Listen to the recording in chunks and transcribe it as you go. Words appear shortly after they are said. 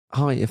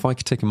Hi, if I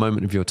could take a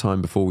moment of your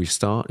time before we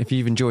start, if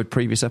you've enjoyed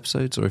previous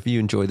episodes or if you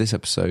enjoy this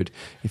episode,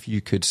 if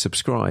you could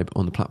subscribe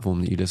on the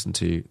platform that you listen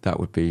to, that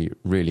would be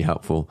really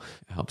helpful.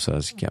 It helps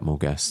us get more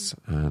guests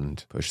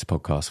and push the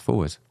podcast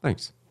forward.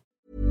 Thanks.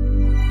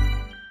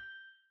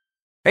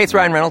 Hey, it's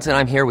Ryan Reynolds, and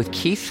I'm here with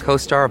Keith,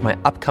 co-star of my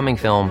upcoming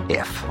film,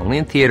 If, only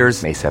in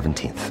theaters May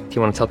 17th. Do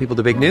you want to tell people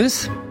the big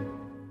news?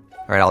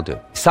 All right, I'll do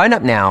it. Sign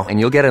up now and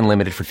you'll get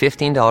unlimited for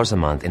 $15 a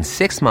month and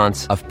 6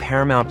 months of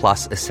Paramount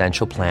Plus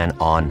Essential Plan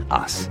on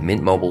us.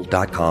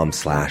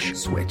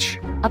 MintMobile.com/switch.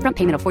 Upfront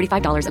payment of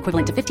 $45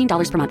 equivalent to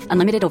 $15 per month.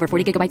 Unlimited over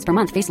 40 gigabytes per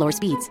month. Face lower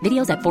speeds.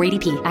 Videos at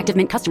 480p. Active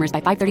Mint customers by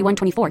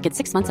 531.24 get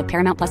 6 months of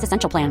Paramount Plus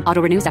Essential Plan.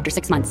 Auto renews after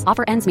 6 months.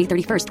 Offer ends May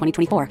 31st,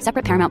 2024.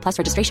 Separate Paramount Plus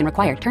registration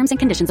required. Terms and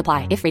conditions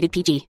apply if rated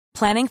PG.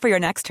 Planning for your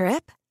next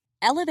trip?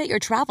 Elevate your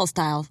travel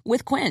style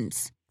with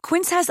Quince.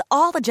 Quince has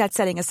all the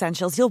jet-setting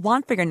essentials you'll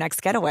want for your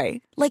next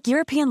getaway, like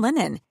European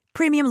linen,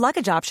 premium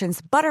luggage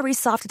options, buttery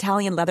soft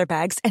Italian leather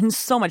bags, and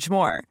so much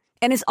more.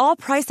 And is all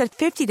priced at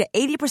 50 to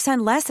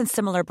 80% less than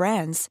similar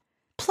brands.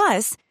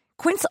 Plus,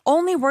 Quince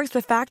only works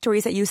with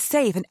factories that use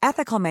safe and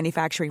ethical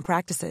manufacturing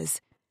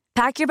practices.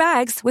 Pack your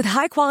bags with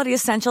high-quality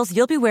essentials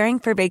you'll be wearing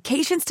for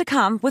vacations to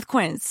come with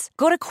Quince.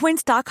 Go to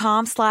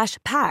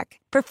quince.com/pack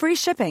for free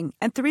shipping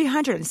and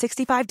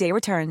 365-day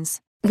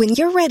returns. When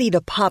you're ready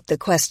to pop the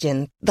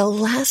question, the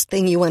last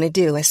thing you want to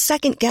do is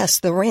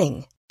second-guess the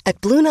ring. At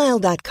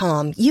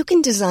BlueNile.com, you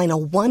can design a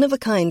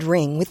one-of-a-kind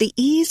ring with the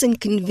ease and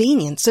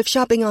convenience of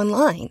shopping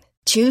online.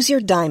 Choose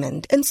your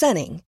diamond and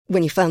setting.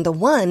 When you find the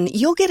one,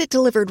 you'll get it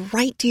delivered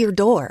right to your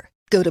door.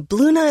 Go to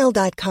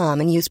BlueNile.com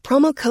and use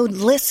promo code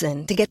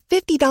LISTEN to get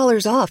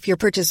 $50 off your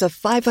purchase of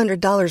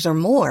 $500 or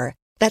more.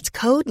 That's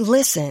code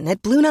LISTEN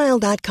at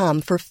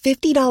BlueNile.com for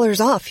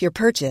 $50 off your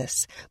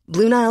purchase.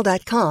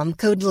 BlueNile.com,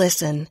 code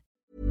LISTEN.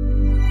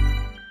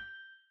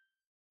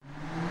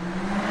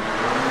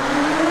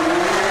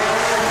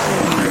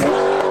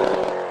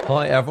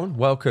 Hi everyone,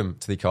 welcome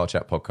to the Car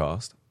Chat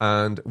podcast.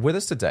 And with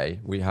us today,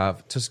 we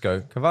have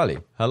Tusko Cavalli.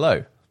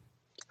 Hello.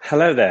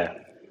 Hello there.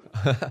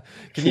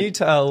 Can you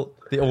tell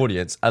the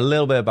audience a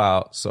little bit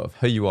about sort of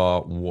who you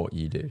are and what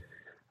you do?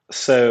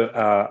 So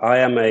I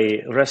am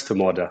a resto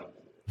modder.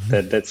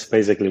 That's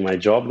basically my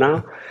job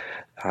now.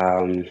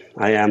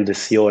 I am the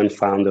CEO and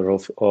founder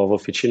of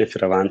Officine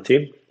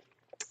Fioravanti,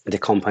 the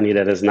company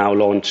that has now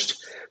launched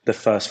the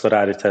first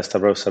Ferrari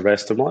Testarossa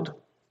resto mod.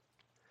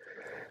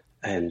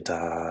 And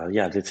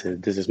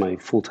this is my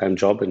full-time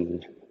job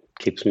and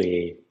keeps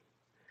me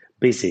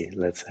busy,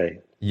 let's say.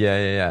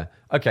 Yeah.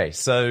 Okay,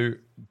 so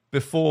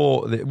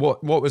before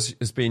what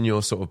has been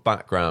your sort of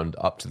background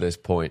up to this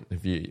point?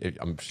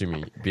 I'm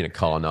assuming you've been a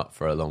car nut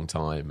for a long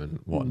time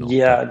and whatnot.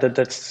 Yeah,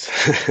 that's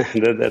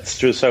that's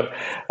true. So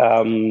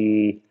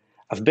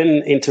I've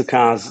been into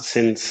cars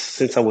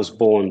since I was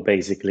born.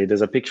 Basically,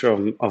 there's a picture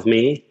of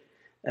me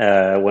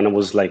when I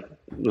was like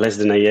less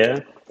than a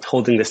year,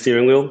 holding the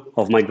steering wheel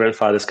of my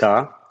grandfather's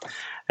car,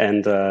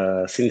 and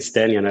since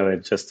then,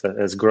 it just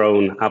has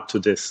grown up to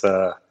this.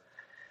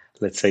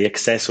 Let's say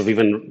excess of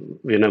even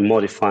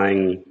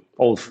modifying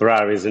old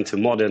Ferraris into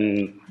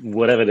modern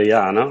whatever they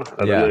are. No,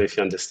 I don't know if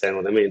you understand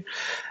what I mean.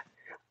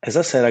 As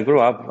I said, I grew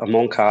up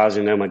among cars.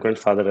 My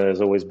grandfather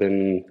has always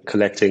been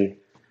collecting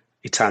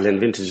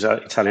vintage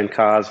Italian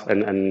cars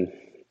and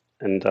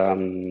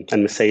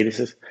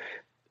Mercedes,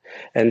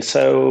 and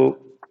so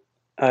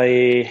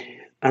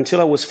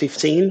until I was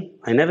 15,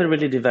 I never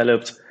really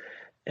developed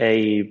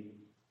a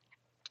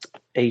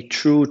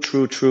true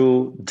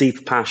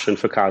deep passion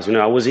for cars.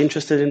 I was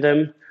interested in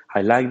them,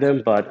 I liked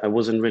them, but I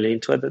wasn't really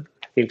into that.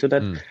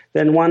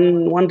 Then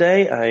one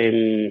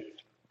day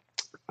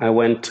I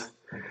went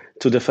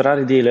to the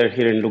Ferrari dealer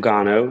here in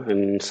Lugano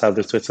in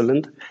southern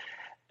Switzerland,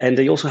 and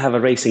they also have a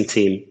racing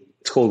team.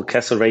 It's called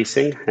Kessel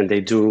Racing, and they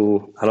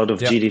do a lot of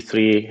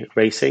GT3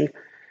 racing.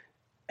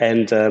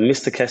 And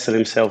Mr. Kessel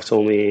himself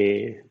told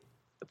me,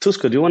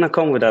 Tusko, do you want to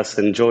come with us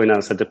and join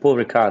us at the Paul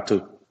Ricard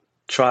to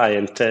try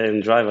and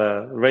drive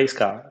a race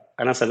car?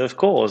 And I said, of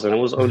course. And I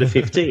was only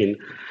 15.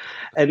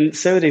 And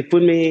so they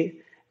put me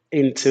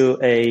into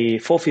a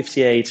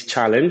 458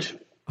 challenge.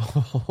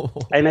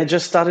 And I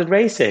just started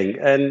racing.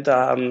 And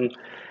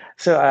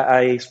so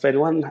I spent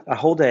a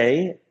whole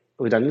day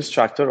with an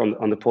instructor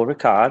on the Paul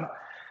Ricard.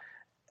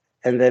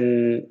 And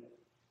then,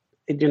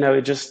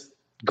 it just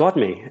got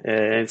me.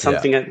 It's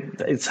something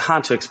it's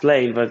hard to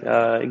explain, but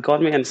it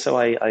got me. And so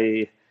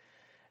I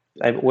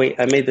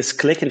made this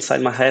click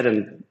inside my head,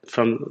 and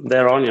from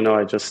there on,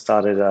 I just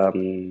started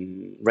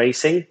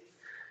racing.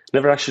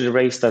 Never actually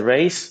raced a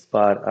race,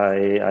 but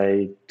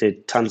I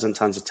did tons and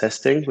tons of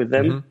testing with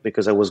them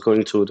because I was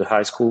going to the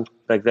high school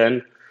back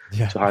then.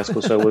 To high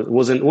school, so it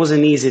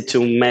wasn't easy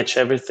to match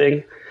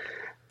everything.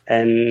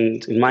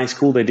 And in my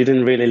school, they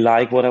didn't really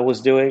like what I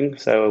was doing,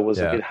 so it was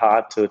a bit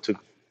hard to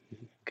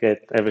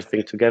get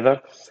everything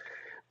together.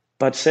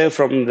 But so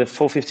from the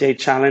 458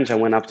 challenge, I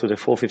went up to the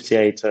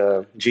 458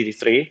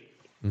 GT3,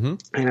 and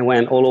I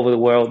went all over the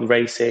world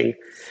racing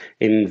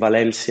in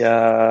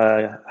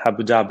Valencia,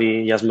 Abu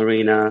Dhabi, Yas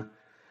Marina,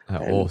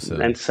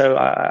 Awesome. And so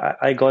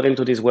I got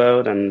into this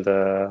world and,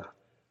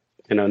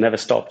 never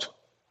stopped.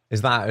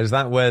 Is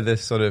that where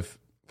this sort of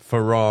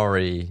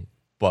Ferrari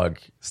bug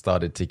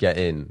started to get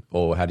in,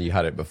 or had you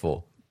had it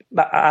before?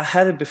 I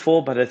had it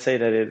before, but I'd say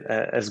that it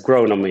has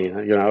grown on me,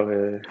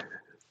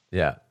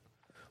 Yeah.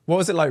 What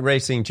was it like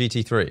racing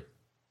GT3?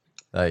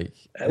 Like,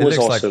 it was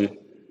looks awesome. Like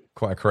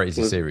quite a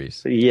crazy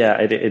series. Yeah,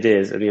 it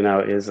is.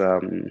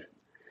 And,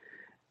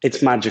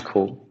 it's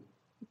magical.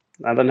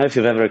 I don't know if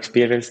you've ever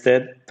experienced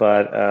it,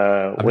 but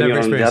when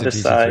you're on the other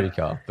side,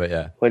 car, but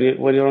yeah, when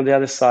you're on the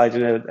other side,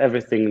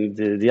 everything,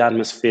 the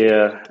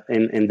atmosphere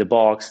in the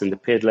box, in the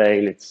pit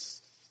lane,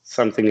 it's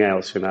something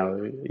else.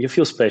 You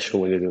feel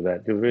special when you do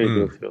that. You really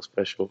do feel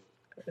special.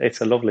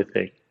 It's a lovely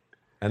thing.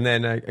 And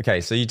then,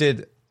 okay, so you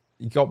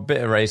got a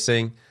bit of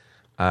racing,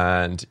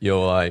 and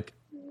you're like,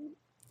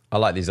 I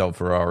like these old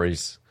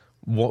Ferraris.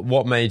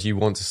 What made you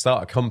want to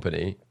start a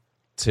company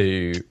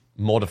to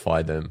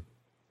modify them?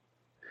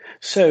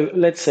 So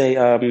let's say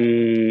I've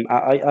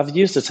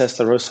used the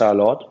Testarossa a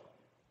lot,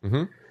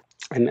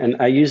 and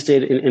I used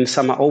it in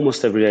summer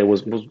almost every day.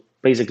 Was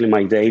basically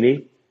my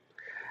daily.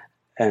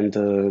 And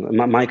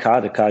my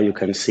car, the car you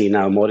can see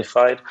now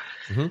modified,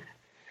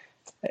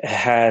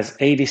 has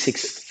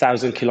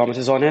 86,000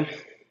 kilometers on it.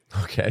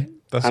 Okay,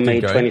 that's I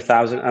made going.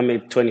 20,000. I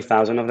made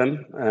 20,000 of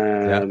them,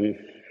 and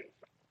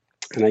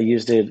I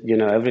used it,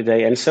 every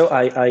day. And so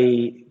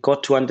I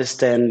got to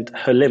understand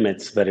her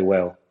limits very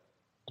well.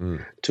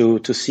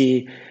 To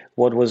see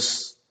what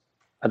was,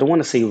 I don't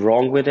want to say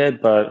wrong with it,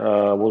 but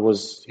what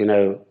was,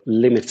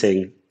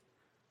 limiting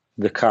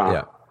the car.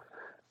 Yeah.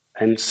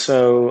 And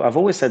so I've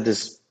always had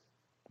this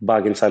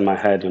bug inside my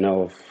head,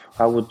 of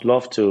I would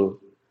love to,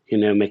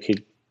 make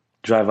it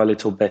drive a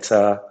little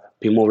better,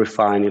 be more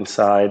refined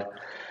inside.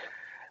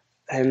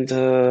 And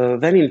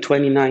then in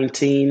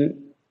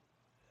 2019,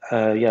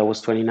 it was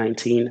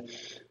 2019,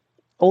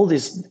 all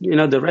this,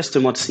 the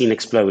resto mod scene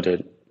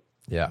exploded.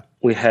 Yeah.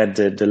 We had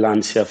the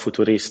Lancia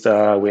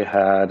Futurista, we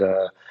had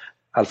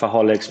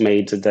Alphaholics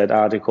made that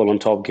article on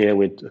Top Gear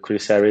with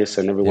Chris Harris,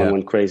 and everyone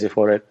went crazy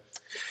for it.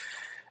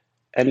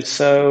 And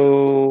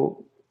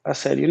so I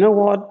said, you know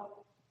what?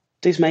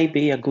 This may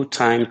be a good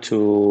time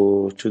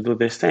to do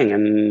this thing.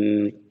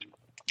 And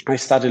I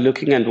started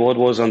looking at what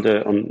was on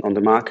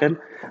the market.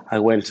 I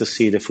went to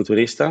see the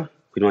Futurista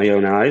with my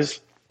own eyes.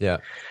 Yeah.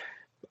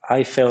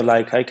 I felt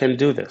like I can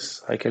do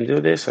this. I can do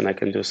this, and I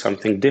can do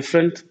something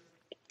different.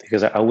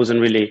 Because I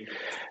wasn't really,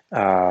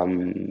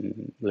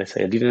 let's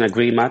say, I didn't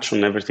agree much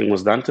on everything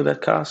was done to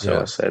that car.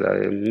 So I said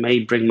I may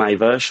bring my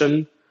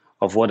version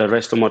of what a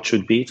resto mod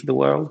should be to the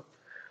world.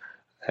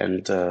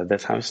 And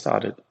that's how it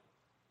started.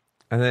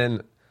 And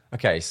then,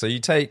 okay, so you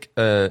take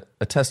a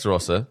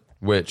Testarossa,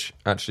 which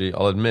actually,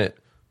 I'll admit,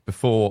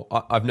 before,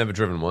 I've never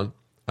driven one.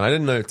 And I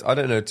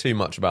don't know too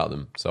much about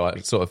them. So I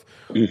sort of,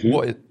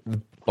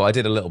 but I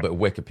did a little bit of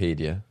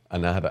Wikipedia,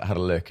 and I had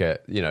a look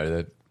at,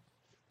 the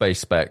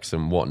base specs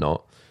and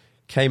whatnot.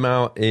 Came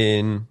out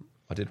in,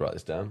 I did write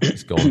this down,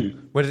 it's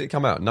gone. Where did it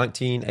come out?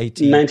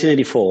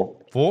 1984.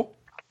 4?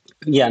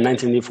 Yeah,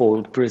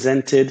 1984.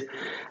 Presented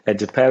at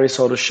the Paris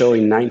Auto Show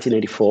in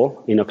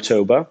 1984, in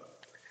October.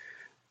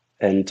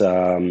 And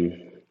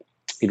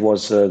it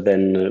was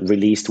then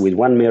released with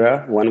one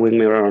wing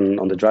mirror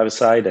on the driver's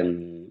side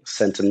and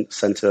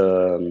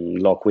center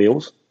lock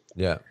wheels.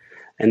 Yeah.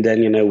 And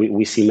then,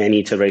 we see many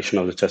iterations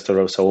of the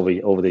Testarossa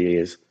over the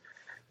years.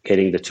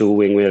 Getting the 2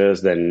 wing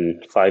mirrors, then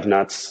 5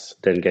 nuts,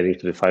 then getting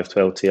to the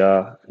 512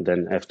 TR, and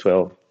then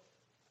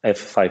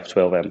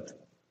F512M.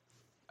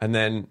 And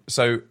then,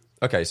 so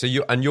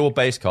your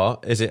base car,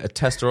 is it a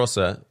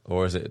Testarossa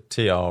or is it a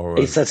TR? Or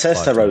it's a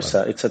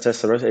Testarossa. It's a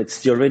Testarossa.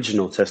 It's the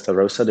original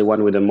Testarossa, the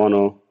one with the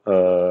mono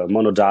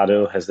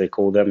dado, as they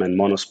call them, and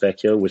mono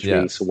specchio, which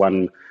means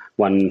one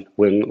wing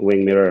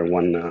mirror and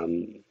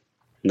one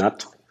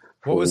nut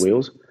for the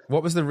wheels.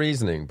 What was the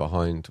reasoning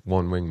behind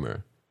one wing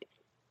mirror?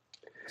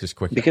 Just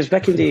quickly. Because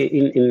back in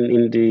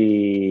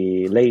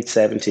the late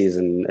 70s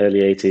and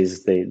early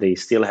 80s, they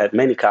still had,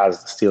 many cars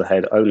still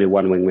had only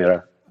one wing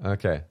mirror.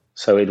 Okay.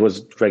 So it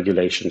was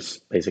regulations,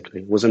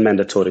 basically. It wasn't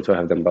mandatory to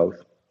have them both.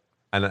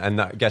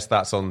 And I guess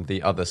that's on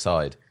the other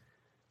side.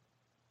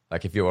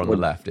 Like if you're on the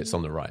left, it's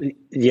on the right.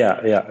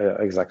 Yeah,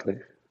 exactly.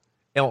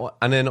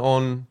 And then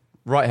on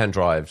right-hand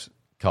drive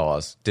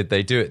cars, did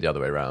they do it the other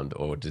way around,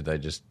 or did they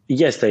just?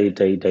 Yes, they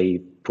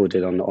put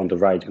it on the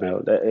right.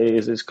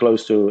 It's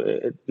close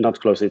to, not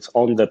close. It's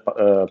on the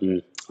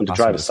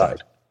driver's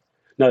side.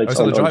 No, it's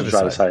on the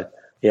driver's side.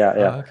 Yeah.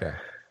 Oh, okay.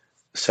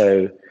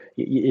 So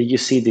you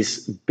see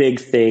this big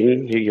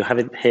thing. You have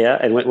it here,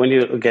 and when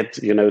you get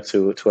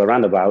to a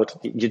roundabout,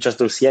 you just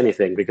don't see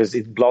anything because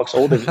it blocks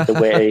all the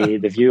way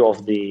the view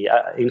of the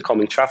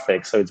incoming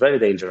traffic. So it's very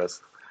dangerous.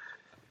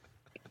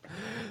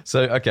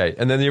 So, okay.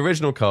 And then the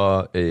original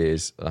car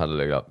is, I had to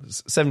look it up,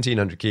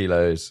 1,700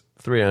 kilos,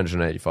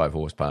 385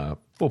 horsepower,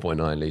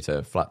 4.9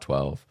 litre, flat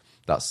 12.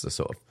 That's the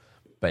sort of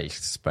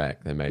base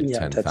spec. They made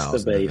 10,000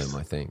 of them,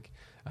 I think.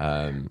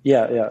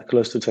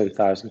 Close to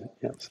 10,000.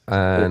 Yes.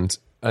 And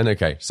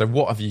okay, so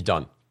what have you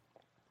done?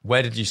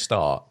 Where did you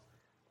start?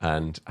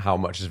 and how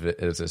much of it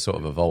has it sort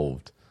of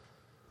evolved?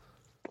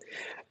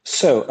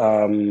 So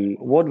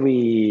what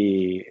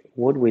we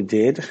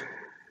did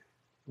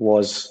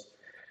was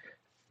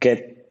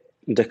get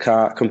the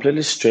car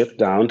completely stripped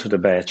down to the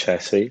bare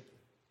chassis.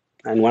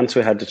 And once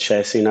we had the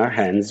chassis in our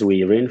hands,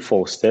 we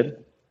reinforced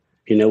it.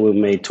 We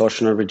made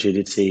torsional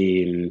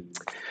rigidity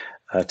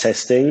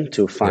testing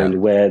to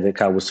find where the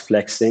car was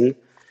flexing.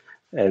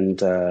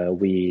 And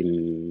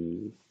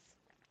we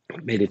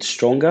made it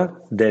stronger.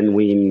 Then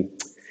we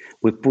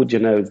put,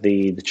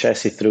 the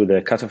chassis through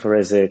the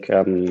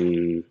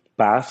cataphoretic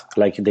bath,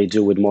 like they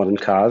do with modern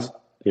cars.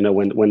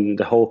 When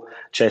the whole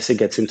chassis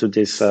gets into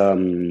this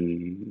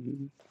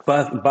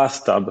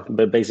bathtub,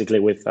 but basically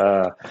with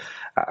a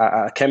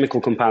chemical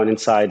compound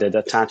inside that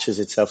attaches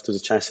itself to the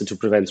chassis to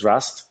prevent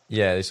rust.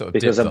 Yeah, they sort of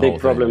because dip a the big whole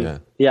problem. Thing,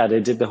 yeah, they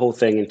did the whole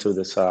thing into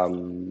this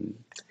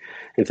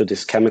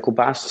chemical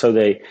bath, so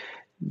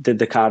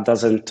the car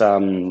doesn't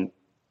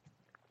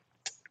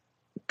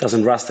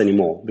rust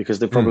anymore. Because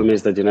the problem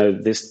is that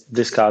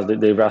this cars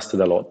they rusted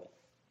a lot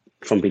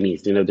from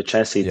beneath. The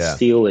chassis, it's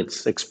steel,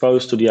 it's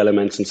exposed to the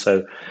elements, and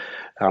so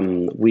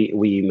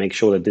we make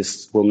sure that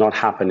this will not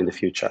happen in the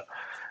future.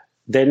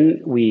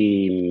 Then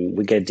we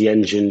get the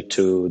engine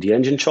to the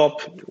engine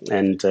shop,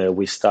 and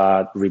we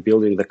start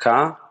rebuilding the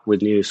car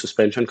with new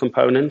suspension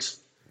components.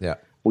 Yeah,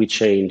 we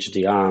change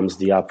the arms,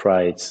 the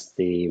uprights,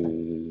 the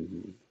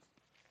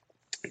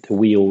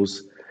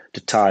wheels, the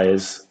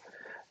tires,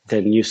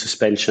 then new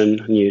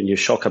suspension, new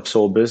shock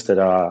absorbers that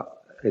are,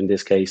 in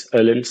this case,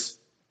 Öhlins.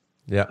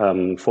 Yeah.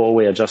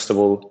 Four-way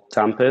adjustable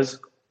dampers,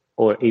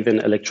 or even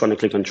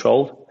electronically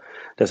controlled.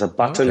 There's a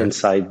button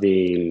inside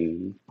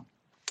the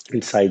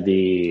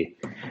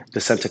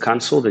center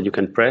console that you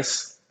can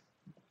press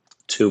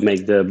to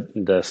make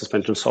the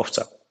suspension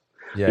softer.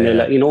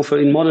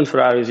 In modern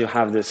Ferraris, you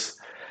have this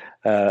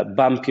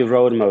bumpy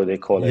road mode, they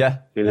call it.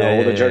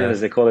 All the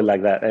journalists they call it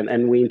like that,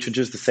 and we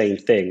introduced the same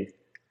thing.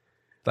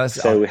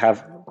 We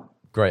have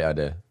great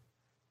idea.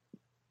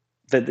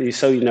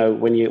 So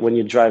when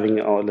you're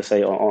driving, or let's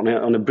say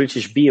on a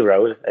British B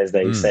road, as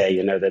they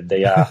say, that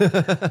they are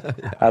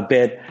a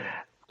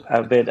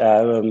bit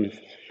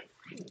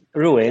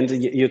ruined.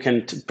 You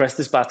can press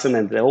this button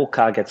and the whole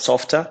car gets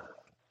softer.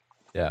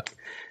 Yeah.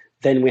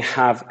 Then we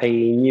have a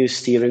new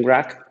steering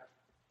rack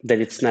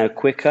that it's now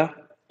quicker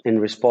in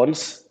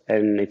response,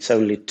 and it's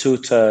only 2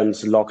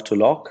 turns lock to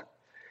lock,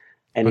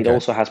 and it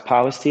also has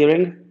power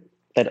steering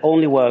that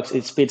only works.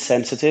 It's speed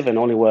sensitive and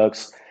only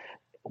works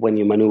when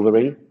you're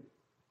maneuvering.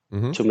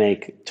 To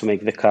make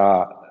the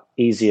car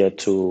easier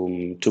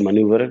to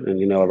maneuver,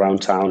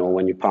 around town or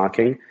when you're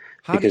parking.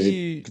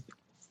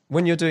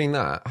 When you're doing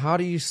that, how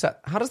does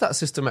that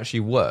system actually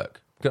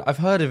work? Because I've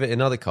heard of it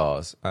in other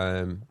cars.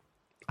 I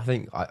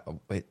think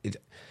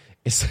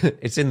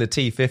it's in the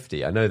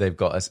T50. I know they've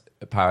got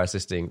a power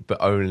assisting, but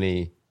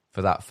only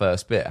for that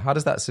first bit. How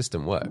does that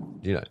system work?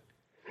 Do you know?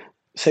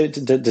 So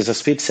there's a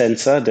speed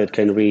sensor that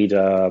can read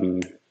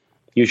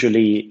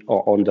usually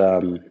on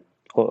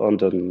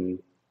the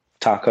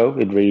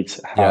tacho. It reads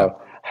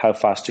how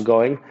fast you're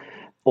going,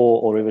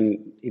 or even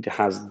it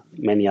has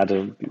many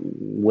other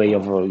way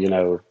of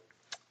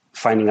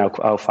finding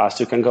out how fast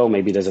you can go.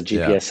 Maybe there's a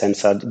GPS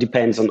sensor. It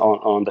depends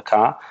on the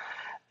car,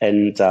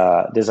 and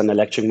there's an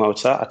electric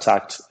motor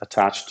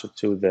attached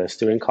to the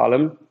steering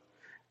column,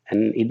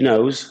 and it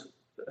knows.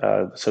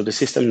 So the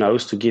system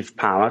knows to give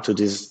power to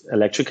this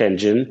electric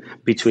engine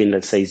between,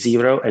 let's say,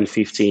 0 and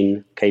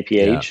 15 kph.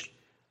 Yeah.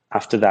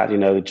 After that,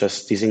 it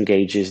just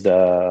disengages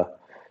the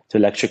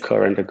electric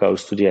current that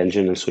goes to the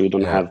engine, and so you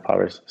don't have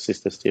power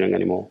assisted steering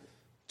anymore.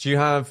 Do you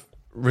have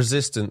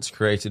resistance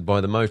created by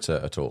the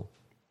motor at all?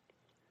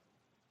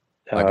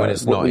 Like when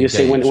it's not engaged? You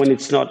say when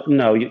it's not,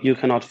 no, you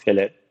cannot feel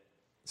it.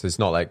 So it's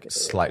not like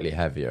slightly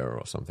heavier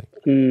or something?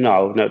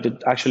 No.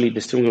 Actually,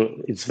 the steering wheel,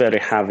 it's very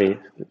heavy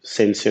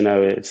since,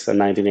 it's a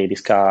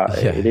 1980s car.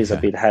 It is a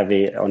bit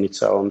heavy on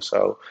its own,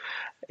 so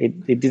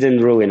it didn't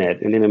ruin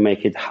it. It didn't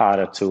make it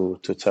harder to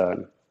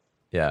turn.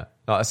 Yeah.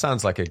 No, it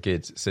sounds like a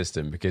good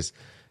system, because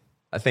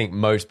I think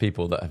most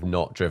people that have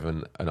not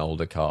driven an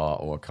older car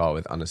or a car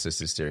with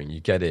unassisted steering, you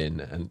get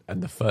in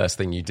and the first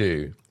thing you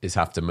do is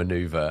have to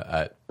maneuver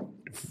at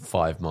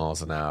 5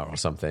 miles an hour or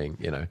something,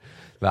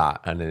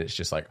 that, and then it's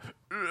just like...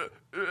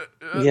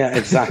 Yeah,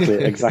 exactly.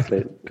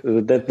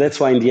 That's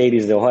why in the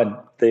 80s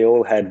they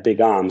all had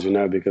big arms,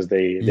 because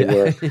they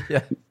were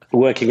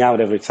working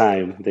out every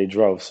time they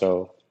drove,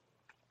 so...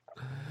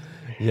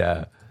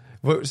 Yeah.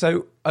 Well,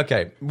 so,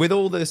 okay, with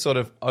all the sort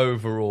of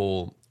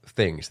overall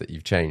things that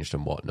you've changed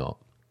and whatnot.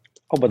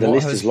 Oh, but the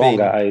list is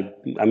longer. I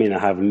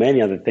have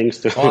many other things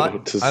to say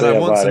about it.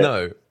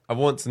 I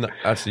want to know.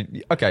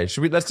 Actually, okay.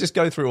 Let's just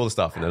go through all the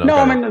stuff and then.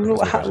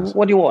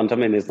 What do you want?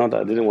 It's not.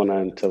 I didn't want to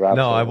interrupt.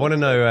 No, I want to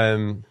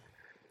know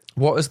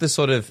what is the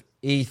sort of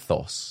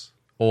ethos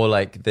or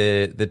like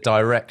the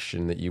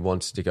direction that you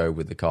wanted to go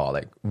with the car.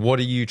 Like, what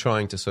are you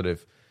trying to sort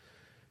of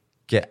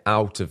get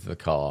out of the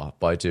car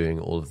by doing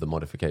all of the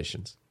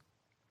modifications?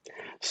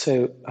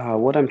 So,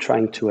 what I'm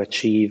trying to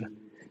achieve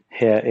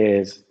here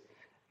is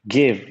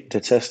give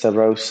the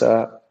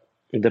Testarossa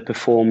the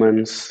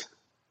performance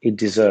it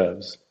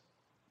deserves.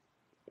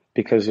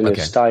 Because,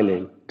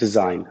 styling,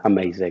 design,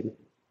 amazing.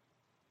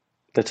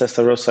 The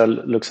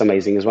Testarossa looks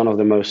amazing. It's one of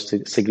the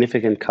most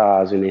significant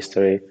cars in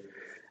history,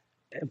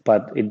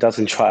 but it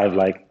doesn't drive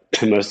like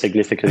the most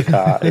significant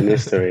car in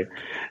history.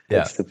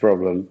 That's the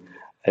problem.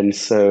 And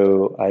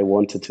so I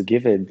wanted to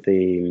give it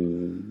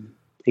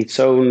its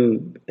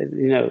own,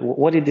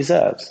 what it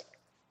deserves.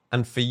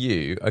 And for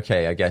you,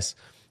 okay, I guess,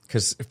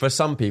 because for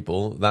some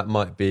people, that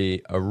might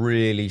be a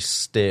really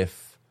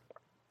stiff,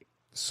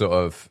 sort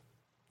of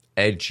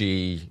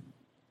edgy,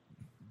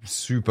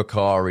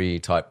 supercar-y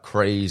type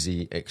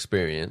crazy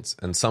experience.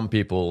 And some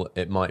people,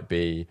 it might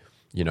be,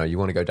 you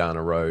want to go down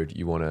a road,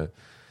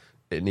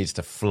 it needs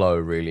to flow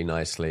really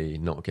nicely,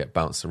 not get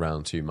bounced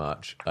around too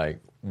much.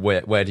 Like,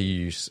 where do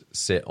you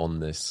sit on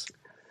this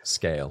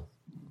scale?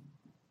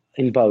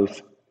 In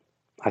both,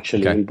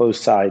 actually, in both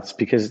sides.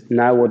 Because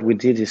now what we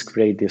did is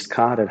create this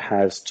car that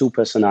has two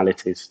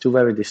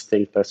very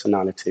distinct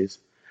personalities.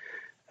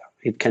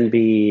 It can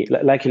be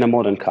like in a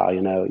modern car,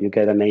 you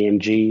get an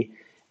AMG,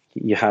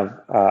 you have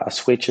a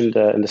switch in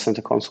the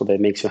center console that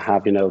makes you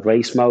have,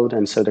 race mode.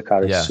 And so the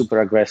car is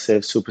super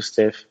aggressive, super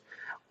stiff,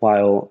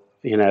 while,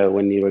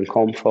 when you're in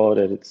comfort,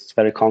 it's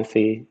very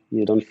comfy,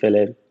 you don't feel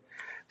it.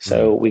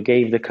 So we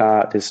gave the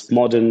car this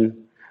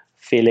modern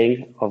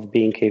feeling of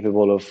being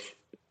capable of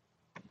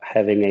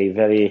having a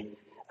very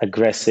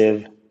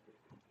aggressive,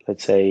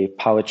 let's say,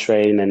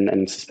 powertrain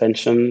and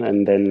suspension,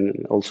 and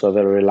then also a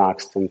very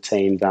relaxed and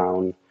tamed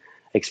down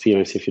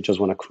experience if you just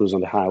want to cruise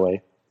on the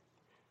highway.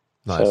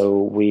 Nice.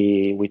 So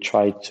we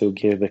tried to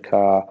give the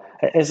car,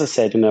 as I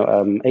said,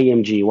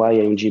 AMG. Why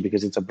AMG?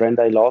 Because it's a brand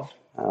I love.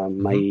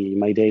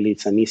 My daily,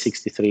 it's an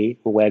E63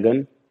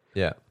 wagon.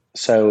 Yeah.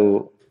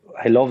 So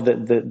I love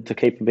the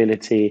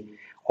capability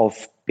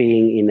of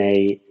being in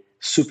a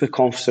super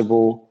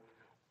comfortable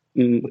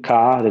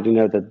car that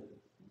that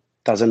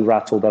doesn't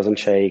rattle, doesn't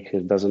shake,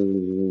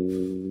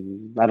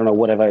 doesn't, I don't know,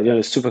 whatever.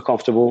 It's super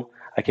comfortable.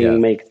 I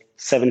can make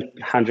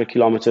 700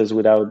 kilometers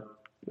without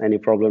any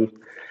problem.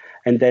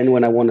 And then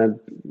when I want to,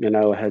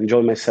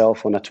 enjoy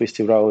myself on a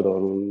twisty road or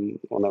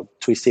on a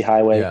twisty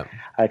highway,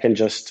 I can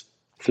just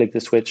flick the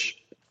switch,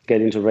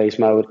 get into race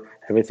mode,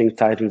 everything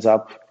tightens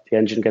up, the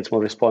engine gets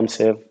more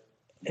responsive.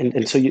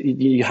 And so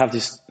you have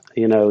this,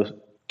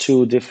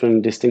 two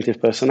different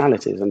distinctive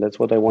personalities. And that's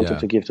what I wanted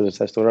to give to the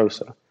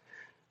Testarossa.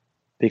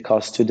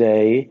 Because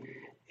today,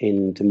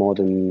 in the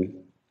modern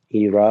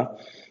era,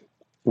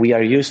 we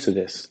are used to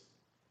this.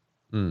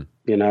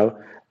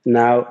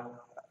 Now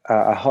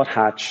a hot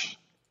hatch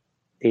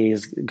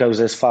goes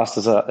as fast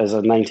as a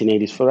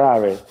 1980s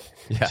Ferrari.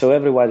 Yeah. So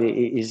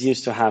everybody is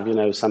used to have,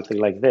 something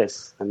like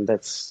this. And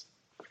that's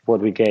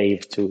what we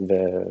gave to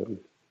the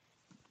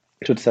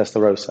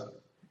Testarossa.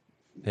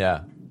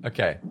 Yeah.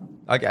 Okay.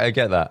 I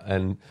get that.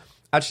 And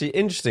actually,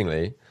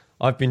 interestingly,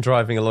 I've been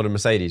driving a lot of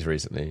Mercedes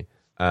recently,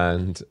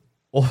 and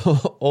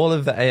all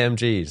of the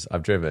AMGs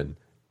I've driven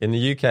in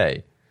the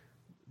UK,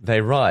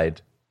 they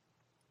ride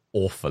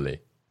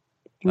awfully.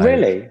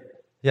 Really?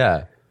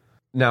 Yeah.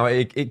 Now,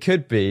 it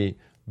could be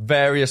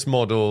various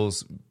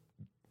models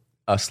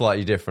are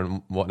slightly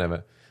different,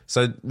 whatever.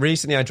 So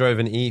recently I drove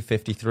an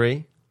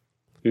E53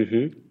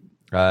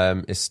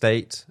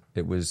 estate.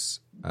 It was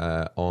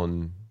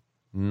on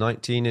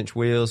 19-inch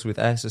wheels with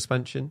air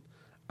suspension,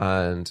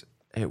 and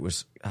it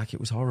was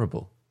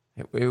horrible.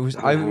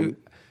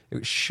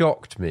 It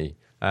shocked me,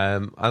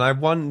 and I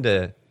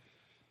wonder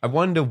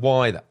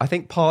why. I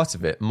think part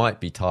of it might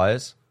be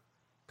tires,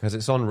 because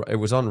it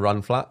was on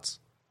run flats.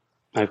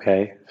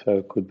 Okay, so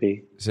it could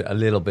be. So a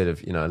little bit of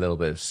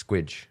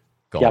squidge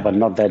gone. Yeah, but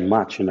not that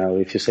much.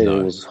 If you say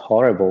it was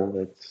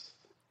horrible,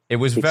 it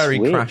was very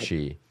weird.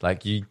 crashy.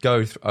 Like you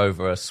go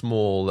over a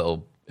small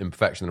little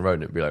imperfection in the road,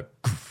 and it'd be like.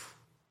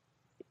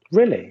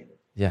 Really?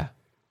 Yeah.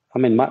 I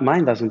mean,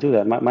 mine doesn't do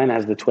that. Mine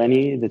has the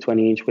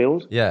 20-inch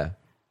wheels. Yeah.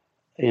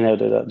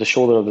 The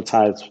shoulder of the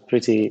tire is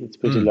pretty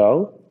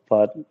low,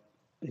 but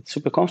it's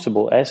super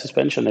comfortable. Air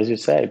suspension, as you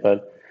say,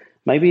 but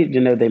maybe,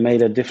 they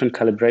made a different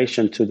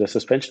calibration to the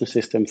suspension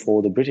system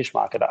for the British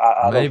market.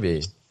 I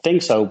don't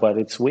think so, but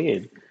it's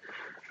weird.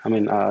 I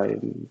mean,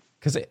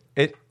 because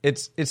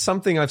it's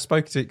something I've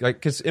spoken to,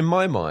 because in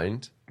my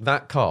mind,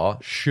 that car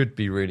should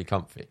be really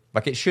comfy.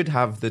 Like it should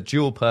have the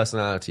dual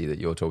personality that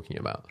you're talking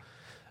about.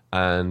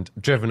 And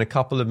driven a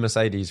couple of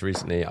Mercedes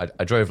recently. I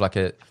drove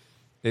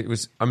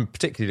I'm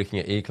particularly looking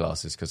at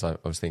E-classes because I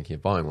was thinking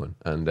of buying one.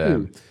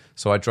 And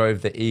so I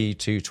drove the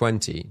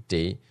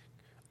E220D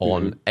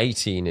on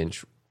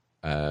 18-inch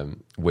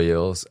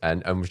wheels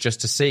and was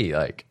just to see,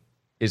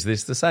 is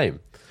this the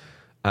same?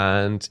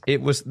 And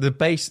it was the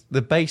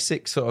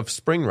basic sort of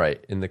spring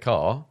rate in the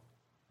car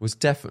was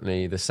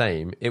definitely the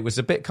same. It was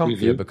a bit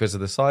comfier because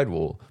of the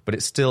sidewall, but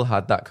it still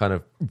had that kind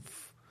of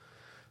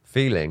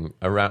feeling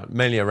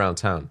mainly around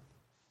town.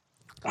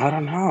 I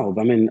don't know.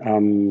 I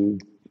mean,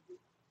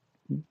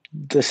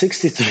 the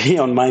 63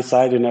 on my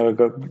side,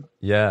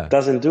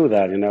 doesn't do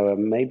that.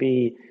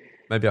 Maybe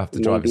I have to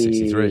drive a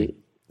 63.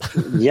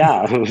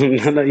 Yeah,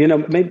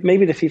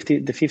 maybe the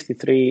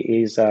 53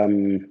 is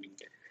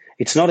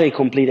it's not a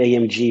complete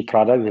AMG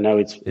product.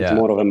 It's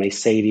more of a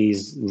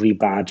Mercedes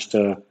rebadged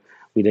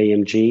with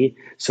AMG.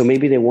 So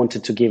maybe they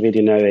wanted to give it,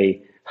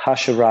 a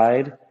harsher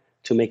ride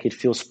to make it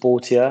feel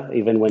sportier,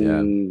 even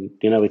when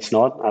it's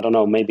not. I don't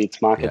know. Maybe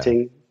it's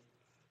marketing.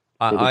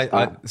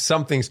 Yeah.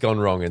 Something's gone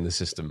wrong in the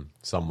system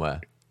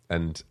somewhere,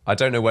 and I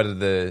don't know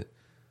whether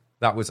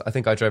that was. I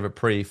think I drove a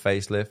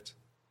pre-facelift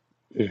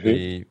of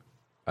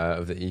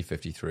the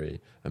E53,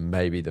 and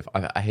maybe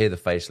I hear the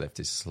facelift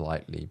is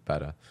slightly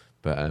better,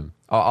 but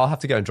I'll have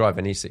to go and drive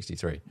an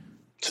E63.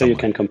 So you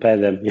can compare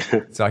them.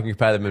 Yeah. So I can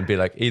compare them and be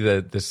like,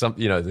 either there's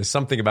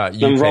something about UK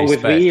something wrong with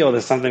spec. me, or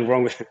there's something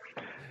wrong with.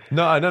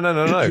 No.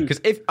 Because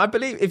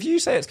if you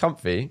say it's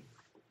comfy,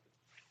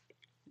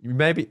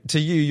 maybe to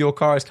you your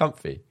car is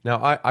comfy.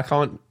 Now I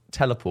can't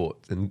teleport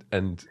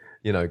and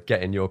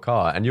get in your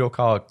car, and your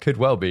car could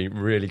well be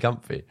really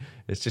comfy.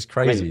 It's just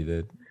crazy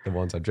the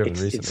ones I've driven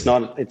recently.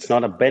 It's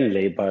not a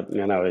Bentley, but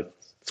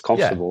it's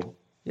comfortable.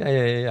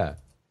 Yeah.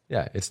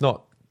 It's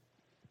not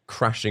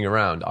crashing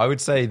around. I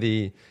would say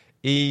the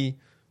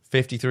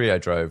E53 I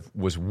drove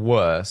was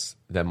worse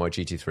than my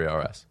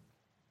GT3 RS.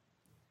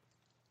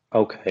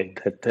 Okay,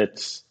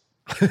 that's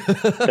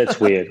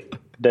weird.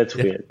 That's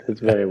weird. That's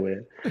very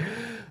weird.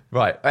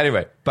 Right.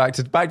 Anyway, back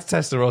to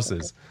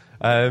Testarossas.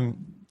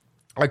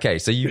 Okay,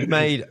 so you've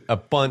made a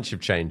bunch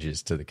of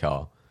changes to the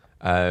car,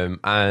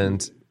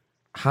 and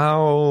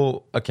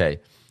how? Okay,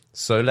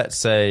 so let's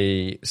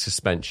say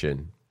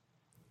suspension.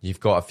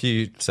 You've got a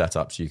few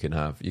setups you can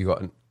have. You've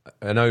got an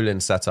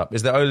Öhlins setup.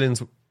 Is there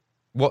Öhlins?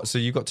 What? So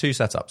you've got two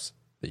setups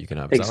that you can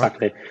have. Is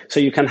exactly. That right? So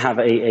you can have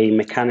a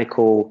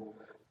mechanical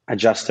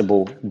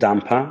adjustable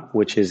damper,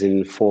 which is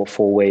in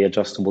four-way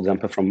adjustable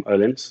damper from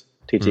Öhlins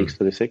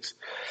TTX36.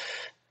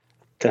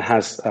 That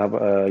has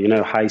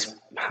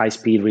high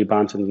speed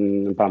rebound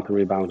and bumper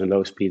rebound and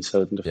low speed.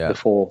 So the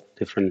four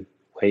different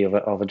way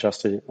of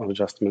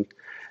adjustment,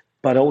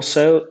 but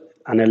also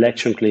an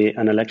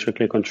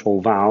electrically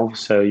controlled valve.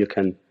 So you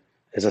can,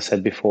 as I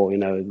said before,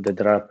 that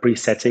there are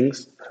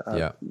pre-settings.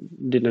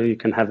 You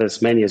can have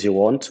as many as you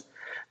want.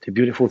 The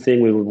beautiful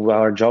thing with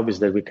our job is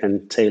that we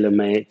can tailor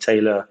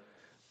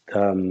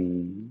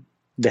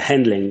the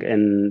handling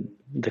and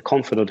the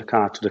comfort of the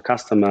car to the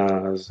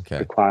customer's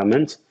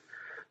requirements.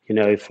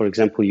 For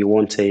example, you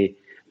want a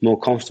more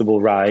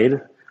comfortable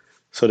ride,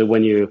 so that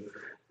when you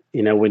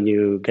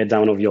get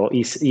down of your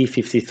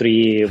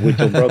E53 with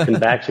your broken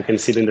back, you can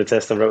sit in the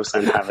Testarossa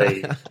and have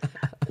a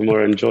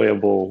more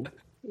enjoyable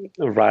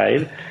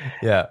ride.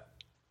 Yeah.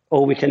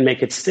 Or we can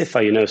make it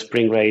stiffer.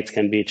 Spring rates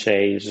can be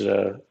changed.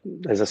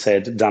 As I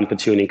said, damper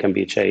tuning can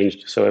be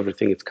changed. So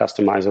everything is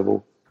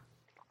customizable.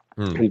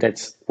 And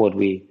that's what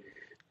we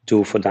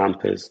do for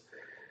dampers.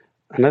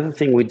 Another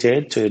thing we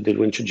did that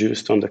we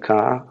introduced on the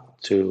car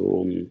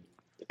to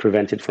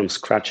prevent it from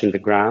scratching the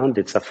ground,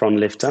 it's a front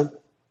lifter.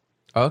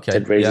 Okay.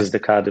 That raises the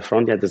car at the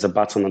front. Yeah, there's a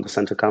button on the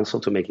center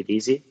console to make it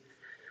easy.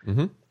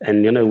 Mm-hmm.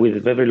 And, with a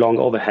very long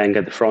overhang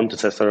at the front, the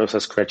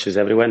Testarossa scratches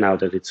everywhere now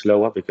that it's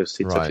lower, because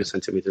it's a few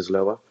centimeters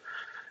lower,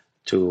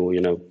 to,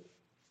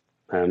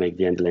 make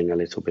the handling a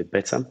little bit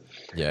better.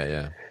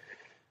 Yeah.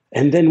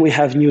 And then we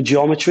have new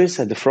geometries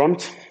at the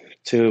front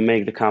to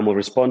make the car more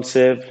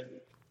responsive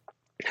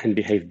and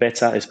behave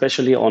better,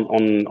 especially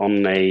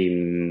on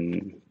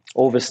a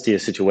oversteer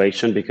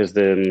situation, because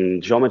the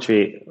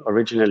geometry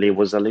originally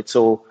was a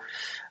little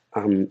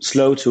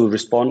slow to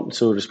respond.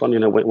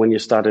 When you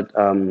started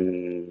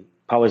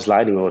power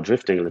sliding or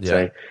drifting, let's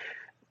say,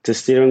 the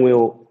steering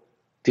wheel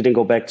didn't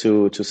go back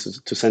to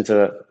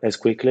center as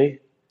quickly.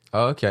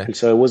 Oh, okay. And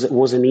so it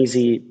wasn't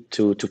easy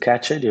to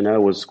catch it.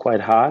 It was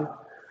quite hard.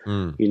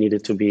 You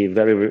needed to be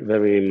very,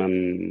 very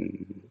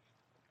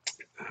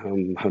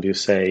how do you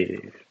say,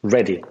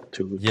 ready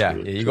to.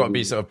 You got to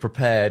be sort of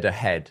prepared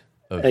ahead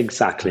of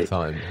exactly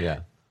time.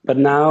 Yeah. But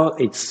now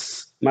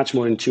it's much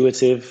more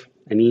intuitive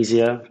and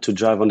easier to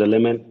drive on the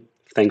limit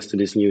thanks to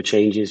these new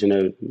changes.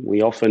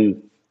 We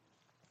often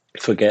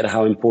forget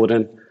how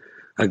important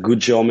a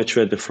good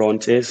geometry at the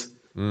front is.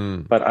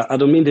 But I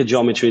don't mean the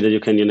geometry that you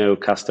can,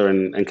 caster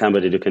and camber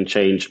that you can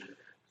change.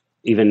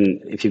 Even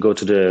if you go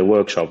to the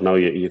workshop now,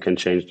 you can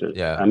change it.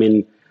 Yeah. I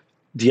mean,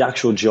 the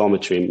actual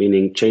geometry,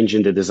 meaning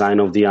changing the design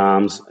of the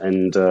arms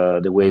and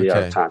the way they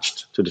are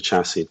attached to the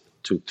chassis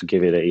to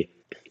give it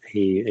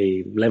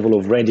a level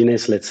of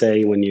readiness. Let's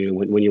say when you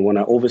want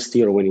to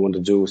oversteer, or when you want to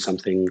do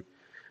something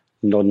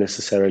not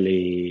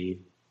necessarily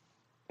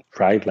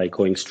right, like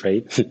going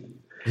straight.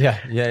 You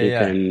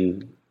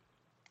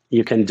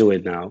can do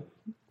it now,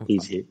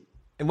 easy.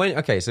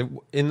 And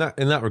so in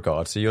that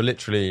regard, so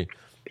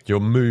you're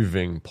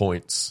moving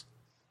points,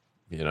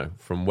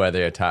 from where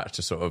they attach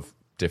to sort of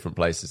different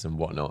places and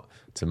whatnot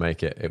to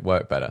make it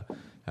work better.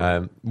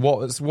 What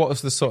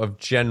was the sort of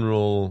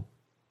general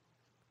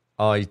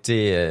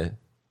idea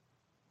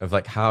of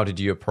how did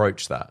you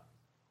approach that?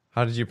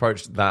 How did you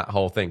approach that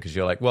whole thing? Because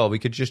you're like, well, we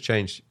could just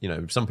change,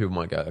 some people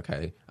might go,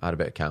 okay, add a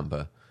bit of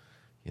camber,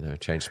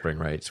 change spring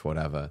rates,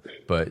 whatever.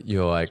 But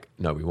you're like,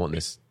 no, we want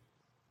this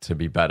to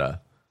be better.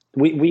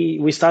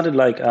 We started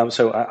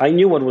so I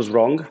knew what was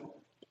wrong.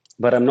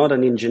 but I'm not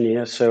an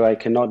engineer, so I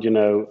cannot,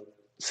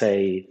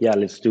 say, yeah,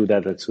 let's do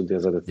that, let's do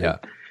this other thing. Yeah.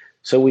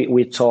 So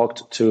we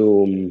talked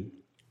to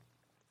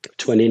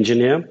an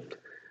engineer,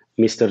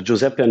 Mr.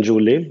 Giuseppe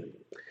Angiulli,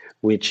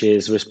 which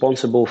is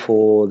responsible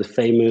for the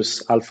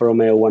famous Alfa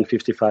Romeo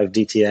 155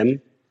 DTM,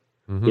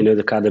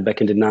 the car that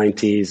back in the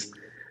 90s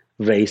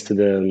raced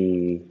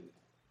the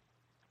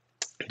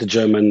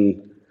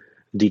German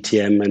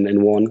DTM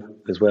and won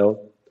as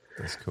well.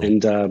 That's cool.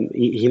 And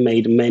he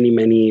made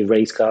many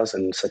race cars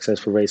and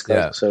successful race cars.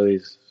 Yeah. So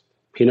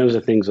he knows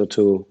a thing or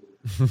two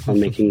on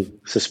making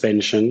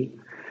suspension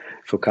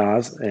for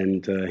cars.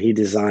 And he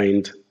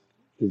designed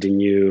the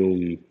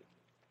new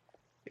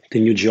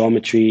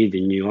geometry,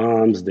 the new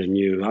arms, the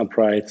new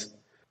uprights.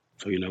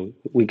 So,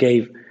 we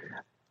gave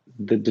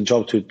the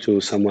job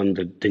to someone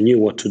that knew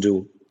what to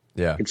do.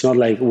 Yeah. It's not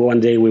like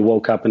one day we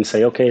woke up and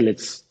say, okay,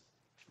 let's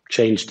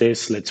change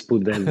this, let's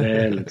put that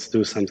there, let's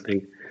do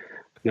something.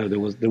 No,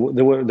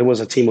 there was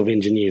a team of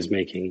engineers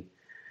making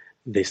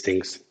these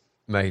things.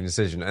 Making a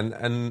decision.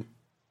 And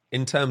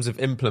in terms of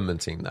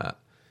implementing that,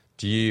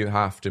 do you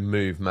have to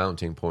move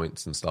mounting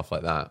points and stuff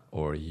like that?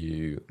 Or are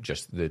you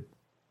just the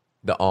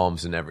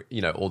arms and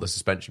all the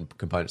suspension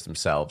components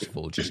themselves have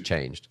all just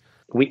changed?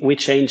 We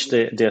changed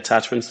the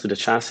attachments to the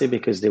chassis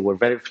because they were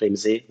very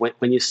flimsy.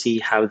 When you see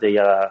how they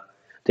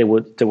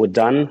were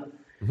done,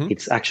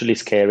 it's actually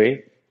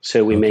scary.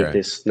 So we made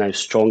this now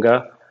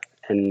stronger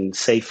and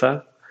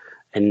safer.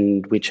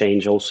 And we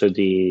changed also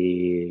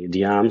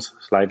the arms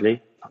slightly.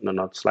 No,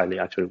 not slightly.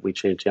 Actually, we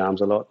changed the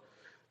arms a lot,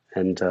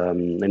 and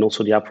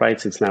also the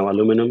uprights. It's now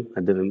aluminum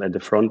at the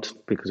front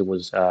because it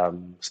was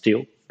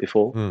steel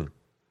before.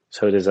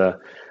 So there's a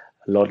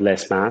lot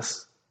less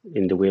mass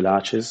in the wheel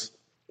arches.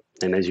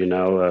 And as you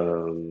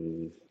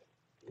know,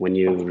 when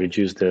you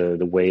reduce the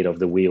weight of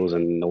the wheels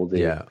and all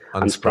the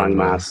unsprung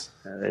mass,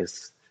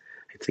 it's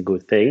a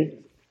good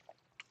thing.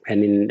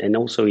 And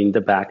also in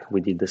the back,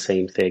 we did the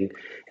same thing.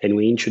 And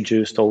we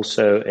introduced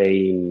also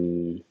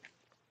the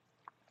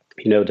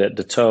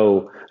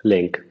toe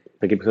link,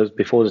 because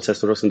before the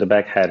Testarossa in the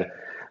back had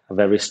a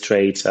very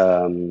straight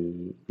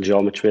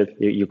geometry.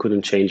 You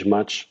couldn't change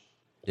much.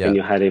 Yeah. And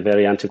you had a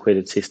very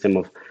antiquated system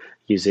of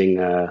using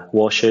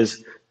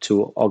washers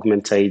to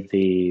augmentate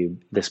the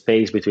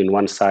space between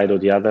one side or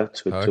the other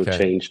to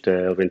change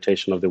the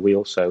orientation of the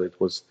wheel. So it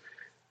was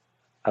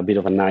a bit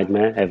of a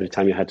nightmare every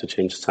time you had to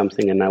change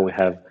something. And now we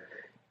have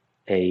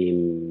a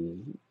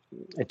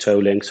toe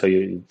link, so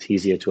it's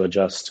easier to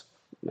adjust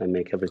and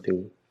make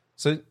everything.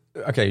 So,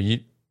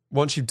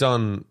 once you've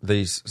done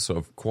these sort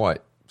of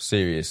quite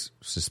serious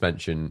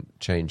suspension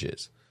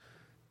changes,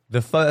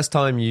 the first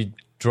time you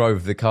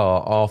drove the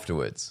car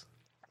afterwards,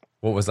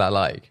 what was that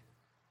like?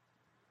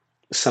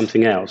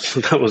 Something else.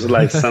 That was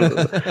like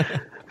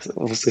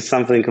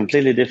something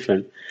completely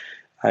different.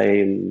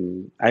 I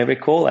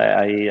recall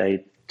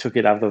I took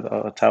it out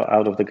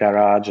of the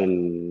garage,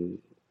 and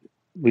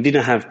we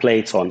didn't have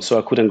plates on, so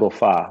I couldn't go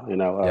far.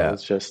 I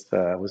was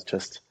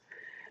just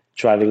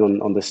driving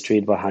on the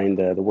street behind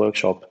the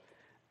workshop,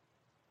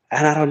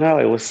 and I don't know,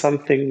 it was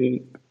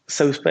something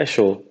so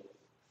special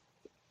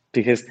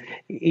because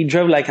it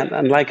drove like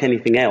unlike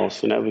anything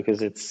else.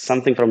 Because it's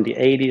something from the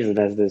 80s and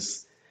has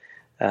this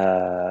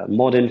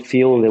modern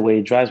feel in the way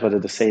it drives, but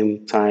at the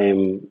same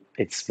time,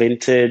 it's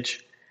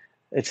vintage.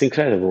 It's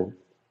incredible.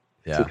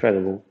 Yeah. It's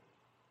incredible.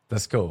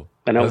 That's cool.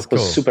 And I was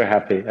super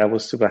happy.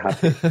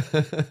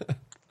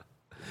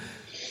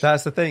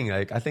 That's the thing.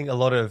 Like, I think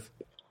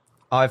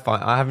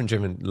I haven't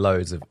driven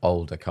loads of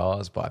older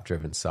cars, but I've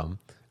driven some,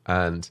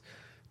 and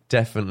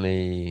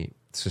definitely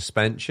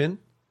suspension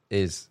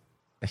is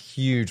a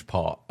huge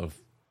part of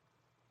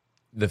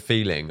the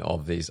feeling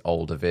of these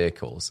older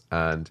vehicles.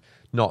 And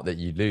not that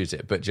you lose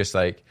it, but just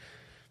like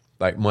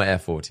my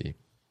F40,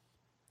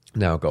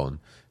 now gone,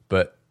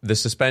 but the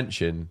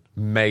suspension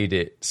made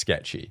it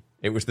sketchy.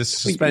 It was the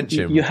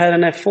suspension. You had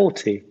an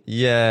F40?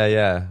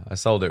 Yeah. I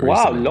sold it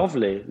recently. Wow,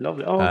 lovely.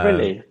 Oh,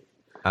 really?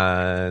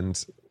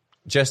 And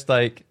just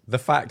like the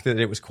fact that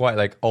it was quite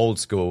like old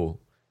school,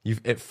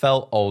 it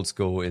felt old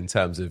school in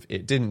terms of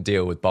it didn't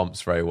deal with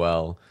bumps very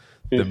well.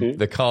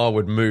 The car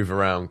would move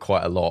around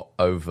quite a lot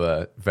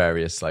over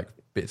various like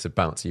bits of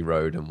bouncy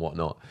road and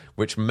whatnot,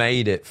 which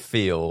made it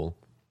feel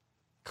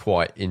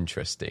quite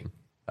interesting.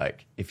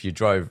 Like if you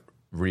drove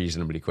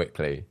reasonably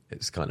quickly,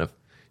 it's kind of,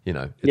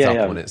 it's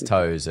up on its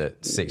toes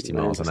at 60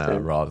 miles an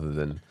hour rather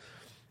than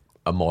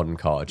a modern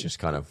car just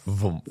kind of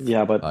vroom,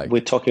 yeah, but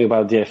we're talking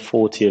about the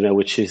F40,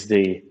 which is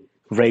the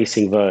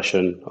racing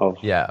version of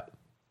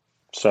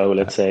so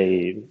let's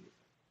say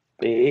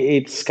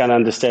it's kind of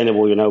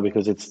understandable,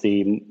 because it's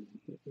the,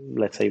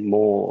 let's say,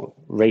 more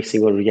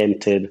racing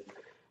oriented.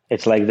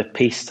 It's like the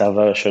pista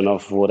version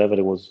of whatever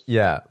it was.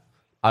 Yeah,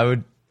 I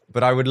would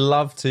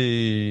love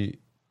to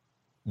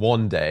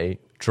one day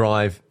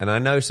drive, and I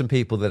know some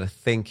people that are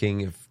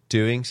thinking of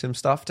doing some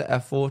stuff to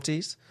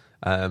F40s,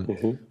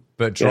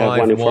 but drive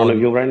one in front of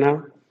you right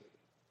now.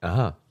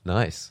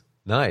 Nice.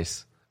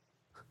 So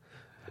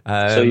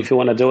if you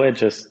want to do it,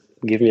 just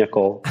give me a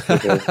call.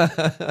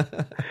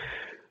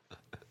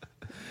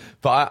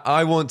 But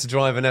I want to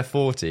drive an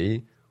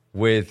F40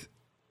 with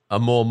a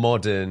more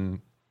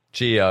modern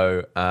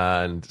geo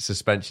and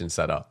suspension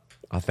setup.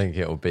 I think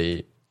it'll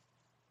be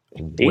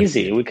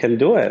easy. We can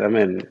do it. I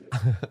mean,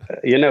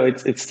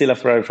 it's still a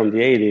Ferrari from the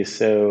 80s,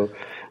 so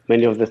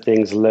many of the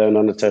things learned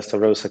on the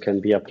Testarossa can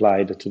be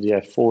applied to the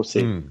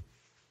F40.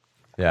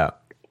 Yeah.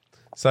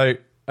 So,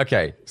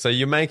 okay, so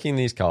you're making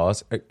these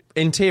cars.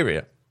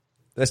 Interior.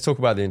 Let's talk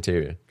about the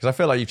interior, because I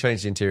feel like you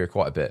changed the interior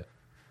quite a bit,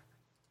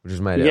 which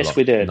has made it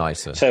a lot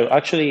nicer. So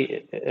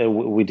actually,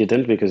 we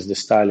didn't, because the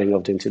styling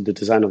of the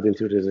design of the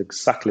interior is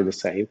exactly the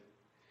same.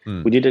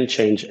 We didn't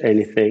change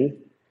anything.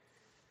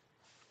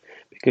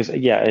 Because,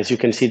 as you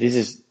can see, this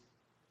is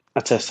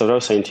a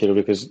Testarossa interior,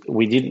 because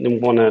we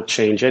didn't want to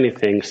change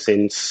anything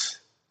since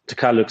the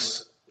car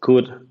looks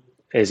good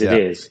as it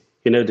is.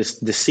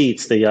 The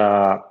seats, they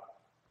have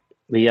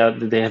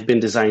been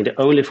designed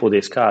only for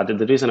this car.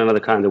 There isn't another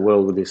car in the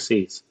world with these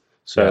seats.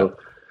 So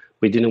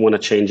we didn't want to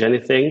change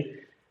anything,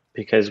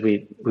 because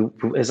we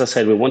as I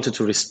said, we wanted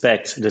to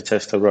respect the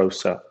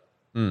Testarossa,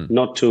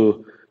 not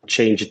to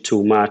change it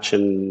too much.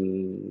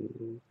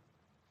 And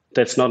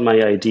that's not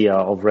my idea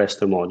of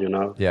resto mode,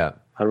 Yeah.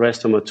 A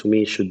resto mode to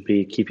me should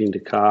be keeping the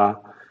car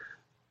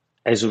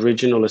as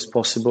original as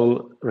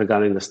possible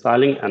regarding the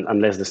styling, and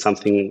unless there's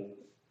something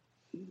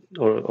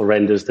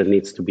horrendous that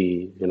needs to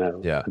be,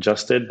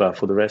 adjusted. But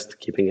for the rest,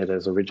 keeping it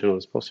as original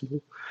as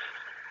possible.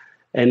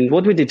 And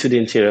what we did to the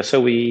interior,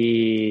 so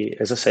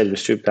as I said, we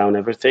stripped down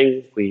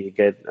everything. We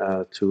get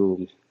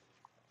to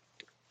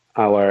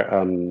our,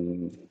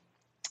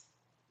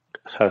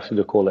 how should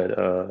you call it,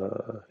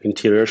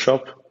 interior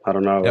shop. I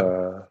don't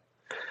know,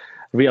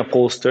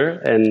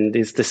 reupholster. And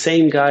it's the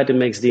same guy that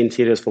makes the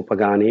interiors for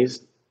Paganis,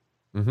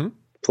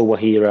 for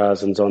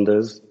Wahiras and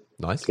Zondas.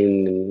 Nice.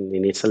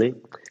 In Italy,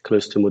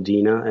 close to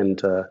Modena.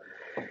 And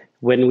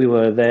when we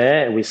were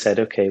there, we said,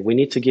 okay, we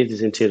need to give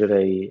this interior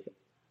a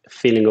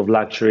feeling of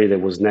luxury that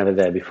was never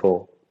there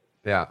before.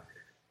 Yeah.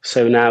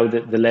 So now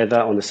the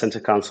leather on the center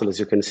console, as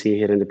you can see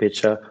here in the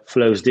picture,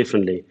 flows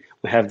differently.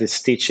 We have this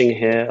stitching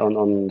here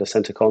on the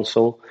center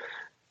console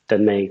that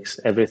makes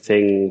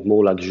everything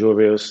more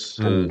luxurious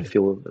and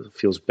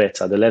feels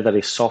better. The leather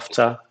is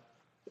softer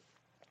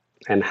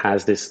and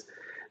has this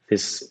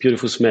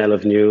beautiful smell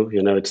of new.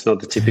 It's not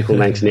the typical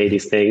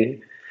 1980s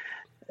thing.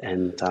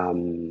 And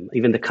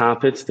even the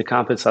carpets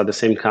are the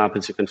same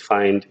carpets you can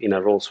find in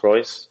a Rolls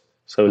Royce.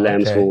 So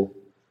lambs will,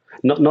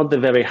 not the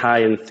very high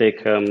and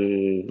thick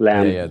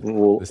lamb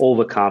will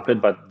over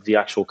carpet, but the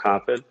actual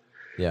carpet.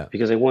 Yeah.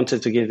 Because I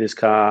wanted to give this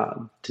car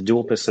the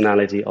dual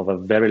personality of a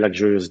very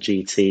luxurious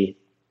GT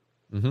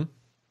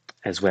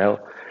as well.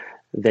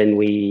 Then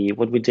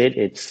what we did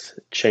is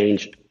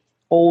change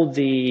all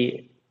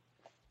the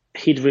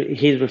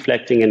heat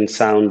reflecting and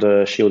sound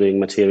shielding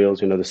materials,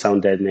 the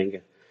sound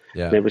deadening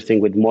and everything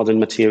with modern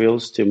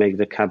materials to make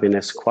the cabin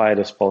as quiet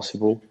as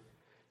possible.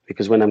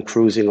 Because when I'm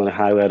cruising on the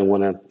highway, I don't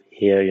want to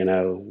hear,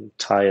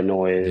 tire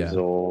noise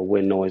or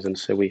wind noise. And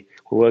so we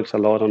worked a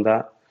lot on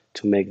that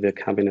to make the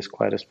cabin as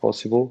quiet as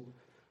possible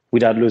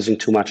without losing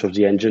too much of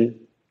the engine.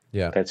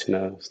 Yeah. That's,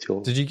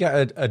 still... Did you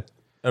get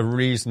a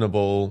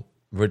reasonable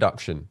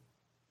reduction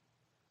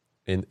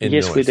in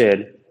Yes, noise? we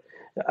did.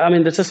 I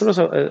mean, the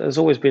Testarossa has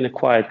always been a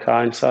quiet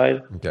car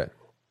inside. Okay.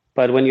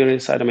 But when you're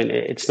inside, I mean,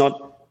 it's not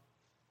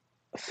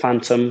a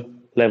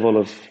phantom level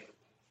of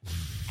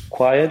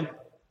quiet,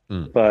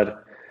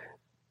 but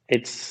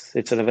it's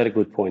at a very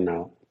good point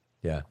now.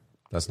 Yeah,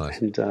 that's nice.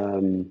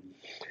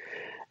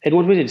 And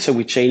what we did, so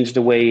we changed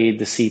the way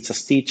the seats are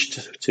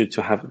stitched to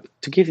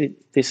give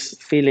it this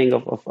feeling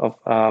of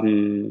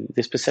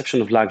this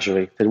perception of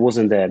luxury that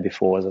wasn't there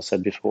before, as I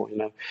said before,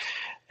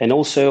 And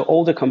also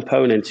all the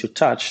components you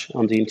touch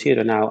on the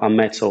interior now are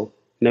metal,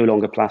 no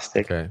longer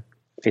plastic. Okay.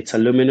 It's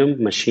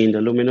aluminum, machined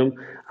aluminum,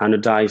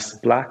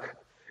 anodized black.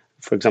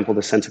 For example,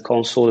 the center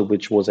console,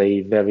 which was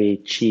a very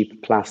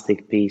cheap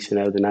plastic piece, the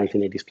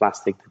 1980s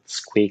plastic that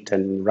squeaked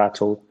and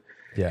rattled.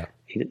 Yeah.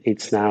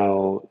 It's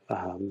now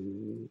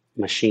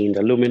machined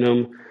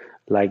aluminum,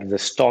 like the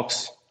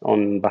stocks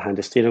behind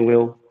the steering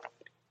wheel.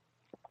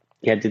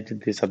 Yeah,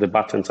 these are the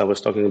buttons I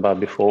was talking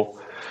about before.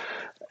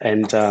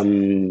 And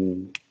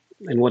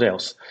what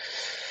else?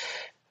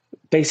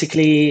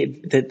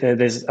 Basically,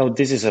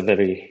 this is a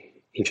very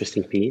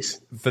interesting piece.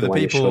 For the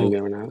people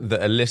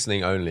that are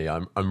listening only,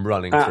 I'm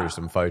running through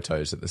some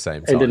photos at the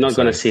same time. And they're not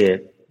going to see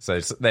it. So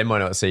they might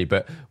not see,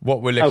 but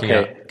what we're looking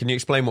at, can you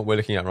explain what we're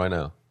looking at right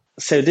now?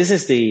 So this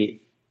is the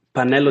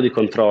pannello di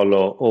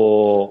controllo,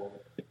 or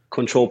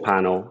control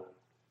panel,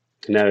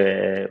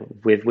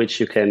 with which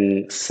you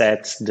can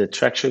set the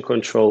traction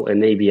control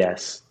and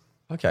ABS.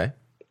 Okay.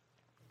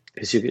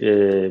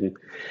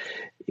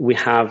 We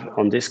have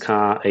on this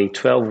car a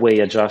 12-way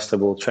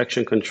adjustable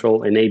traction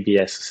control and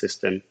ABS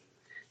system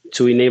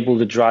to enable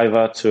the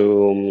driver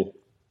to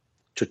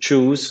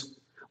choose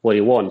what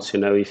he wants.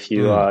 If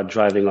you are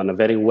driving on a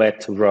very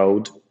wet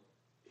road,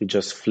 you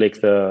just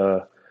flick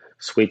the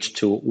switch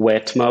to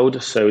wet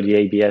mode. So the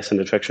ABS and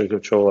the traction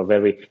control are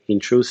very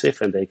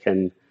intrusive and they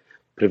can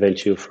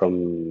prevent you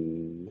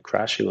from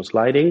crashing or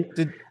sliding.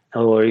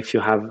 or if you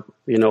have,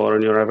 or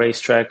on your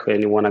racetrack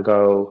and you want to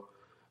go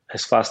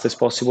as fast as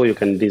possible, you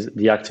can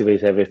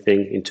deactivate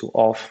everything into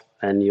off,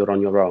 and you're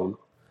on your own.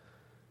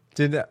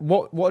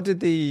 What did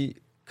the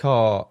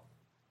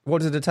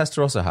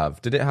Testarossa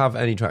have? Did it have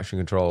any traction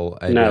control?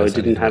 ABS, no, it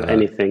didn't have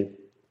anything.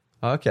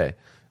 Okay.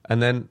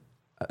 And then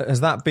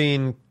has that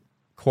been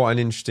quite an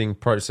interesting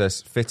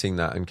process, fitting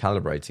that and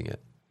calibrating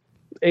it?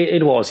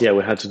 It was, yeah.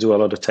 We had to do a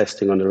lot of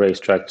testing on the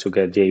racetrack to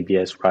get the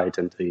ABS right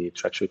and the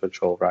traction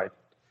control right.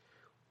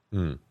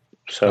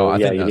 So,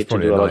 you need to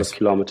do a lot of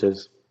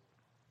kilometers.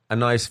 A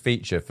nice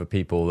feature for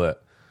people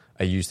that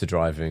are used to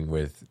driving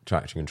with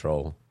traction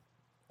control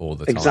all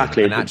the time.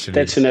 Exactly. And actually,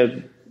 that's,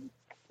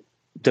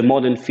 the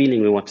modern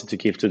feeling we wanted to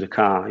give to the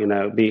car,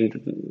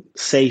 being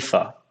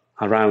safer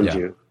around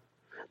you.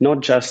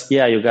 Not just,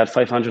 you got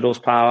 500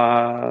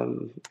 horsepower,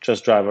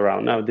 just drive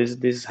around. No,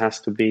 this has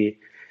to be,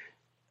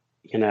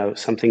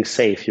 something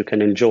safe you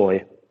can enjoy.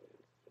 It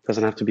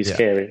doesn't have to be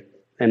scary.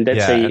 And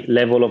that's a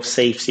level of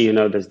safety,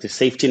 there's the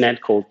safety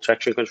net called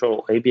traction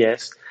control,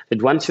 ABS,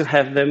 that once you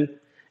have them,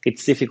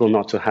 it's difficult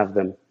not to have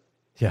them.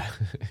 Yeah.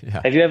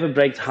 Have you ever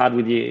braked hard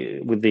with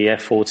the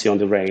F40 on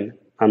the rain,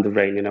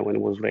 when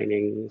it was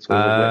raining?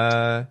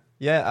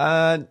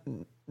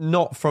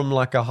 Not from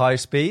like a high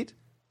speed,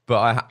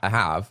 but I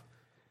have.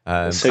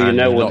 So you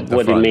know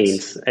what it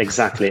means.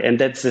 Exactly. And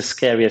that's the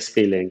scariest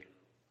feeling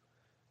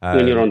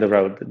when you're on the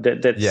road.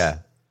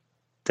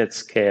 That's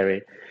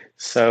scary.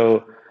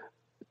 So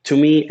to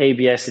me,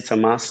 ABS, it's a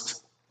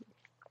must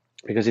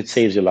because it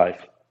saves your life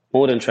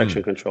more than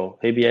traction control.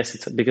 ABS,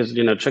 it's because,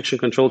 traction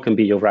control can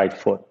be your right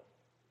foot.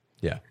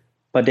 Yeah.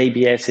 But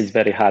ABS is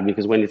very hard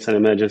because when it's an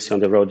emergency on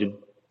the road, you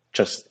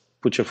just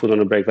put your foot on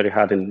the brake very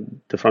hard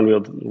and the front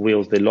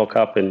wheels, they lock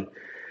up, and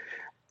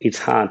it's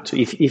hard to,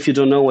 if you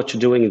don't know what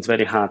you're doing, it's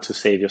very hard to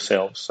save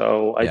yourself.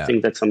 So I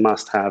think that's a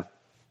must have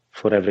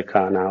for every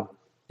car now.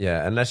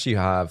 Yeah, unless you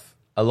have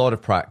a lot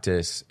of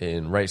practice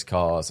in race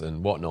cars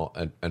and whatnot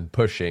and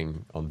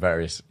pushing on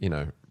various,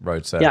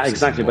 road surfaces. Yeah,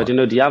 exactly. But,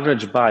 the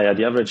average buyer,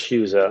 the average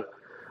user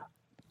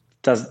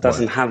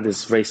doesn't have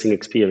this racing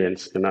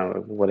experience,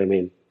 what I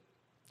mean?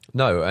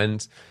 No,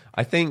 and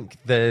I think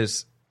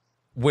there's,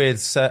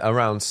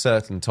 around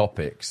certain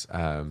topics,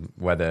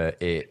 whether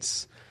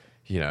it's,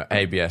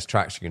 ABS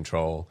traction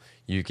control,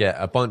 you get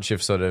a bunch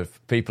of sort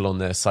of people on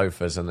their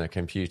sofas and their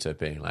computer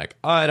being like,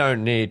 I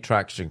don't need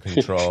traction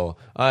control,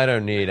 I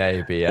don't need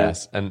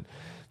ABS. And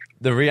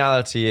the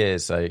reality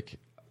is, like,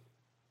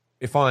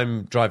 if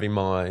I'm driving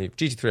my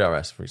GT3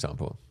 RS, for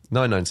example,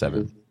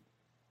 997,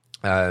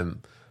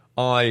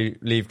 I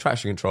leave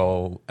traction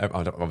control,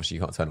 obviously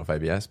you can't turn off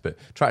ABS, but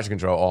traction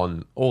control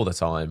on all the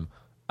time,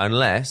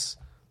 unless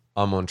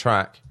I'm on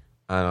track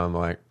and I'm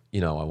like,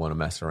 I want to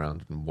mess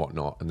around and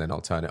whatnot, and then I'll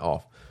turn it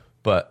off.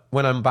 But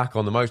when I'm back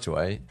on the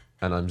motorway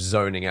and I'm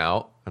zoning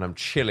out and I'm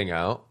chilling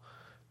out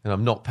and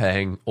I'm not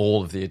paying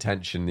all of the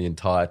attention the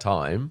entire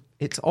time,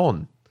 it's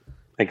on.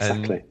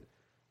 Exactly.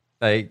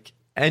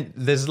 And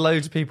there's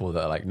loads of people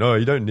that are like, no,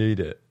 you don't need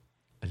it.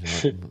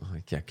 And you're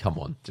like, yeah, come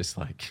on, just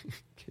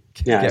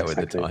get with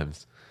the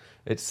times.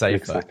 It's safer.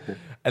 Exactly.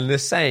 And the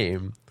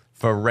same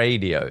for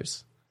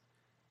radios.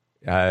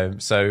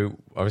 So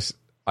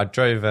I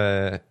drove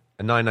a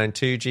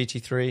 992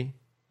 GT3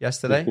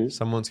 yesterday,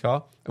 someone's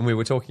car, and we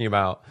were talking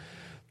about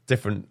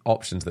different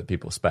options that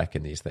people spec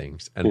in these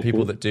things, and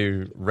people that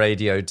do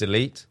radio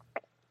delete,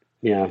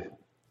 or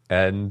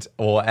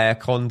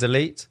aircon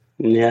delete,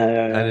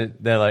 and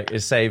they're like, it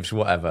saves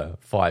whatever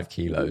 5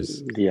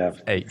 kilos,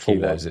 8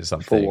 kilos, it's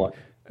something. For what?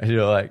 And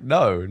you're like,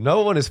 no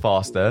one is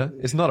faster.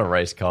 It's not a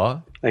race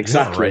car. Exactly, it's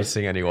not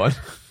racing anyone.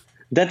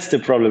 That's the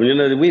problem.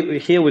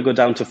 We go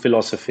down to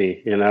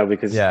philosophy.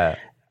 Because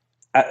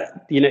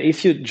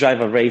if you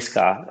drive a race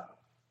car,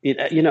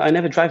 I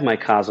never drive my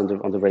cars on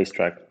the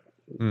racetrack.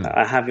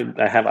 I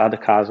have other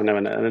cars, and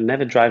I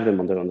never drive them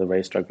on the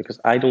racetrack because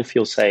I don't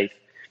feel safe.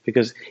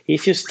 Because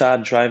if you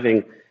start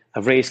driving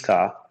a race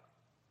car,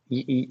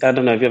 I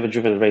don't know, have you ever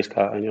driven a race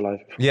car in your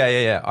life?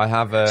 Yeah. I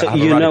have. So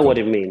you know what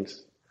it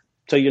means.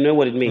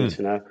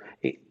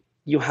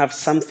 You have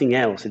something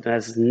else. It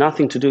has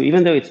nothing to do,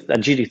 even though it's a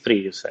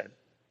GT3, you said.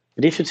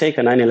 But if you take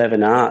a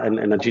 911R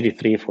and a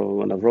GT3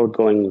 for on a road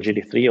going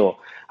GT3, or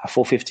a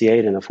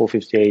 458 and a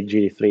 458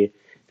 GT3,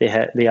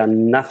 they are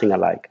nothing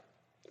alike.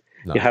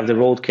 No. You have the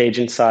road cage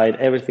inside,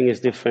 everything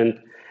is different,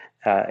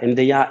 and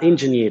they are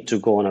engineered to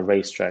go on a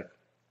racetrack.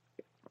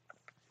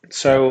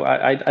 So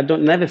I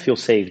don't never feel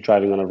safe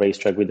driving on a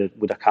racetrack with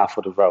a car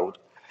for the road.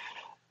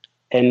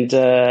 And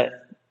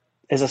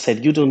as I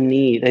said, you don't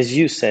need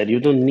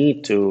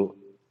to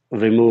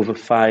remove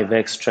 5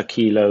 extra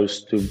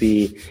kilos to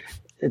be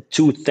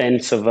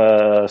 0.2 of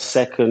a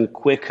second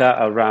quicker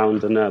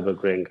around the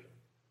Nürburgring.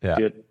 Yeah.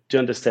 Do you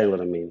understand what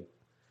I mean?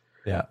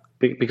 Yeah.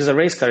 Because a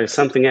race car is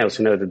something else,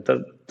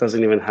 that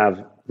doesn't even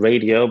have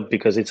radio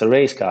because it's a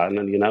race car, and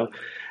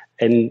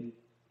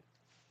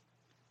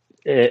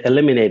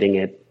eliminating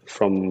it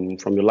from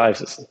your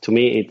lives, to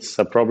me, it's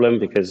a problem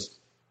because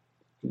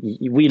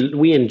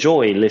we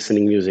enjoy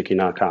listening music in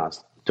our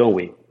cars, don't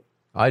we?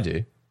 I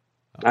do.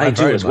 I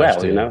do very as much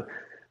well, do. you know.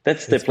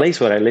 That's the place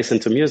where I listen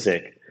to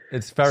music.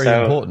 It's very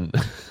important.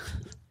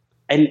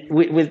 And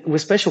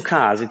with special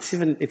cars, it's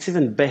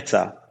even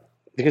better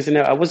because, you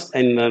know, I was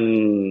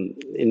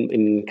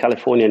in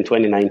California in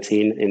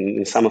 2019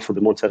 in summer for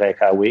the Monterey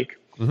Car Week,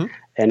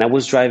 and I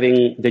was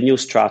driving the new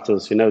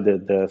Stratos, you know,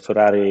 the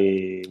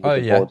Ferrari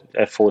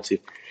F40.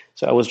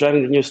 So I was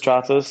driving the new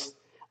Stratos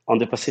on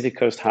the Pacific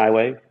Coast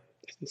Highway,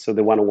 so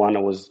the 101. I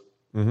was,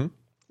 you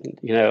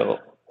know,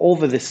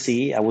 over the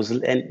sea.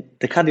 And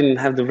the car didn't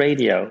have the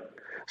radio,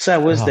 so I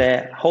was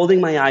there holding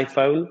my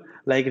iPhone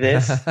like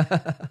this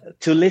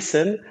to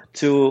listen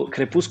to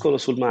Crepuscolo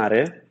sul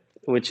Mare,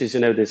 which is, you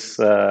know, this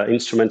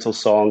instrumental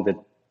song that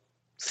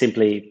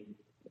simply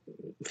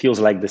feels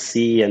like the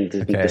sea and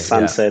the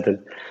sunset.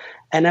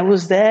 And I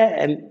was there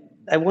and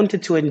I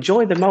wanted to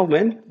enjoy the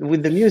moment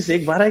with the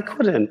music, but I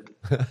couldn't.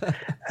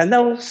 And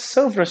that was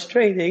so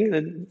frustrating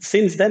that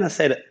since then I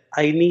said,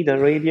 I need a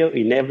radio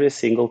in every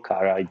single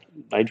car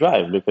I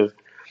drive, because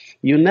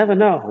you never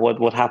know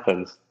what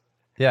happens.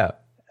 Yeah.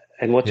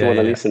 And what you want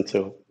to listen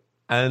to.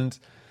 And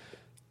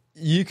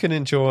you can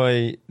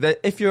enjoy that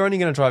if you're only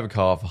going to drive a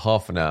car for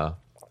half an hour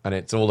and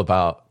it's all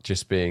about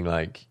just being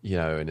like, you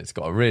know, and it's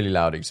got a really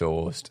loud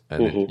exhaust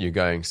and you're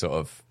going sort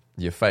of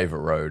your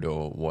favorite road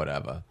or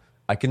whatever.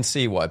 I can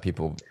see why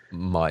people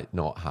might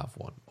not have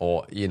one,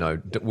 or, you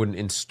know, wouldn't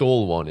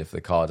install one if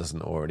the car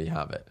doesn't already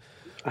have it.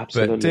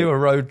 Absolutely. But do a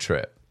road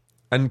trip.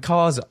 And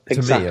cars,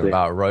 to me, are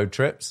about road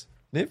trips.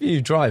 If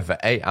you drive for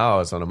 8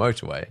 hours on a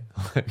motorway,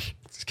 it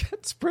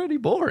gets pretty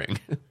boring.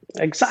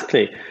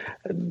 Exactly.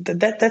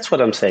 That's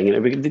what I'm saying. You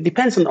know, it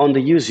depends on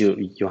the use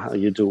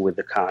you do with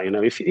the car. You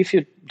know, if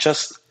you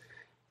just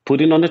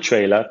put it on a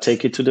trailer,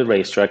 take it to the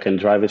racetrack and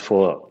drive it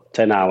for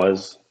 10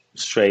 hours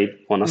straight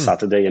on a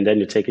Saturday, and then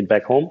you take it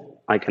back home,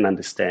 I can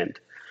understand.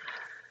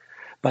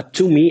 But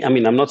to me, I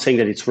mean, I'm not saying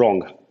that it's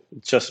wrong.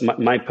 It's just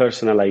my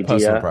personal idea.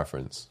 Personal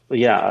preference.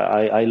 Yeah,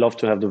 I love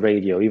to have the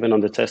radio, even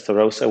on the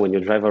Testarossa, when you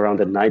drive around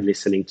at night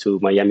listening to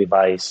Miami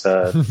Vice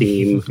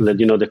theme,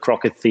 you know, the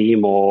Crockett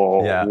theme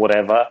or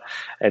whatever,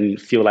 and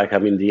feel like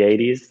I'm in the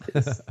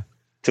 80s.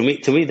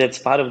 To me, that's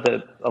part of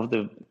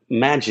the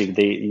magic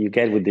that you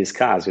get with these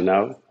cars, you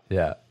know?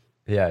 Yeah,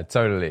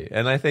 totally.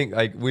 And I think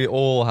like we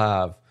all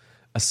have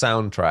a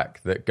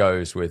soundtrack that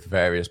goes with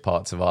various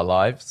parts of our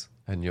lives.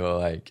 And you're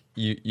like,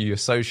 you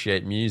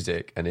associate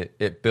music and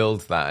it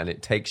builds that and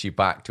it takes you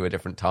back to a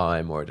different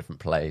time or a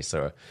different place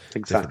or a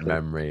different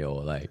memory,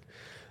 or like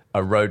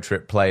a road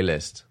trip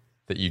playlist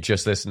that you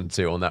just listened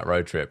to on that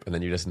road trip. And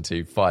then you listen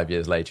to 5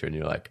 years later and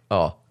you're like,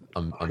 oh,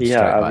 I'm straight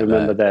back I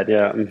remember there. that.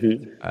 Yeah.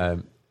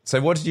 Mm-hmm.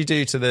 So what did you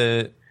do to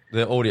the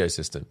audio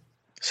system?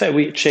 So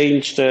we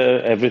changed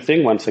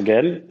everything once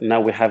again. Now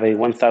we have a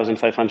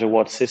 1,500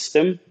 watt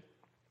system,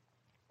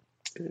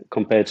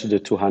 compared to the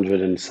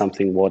 200 and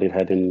something watt it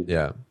had in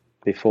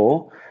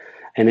before.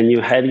 And a new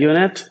head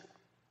unit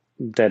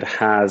that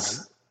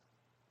has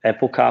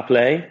Apple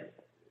CarPlay,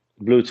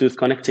 Bluetooth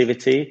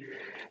connectivity,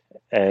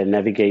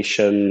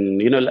 navigation,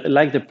 you know,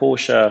 like the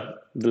Porsche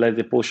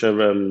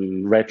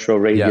retro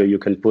radio you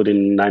can put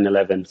in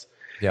 911s.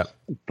 Yeah.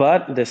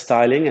 But the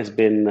styling has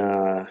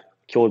been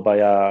cured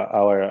by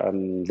our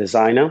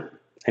designer,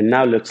 and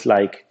now looks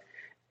like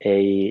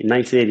a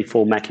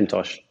 1984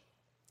 Macintosh.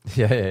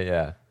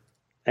 Yeah.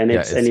 And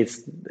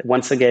it's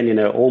once again, you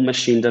know, all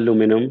machined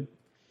aluminum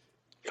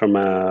from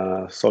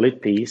a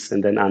solid piece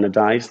and then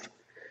anodized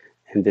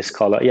in this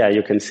color. Yeah,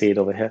 you can see it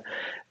over here.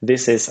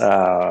 This is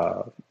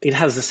it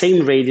has the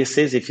same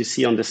radiuses if you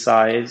see on the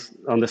sides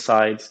of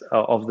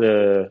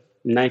the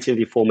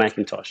 1984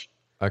 Macintosh.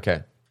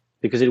 Okay.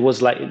 Because it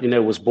was like, you know,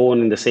 it was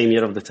born in the same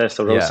year of the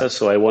Testarossa,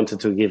 so I wanted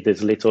to give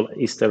this little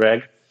Easter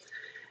egg.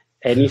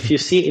 And if you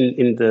see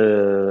in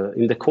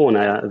the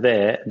corner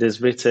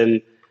there's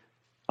written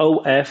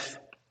OF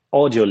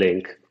Audio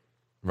Link,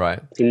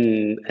 right?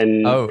 And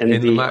the OF,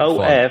 and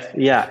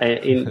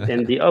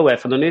the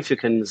OF. I don't know if you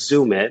can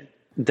zoom it.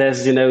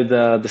 There's, you know,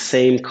 the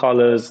same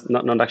colors,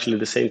 not actually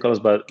the same colors,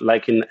 but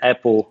like in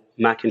Apple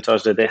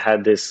Macintosh that they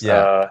had this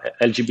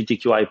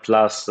LGBTQI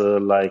plus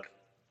like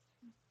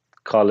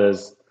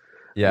colors.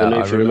 Yeah, I don't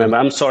know if you remember.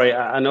 I'm sorry.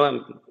 I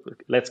know.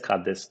 Let's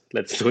cut this.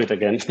 Let's do it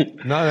again.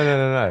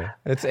 No.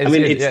 It's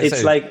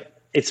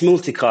it's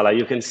multicolor.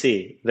 You can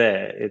see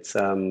there. It's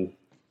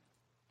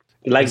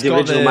like the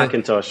original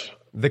Macintosh.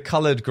 The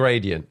colored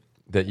gradient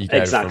that you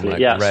go from like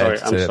red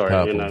to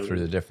purple through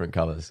the different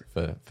colors.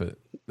 For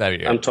there you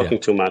go. I'm talking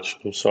too much.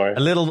 I'm sorry. A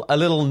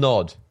little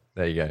nod.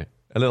 There you go.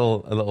 A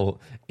little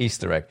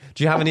Easter egg.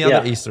 Do you have any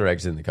other Easter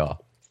eggs in the car?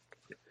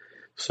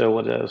 So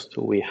what else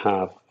do we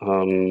have?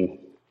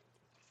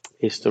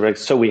 Easter eggs.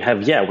 So we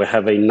have a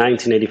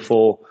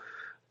 1984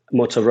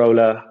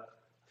 Motorola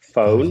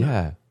phone. Oh,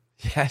 yeah.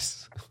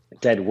 Yes.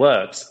 That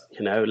works.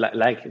 You know,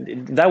 like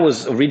that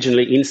was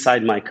originally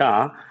inside my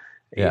car.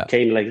 It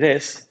came like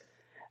this,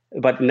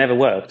 but it never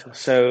worked.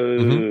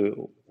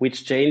 So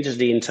which changes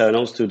the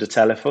internals to the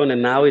telephone,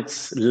 and now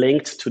it's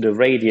linked to the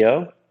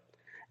radio.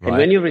 And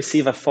when you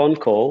receive a phone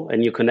call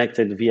and you connect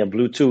it via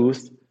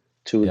Bluetooth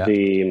to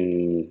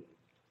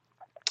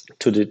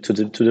to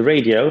the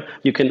radio,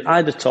 you can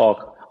either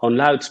talk on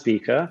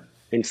loudspeaker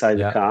inside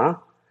the car,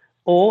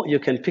 or you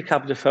can pick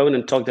up the phone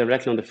and talk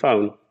directly on the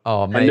phone.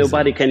 Oh, amazing. And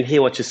nobody can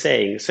hear what you're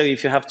saying. So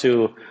if you have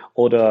to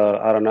order,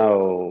 I don't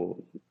know,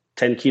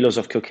 10 kilos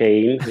of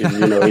cocaine,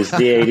 it's the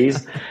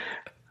 80s,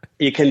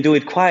 you can do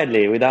it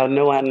quietly without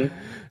no one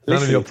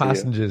None of your to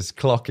passengers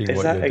clocking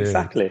what you're doing.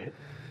 Exactly.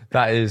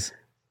 That is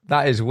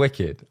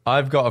wicked.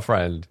 I've got a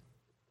friend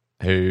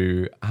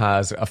who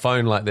has a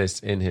phone like this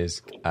in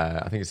his,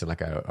 I think it's in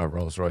like a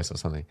Rolls Royce or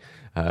something,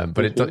 but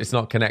it's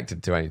not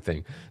connected to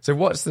anything.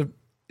 So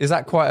is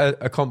that quite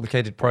a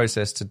complicated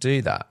process to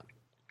do that?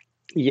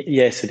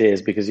 Yes, it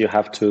is, because you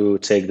have to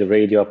take the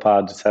radio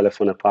apart, the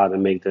telephone apart,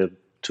 and make the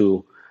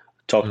two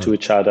talk to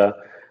each other.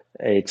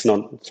 It's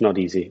not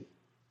easy.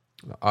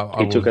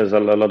 It took us a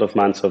lot of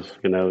months of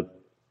testing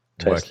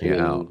working it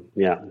out.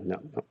 No.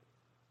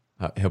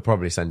 He'll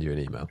probably send you an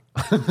email.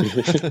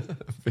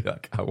 Be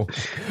like, I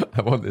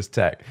want this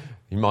tech.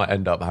 You might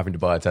end up having to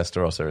buy a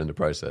Testarossa in the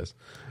process.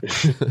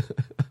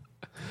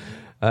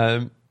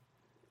 So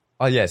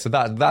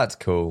that's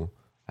cool.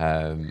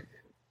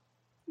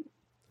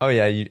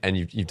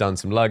 You've done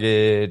some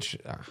luggage.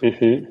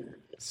 Then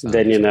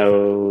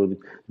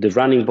the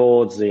running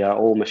boards, they are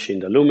all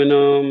machined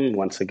aluminum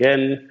once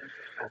again,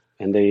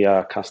 and they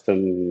are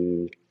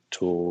custom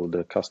to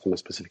the customer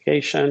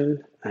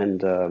specification.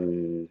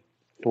 And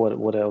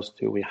what else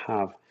do we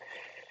have?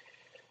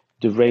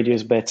 The radio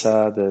is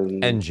better, the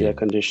engine. Air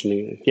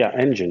conditioning. Yeah,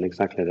 engine,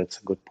 exactly. That's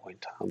a good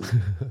point.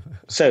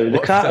 So the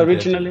car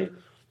originally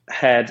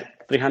had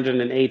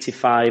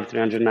 385,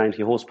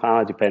 390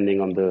 horsepower, depending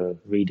on the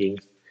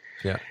readings.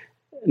 Yeah.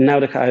 Now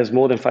the car has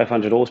more than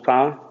 500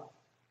 horsepower.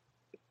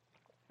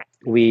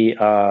 We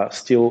are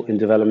still in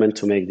development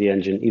to make the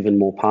engine even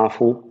more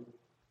powerful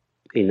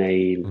in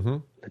a,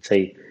 let's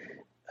say,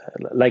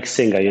 like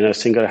Singer.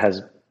 Singer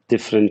has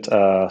different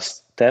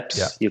steps.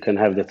 Yeah. You can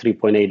have the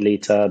 3.8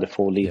 liter, the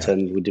 4 liter,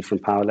 and with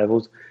different power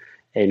levels.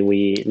 And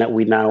we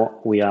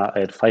are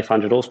at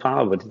 500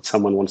 horsepower, but if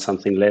someone wants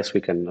something less,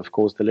 we can, of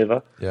course,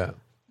 deliver. Yeah.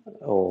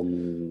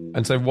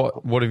 And so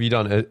what have you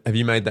done? Have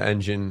you made the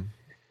engine?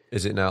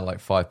 Is it now like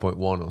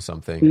 5.1 or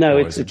something? No,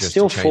 or it's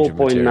still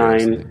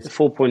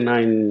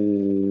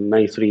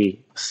 4.93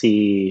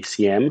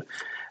 cm.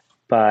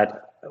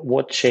 But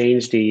what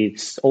changed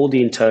is all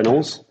the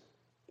internals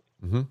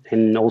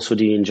and also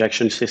the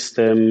injection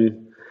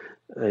system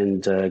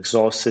and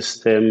exhaust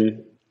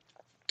system,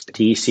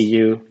 the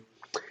ECU.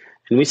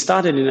 And we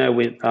started,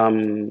 with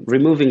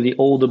removing the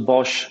older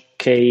Bosch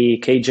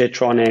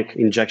KJ-Tronic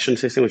injection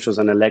system, which was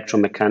an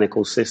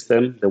electromechanical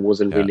system that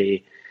wasn't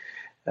really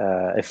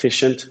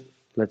efficient,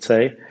 let's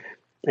say.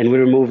 And we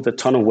removed a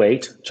ton of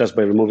weight just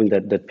by removing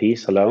that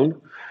piece alone.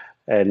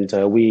 And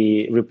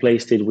we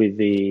replaced it with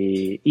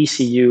the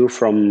ECU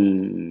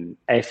from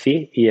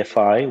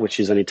EFI, which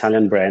is an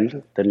Italian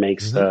brand that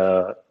makes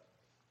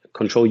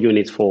control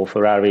units for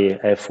Ferrari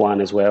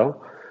F1 as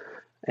well.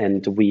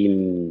 And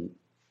we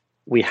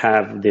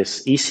have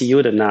this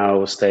ECU that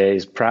now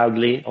stays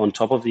proudly on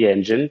top of the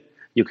engine.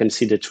 You can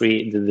see the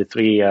three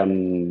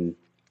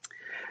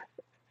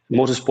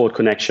motorsport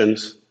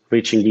connections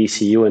reaching the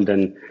ECU and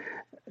then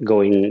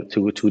going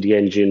to the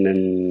engine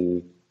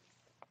and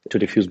to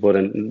the fuse board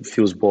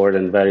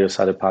and various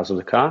other parts of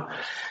the car.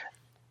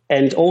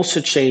 And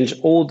also change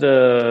all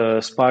the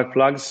spark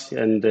plugs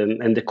and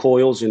the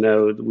coils.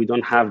 We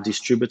don't have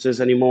distributors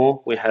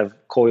anymore. We have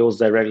coils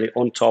directly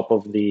on top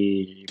of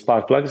the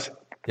spark plugs.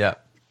 Yeah.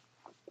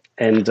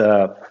 And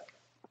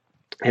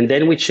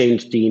then we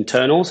changed the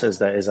internals,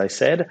 as I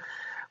said,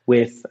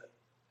 with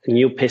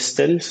new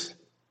pistons,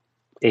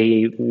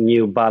 a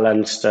new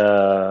balanced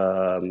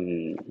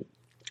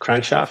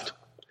crankshaft,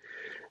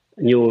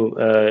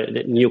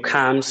 new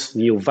cams,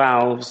 new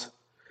valves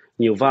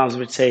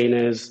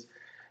retainers.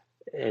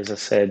 As I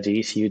said, the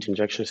ECU, the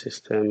injection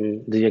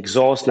system, the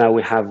exhaust. Now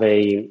we have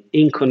a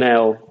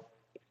Inconel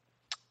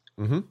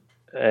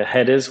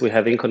headers. We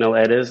have Inconel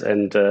headers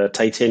and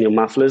titanium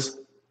mufflers.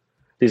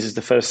 This is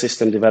the first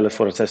system developed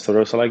for a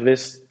Testarossa like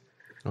this.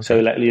 Okay. So,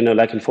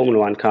 like in Formula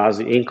One cars,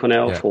 the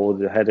Inconel for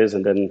the headers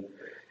and then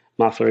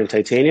muffler in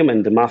titanium.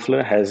 And the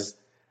muffler has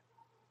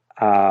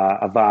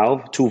a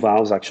valve, 2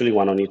 valves actually,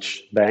 one on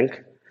each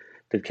bank,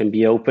 that can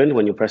be opened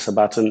when you press a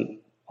button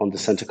on the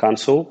center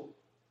console.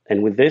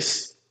 And with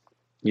this,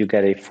 you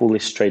get a fully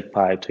straight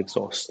piped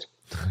exhaust,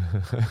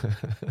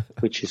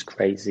 which is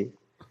crazy.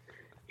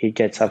 It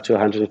gets up to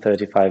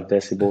 135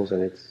 decibels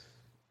and it's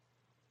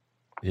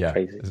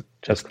crazy.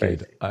 Just crazy.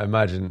 Good. I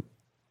imagine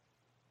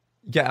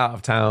get out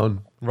of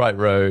town, right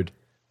road,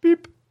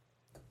 beep.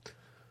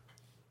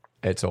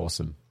 It's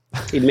awesome.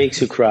 It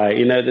makes you cry.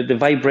 The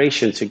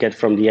vibrations you get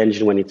from the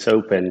engine when it's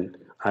open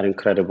are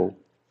incredible.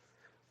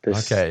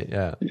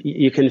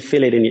 You can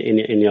feel it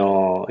in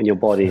your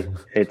body.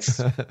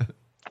 It's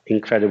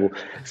incredible.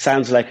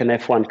 Sounds like an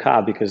F1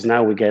 car because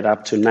now we get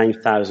up to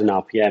 9,000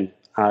 RPM.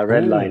 Our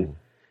red line,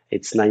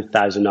 it's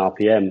 9,000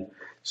 RPM.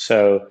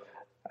 So,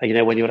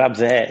 when you're up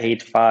there,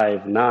 8,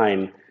 5,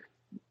 9,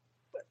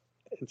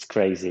 It's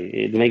crazy.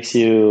 It makes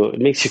you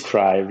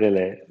cry,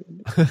 really.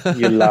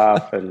 You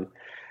laugh. And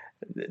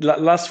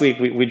last week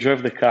we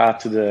drove the car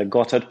to the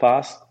Gotthard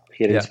Pass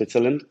here in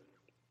Switzerland,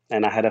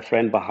 and I had a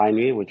friend behind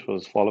me which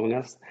was following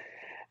us,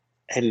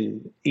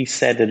 and he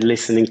said that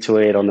listening to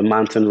it on the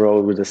mountain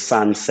road with the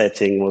sun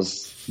setting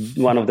was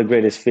one of the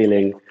greatest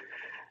feeling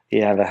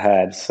he ever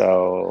had.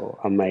 So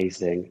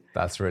amazing.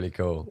 That's really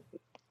cool.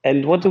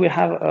 And what do we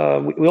have?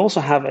 We also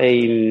have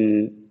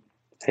a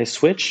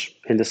switch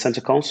in the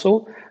center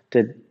console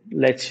that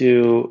lets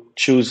you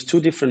choose two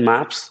different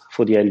maps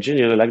for the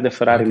engine, like the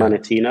Ferrari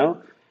Manettino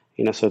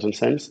in a certain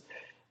sense.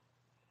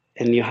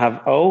 And you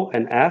have O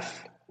and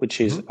F,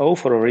 which is O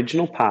for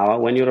original power.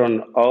 When you're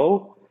on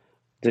O,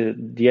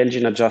 the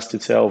engine adjusts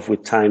itself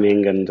with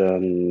timing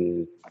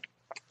and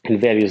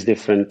various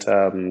different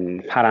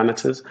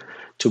parameters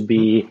to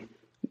be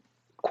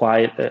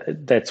quiet.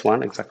 That's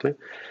one, exactly.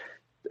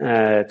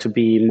 To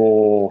be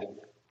more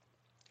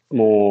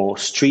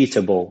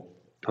streetable.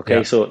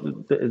 Okay, so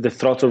the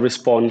throttle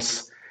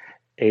response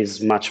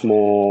is much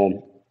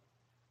more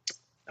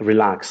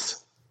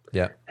relaxed.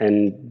 Yeah,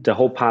 and the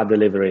whole power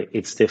delivery,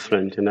 it's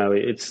different.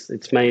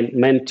 It's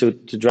meant to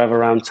drive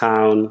around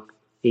town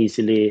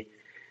easily,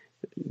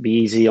 be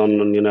easy on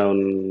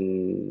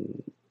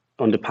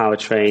the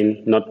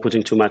powertrain, not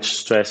putting too much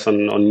stress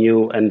on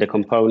you and the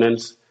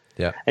components.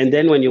 Yeah. And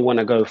then when you want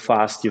to go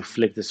fast, you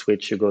flick the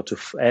switch, you go to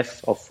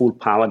F of full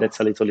power.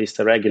 That's a little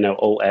Easter egg,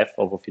 OF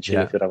of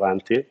Officina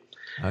Fioravanti.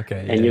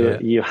 Okay. And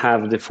you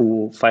have the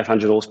full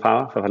 500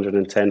 horsepower,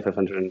 510,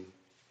 500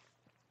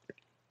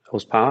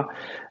 horsepower,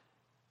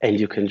 and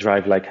you can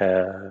drive like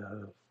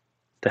the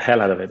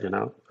hell out of it,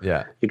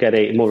 Yeah. You get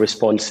a more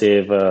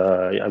responsive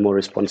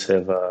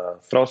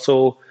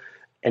throttle,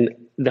 and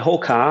the whole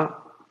car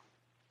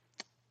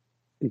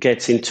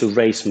gets into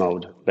race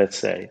mode, let's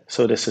say.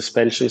 So the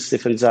suspension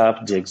stiffens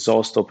up, the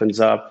exhaust opens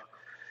up,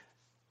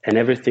 and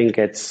everything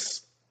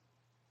gets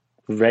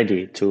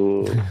ready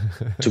to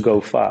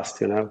go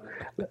fast,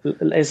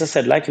 As I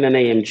said, like in an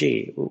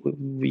AMG,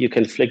 you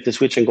can flick the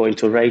switch and go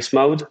into race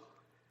mode,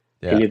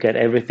 and you get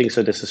everything.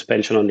 So the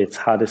suspension on its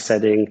hardest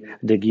setting,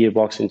 the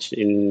gearbox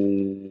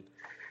in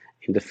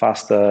the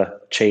faster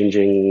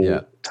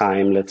changing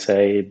time, let's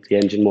say, the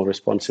engine more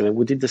responsive. And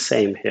we did the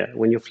same here.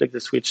 When you flick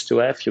the switch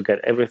to F, you get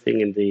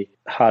everything in the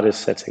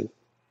hardest setting.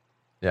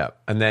 Yeah,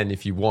 and then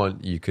if you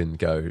want, you can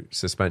go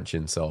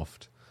suspension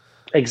soft.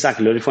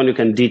 Exactly. If you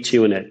can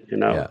detune it,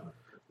 Yeah.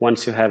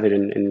 Once you have it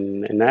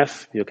in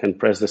F, you can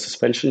press the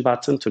suspension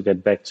button to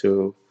get back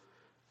to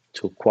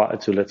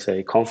let's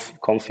say,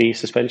 comfy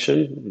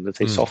suspension, let's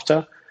say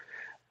softer.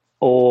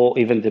 Or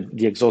even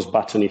the exhaust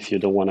button if you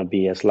don't want to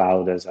be as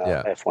loud as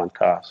a F1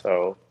 car.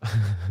 So,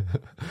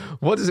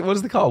 what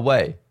does the car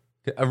weigh?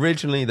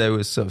 Originally, there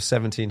was sort of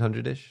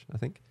 1,700-ish, I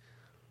think.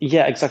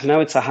 Yeah, exactly. Now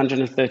it's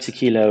 130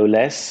 kilo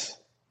less,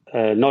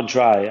 not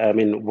dry. I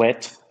mean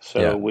wet.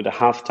 So with a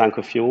half tank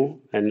of fuel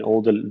and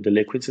all the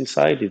liquids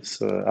inside, it's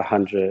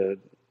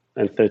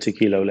 130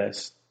 kilo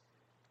less.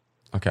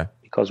 Okay.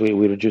 Because we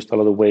reduced a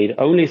lot of weight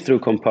only through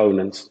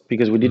components,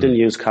 because we didn't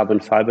use carbon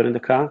fiber in the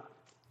car.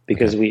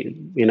 Because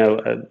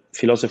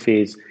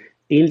philosophy is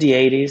in the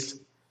 80s,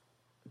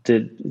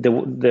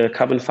 the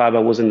carbon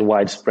fiber wasn't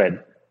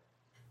widespread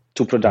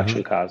to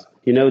production cars.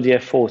 The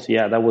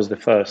F40, that was the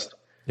first.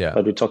 Yeah.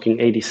 But we're talking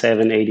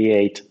 87,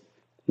 88,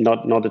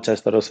 not the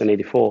Testarossa in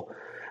 84.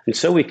 And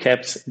so we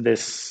kept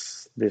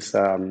this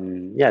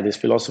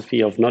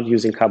philosophy of not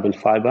using carbon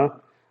fiber,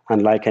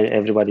 unlike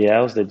everybody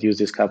else that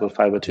uses carbon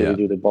fiber to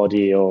redo the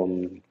body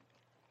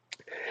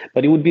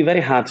But it would be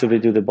very hard to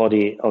redo the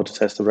body of the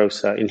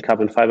Testarossa in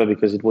carbon fiber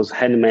because it was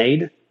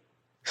handmade,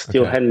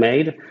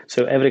 handmade.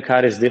 So every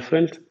car is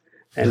different.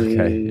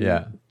 And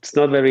it's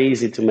not very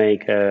easy to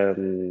make a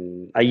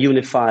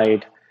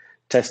unified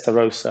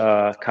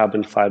Testarossa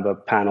carbon fiber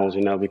panels,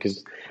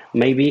 because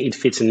maybe it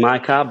fits in my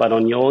car, but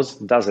on yours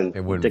it doesn't.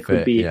 It wouldn't There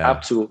could be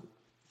up to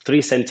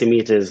 3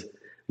 centimeters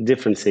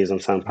differences on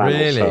some panels.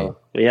 Really? So,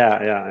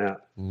 yeah.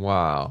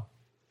 Wow.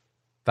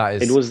 That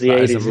is. It was the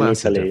 80s in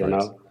Italy,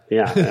 difference.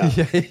 Yeah.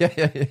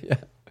 yeah.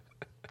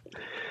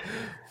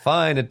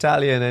 Fine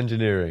Italian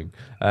engineering.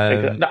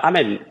 I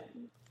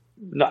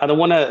don't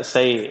want to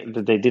say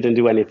that they didn't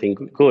do anything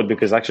good,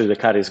 because actually the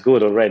car is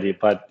good already,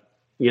 but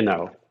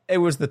it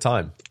was the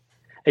time.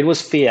 It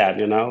was Fiat,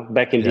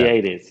 back in the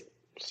 80s.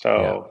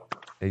 So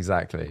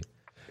exactly.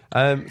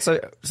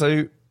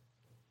 So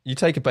you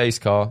take a base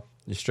car,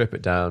 you strip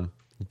it down,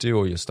 you do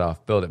all your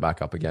stuff, build it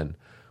back up again.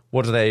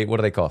 What do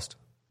they cost?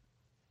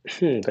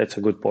 That's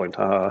a good point.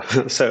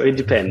 So it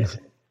depends.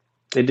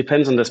 It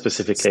depends on the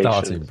specifications.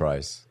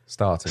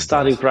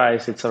 Starting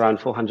price. It's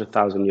around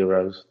 400,000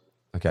 euros.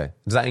 Okay.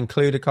 Does that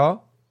include a car?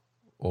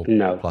 Or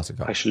no. Plus a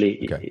car?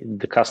 Actually,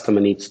 the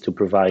customer needs to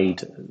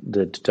provide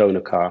the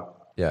donor car.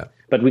 Yeah.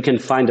 But we can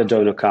find a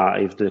donor car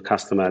if the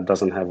customer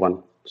doesn't have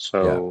one.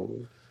 So,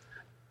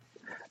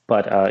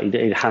 but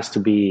it has to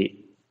be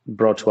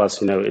brought to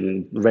us,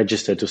 and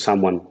registered to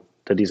someone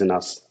that isn't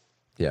us.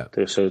 Yeah.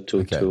 To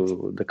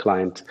the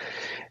client.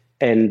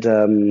 And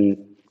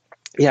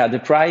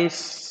the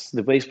price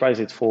the base price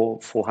is for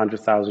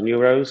 400,000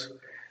 euros.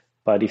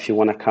 But if you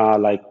want a car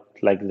like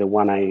the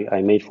one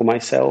I made for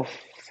myself,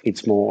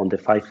 it's more on the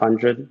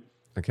 500,000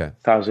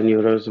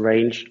 euros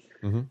range,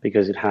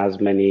 because it has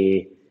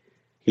many,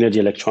 the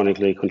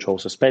electronically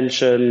controlled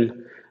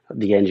suspension,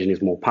 the engine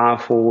is more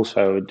powerful,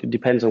 so it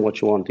depends on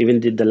what you want.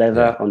 Even the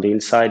leather on the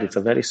inside, it's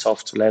a very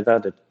soft leather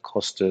that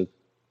cost a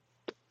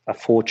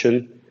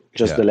fortune,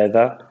 just the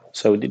leather.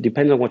 So it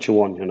depends on what you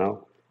want,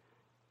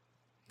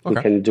 We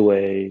can do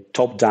a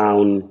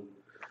top-down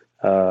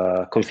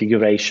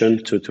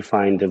configuration to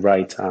find the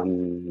right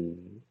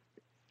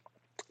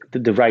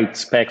the right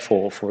spec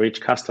for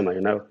each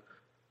customer,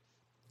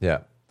 Yeah.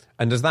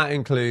 And does that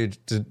include,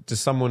 does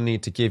someone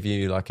need to give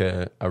you like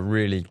a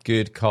really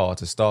good car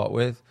to start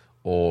with,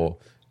 or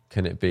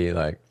can it be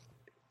like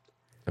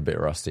a bit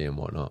rusty and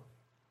whatnot?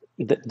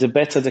 The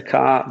better the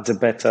car,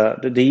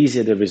 the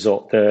easier the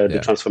result, the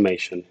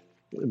transformation.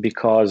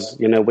 Because,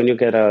 when you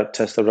get a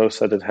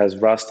Testarossa that has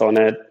rust on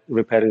it,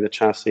 repairing the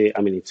chassis,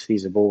 it's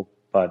feasible,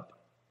 but,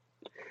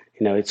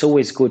 it's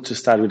always good to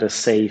start with a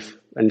safe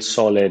and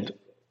solid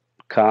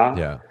car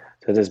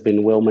that has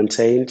been well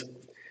maintained,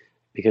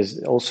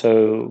 because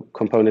also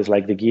components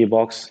like the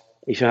gearbox,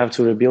 if you have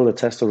to rebuild a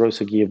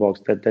Testarossa gearbox,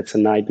 that's a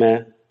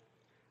nightmare.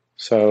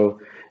 So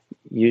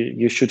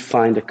you should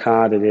find a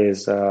car that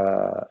is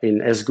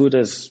in as good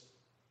as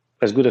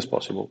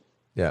possible.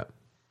 Yeah.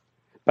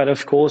 But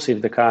of course,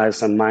 if the car has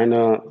some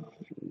minor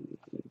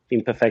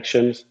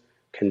imperfections,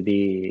 can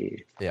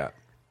be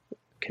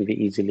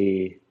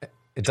easily.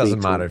 It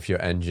doesn't matter if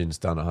your engine's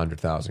done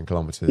 100,000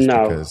 kilometers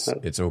because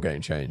it's all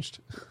getting changed.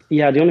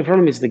 Yeah, the only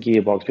problem is the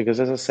gearbox, because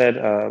as I said,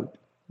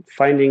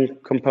 finding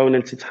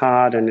components, it's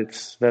hard and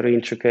it's very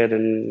intricate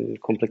and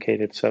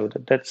complicated. So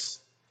that's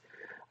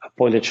a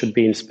point that should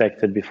be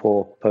inspected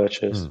before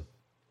purchase.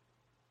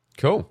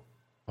 Cool.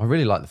 I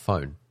really like the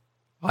phone.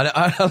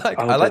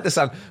 I like the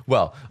sound.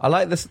 Well, I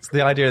like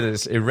the idea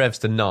that it revs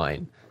to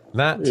 9.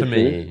 That to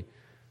me,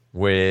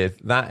 with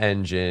that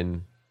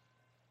engine,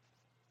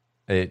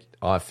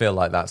 I feel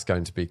like that's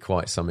going to be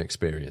quite some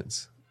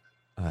experience.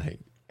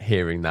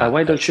 Hearing that.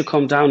 Why don't you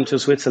come down to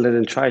Switzerland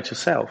and try it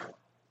yourself?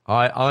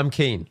 I'm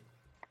keen.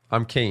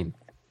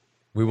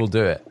 We will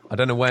do it. I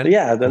don't know when.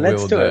 Yeah,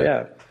 let's do it.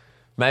 Yeah.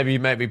 Maybe.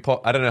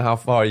 I don't know how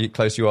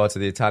close you are to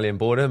the Italian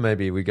border.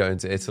 Maybe we go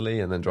into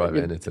Italy and then drive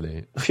it in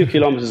Italy. A few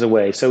kilometers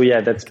away. So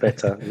yeah, that's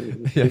better.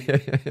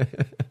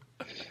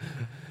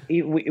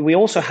 We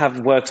also have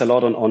worked a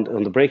lot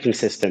on the braking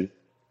system.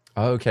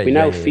 Okay. We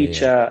now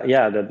feature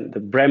the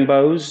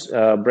Brembos,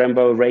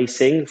 Brembo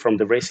Racing from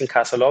the racing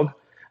catalog,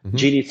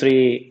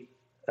 GD3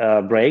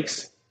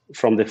 brakes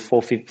from the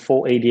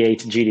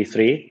 488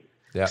 GD3,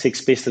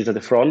 6 pistons at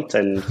the front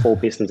and 4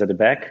 pistons at the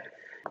back.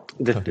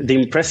 The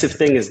impressive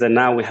thing is that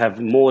now we have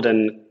more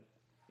than,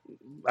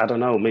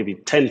 maybe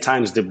 10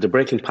 times the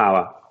braking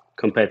power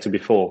compared to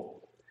before.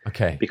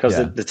 Okay. Because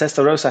the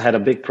Testarossa had a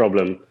big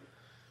problem.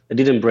 It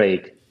didn't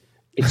brake.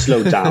 It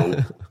slowed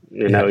down.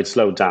 It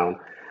slowed down.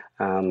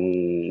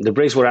 The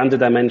brakes were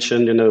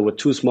underdimensioned, were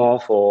too small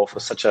for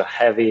such a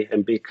heavy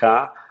and big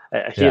car.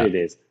 Here it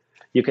is.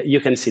 You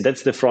can see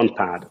that's the front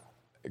pad.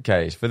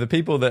 Okay, for the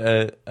people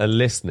that are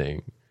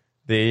listening,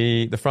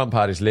 the front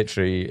pad is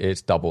literally,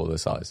 it's double the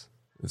size.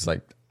 It's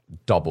like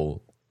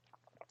double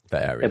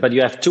the area. Yeah, but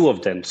you have 2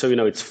 of them, so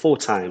it's 4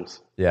 times.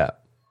 Yeah.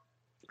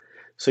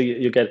 So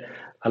you get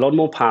a lot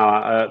more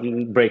power,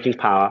 braking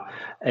power,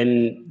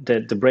 and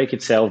the brake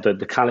itself, the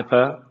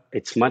caliper,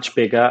 it's much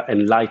bigger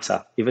and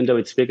lighter. Even though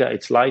it's bigger,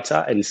 it's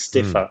lighter and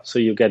stiffer. So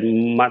you get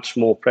much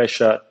more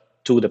pressure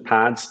to the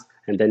pads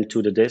and then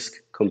to the disc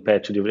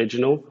compared to the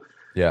original.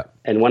 Yeah.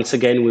 And once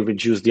again, we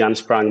reduce the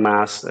unsprung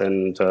mass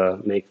and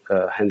make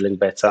handling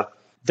better.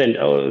 Then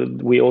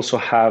we also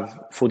have,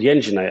 for the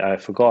engine, I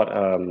forgot,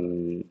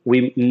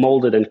 we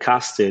molded and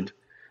casted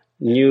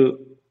new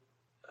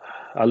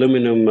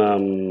aluminum,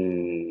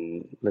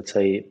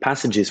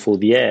 passages for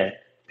the air.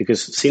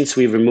 Because since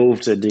we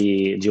removed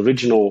the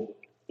original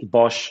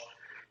Bosch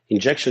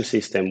injection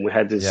system, we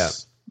had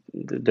this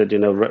that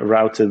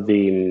routed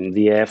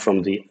the air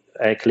from the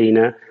air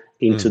cleaner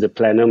into the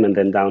plenum and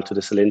then down to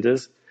the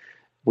cylinders.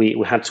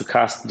 We had to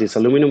cast this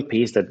aluminum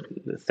piece that,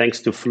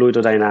 thanks to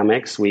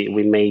fluidodynamics,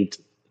 we made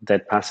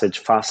that passage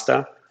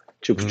faster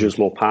to produce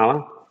more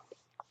power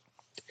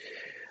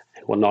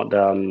and whatnot.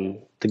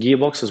 The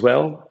gearbox as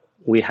well.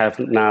 We have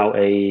now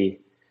a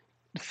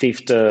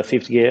fifth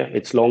gear.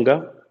 It's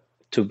longer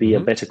to be a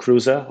better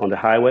cruiser on the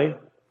highway.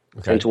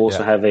 Okay, and to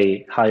also have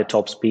a higher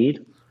top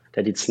speed,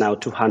 that it's now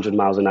 200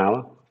 miles an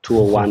hour,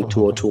 201,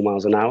 202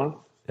 miles an hour.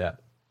 Yeah.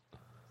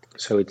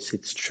 So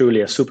it's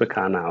truly a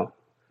supercar now.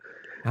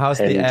 How's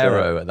the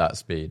aero at that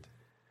speed?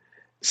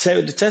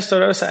 So the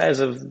Testarossa has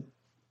a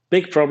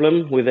big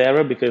problem with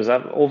aero, because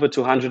over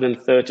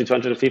 230,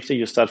 250,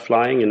 you start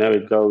flying,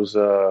 it goes,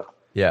 the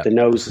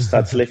nose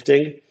starts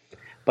lifting.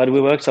 But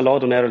we worked a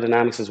lot on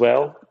aerodynamics as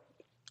well,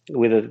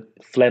 with a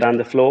flat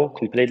underfloor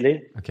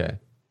completely. Okay.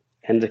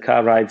 And the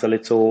car rides a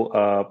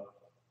little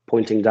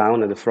pointing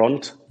down at the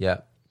front. Yeah.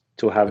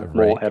 To have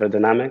more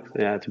aerodynamic.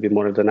 Yeah, to be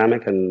more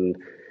aerodynamic. And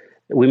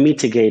we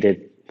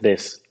mitigated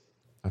this.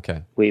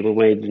 Okay. We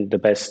made the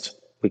best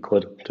we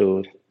could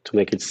to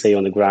make it stay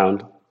on the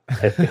ground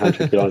at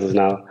 100 kilometers an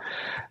hour.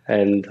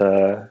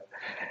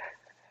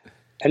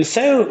 And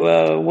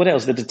so, what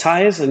else? The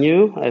tires are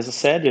new, as I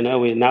said.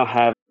 We now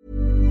have.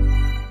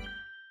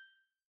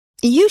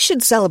 You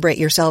should celebrate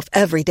yourself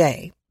every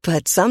day,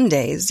 but some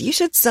days you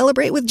should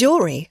celebrate with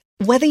jewelry.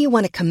 Whether you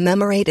want to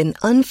commemorate an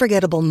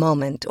unforgettable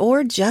moment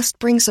or just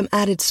bring some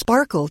added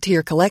sparkle to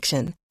your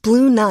collection,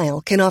 Blue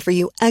Nile can offer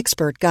you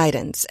expert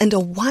guidance and a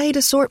wide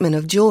assortment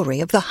of jewelry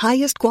of the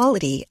highest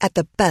quality at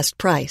the best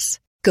price.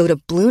 Go to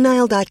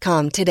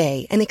BlueNile.com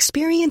today and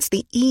experience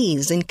the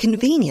ease and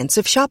convenience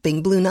of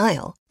shopping Blue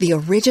Nile, the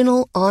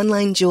original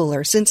online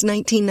jeweler since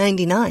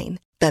 1999.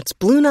 That's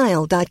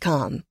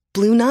BlueNile.com.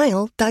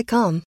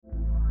 BlueNile.com.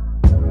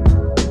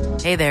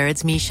 Hey there,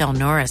 it's Michelle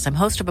Norris. I'm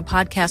host of a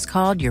podcast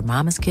called Your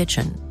Mama's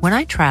Kitchen. When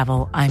I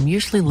travel, I'm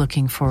usually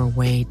looking for a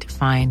way to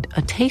find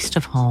a taste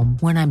of home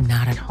when I'm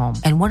not at home.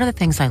 And one of the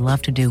things I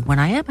love to do when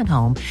I am at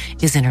home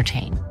is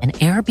entertain. And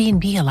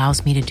Airbnb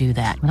allows me to do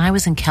that. When I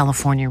was in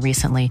California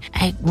recently,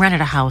 I rented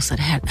a house that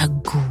had a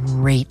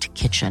great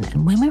kitchen.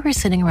 And when we were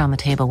sitting around the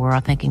table, we were all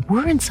thinking,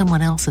 we're in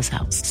someone else's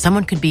house.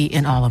 Someone could be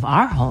in all of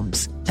our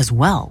homes as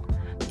well.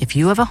 If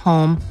you have a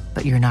home,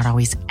 but you're not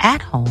always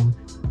at home,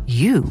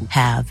 you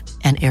have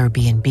an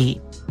Airbnb.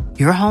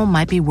 Your home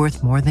might be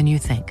worth more than you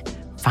think.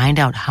 Find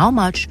out how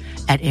much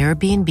at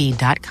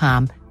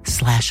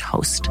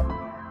airbnb.com/host.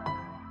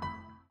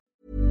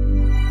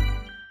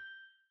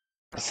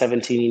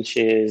 17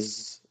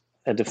 inches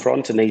at the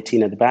front and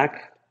 18 at the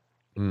back,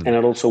 and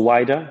are also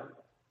wider.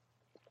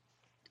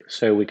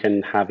 So we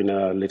can have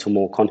a little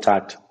more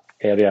contact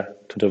area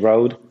to the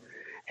road.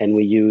 And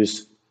we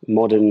use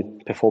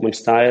modern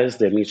performance tires,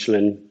 the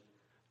Michelin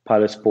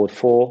Pilot Sport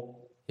 4.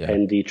 Yeah.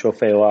 And the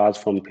Trofeo R's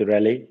from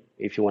Pirelli,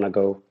 if you want to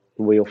go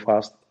real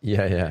fast.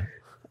 Yeah.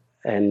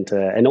 And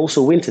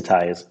also winter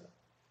tires.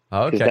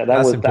 Oh, okay.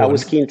 I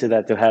was keen to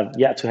that, to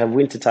have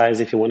winter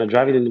tires. If you want to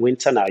drive it in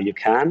winter, now you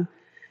can.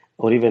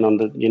 Or even on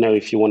the,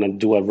 if you want to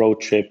do a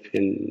road trip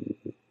and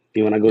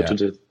you want to go to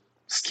the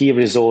ski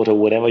resort or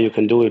whatever, you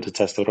can do it to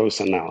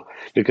Testarossa now.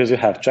 Because you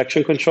have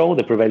traction control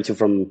that prevents you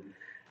from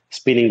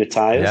spinning the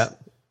tires. Yeah.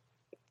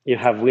 You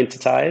have winter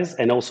tires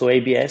and also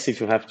ABS if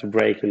you have to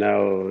brake,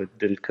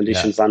 the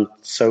conditions aren't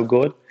so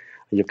good,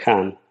 you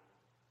can.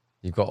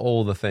 You've got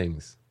all the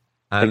things.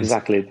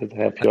 Exactly, to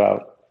help you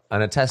out.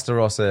 And a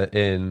Testarossa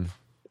in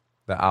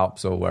the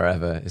Alps or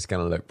wherever is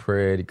going to look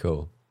pretty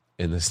cool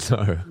in the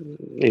snow.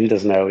 In the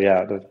snow,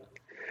 yeah.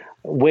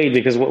 Wait,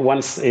 because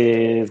once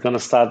it's going to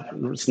start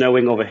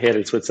snowing over here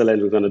in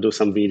Switzerland, we're going to do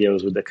some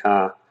videos with the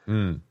car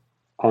on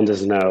the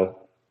snow.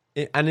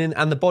 And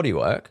the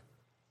bodywork?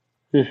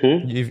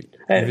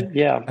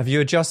 Mm-hmm. Have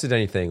you adjusted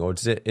anything, or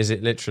does it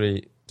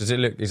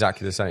look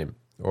exactly the same,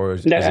 or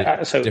is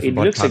it so it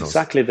looks panels?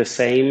 Exactly the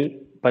same,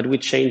 but we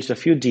changed a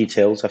few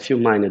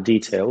minor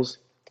details.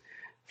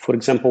 For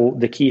example,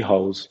 the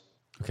keyholes.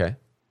 Okay,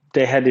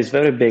 they had this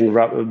very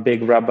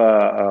big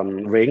rubber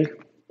ring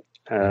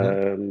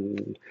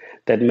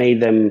that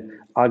made them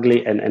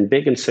ugly and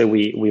big, and so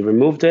we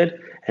removed it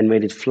and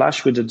made it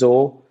flush with the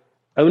door,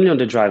 only on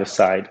the driver's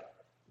side.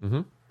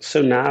 Mm-hmm.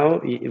 So now,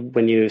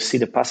 when you see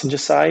the passenger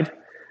side,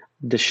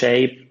 the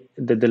shape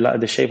of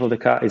the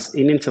car is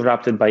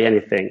uninterrupted by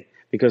anything,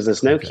 because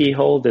there's no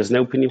keyhole, there's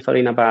no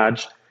Pininfarina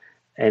badge,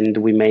 and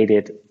we made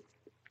it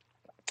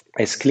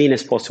as clean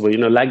as possible.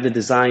 Like the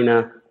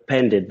designer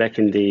penned it back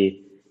in the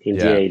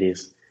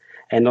 80s.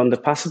 And on the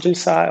passenger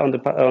side, on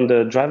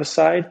the driver's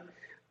side,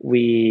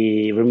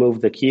 we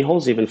removed the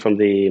keyholes even from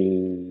the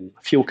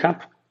fuel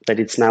cap. That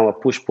it's now a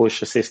push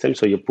system,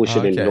 so you push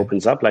it and it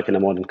opens up like in a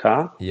modern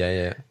car.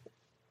 Yeah.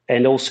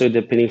 And also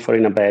the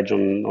Pininfarina badge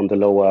on the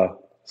lower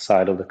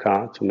side of the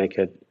car to make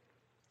it,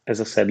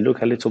 as I said,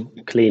 look a little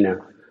cleaner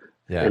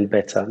and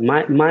better.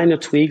 Minor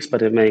tweaks,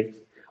 but it makes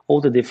all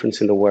the difference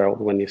in the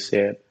world when you see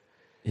it.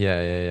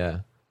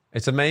 Yeah.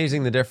 It's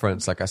amazing the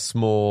difference, like a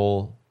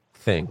small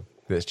thing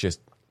that's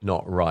just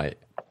not right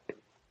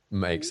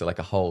makes like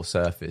a whole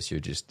surface. You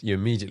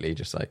immediately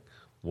just like,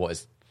 what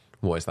is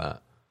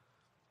that?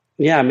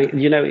 Yeah, I mean,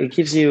 it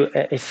gives you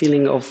a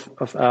feeling of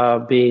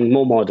being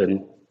more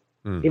modern.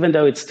 Even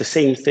though it's the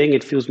same thing,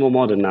 it feels more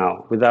modern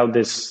now, without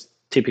this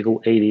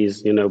typical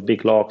 80s,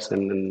 big locks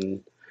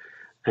and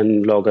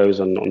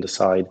logos on the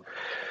side.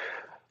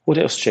 What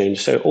else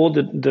changed? So all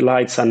the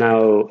lights are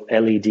now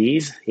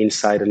LEDs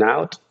inside and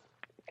out.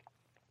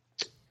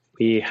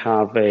 We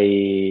have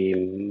a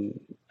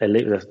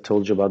lift. I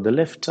told you about the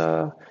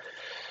lifter.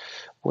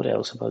 What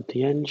else about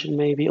the engine?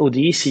 Maybe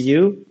the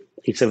ECU.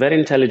 It's a very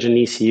intelligent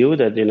ECU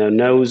that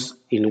knows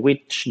in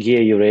which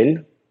gear you're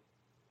in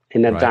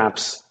and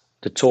adapts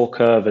the torque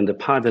curve and the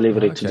power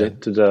delivery to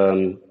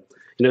the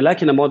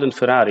like in a modern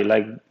Ferrari,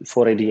 like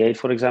 488,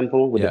 for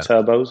example, with the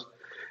turbos,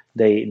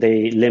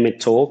 they limit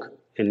torque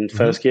in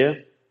first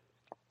gear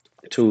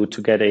to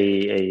get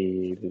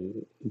a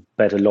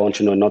better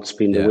launch, not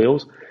spin the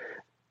wheels.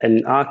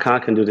 And our car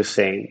can do the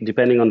same,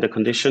 depending on the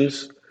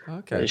conditions.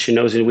 Okay. She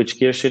knows in which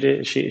gear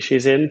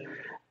she's in,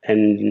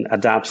 and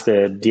adapts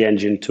the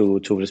engine to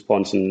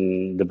respond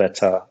in the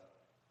better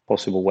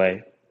possible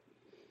way.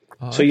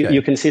 So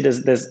you can see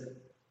there's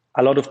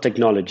a lot of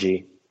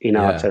technology in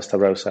our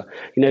Testarossa.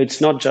 It's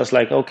not just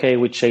like, okay,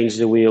 we change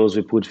the wheels,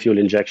 we put fuel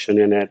injection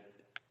in it,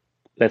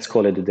 let's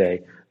call it a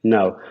day.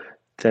 No,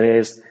 there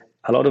is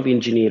a lot of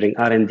engineering,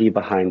 R&D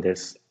behind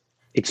this.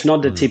 It's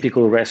not the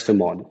typical resto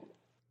mod.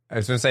 I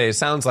was going to say, it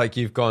sounds like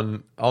you've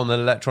gone on the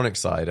electronic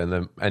side and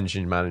the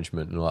engine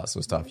management and all that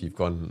sort of stuff. You've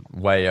gone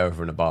way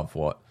over and above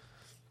what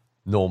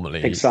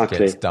normally gets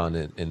done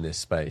in this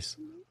space.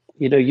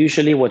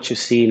 Usually what you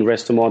see in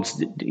resto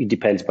mods, it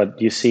depends,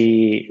 but you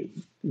see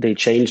they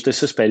change the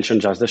suspension,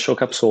 just the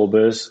shock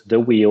absorbers, the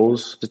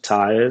wheels, the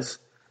tires,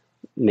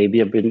 maybe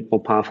a bit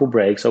more powerful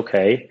brakes,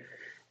 okay.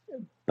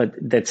 But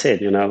that's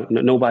it,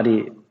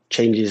 nobody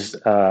changes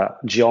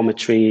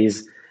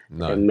geometries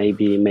and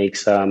maybe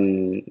makes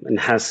and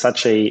has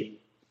such a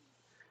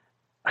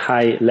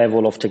high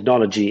level of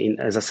technology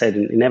as I said,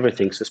 in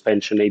everything: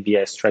 suspension,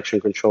 ABS, traction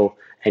control,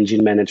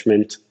 engine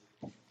management,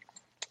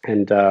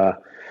 and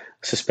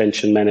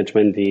suspension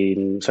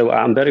management. So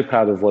I'm very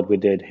proud of what we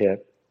did here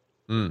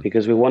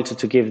because we wanted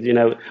to give,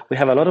 we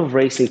have a lot of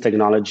racing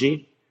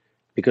technology,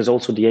 because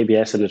also the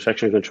ABS and the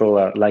traction control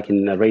are like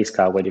in a race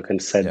car where you can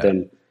set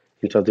them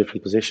into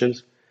different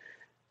positions.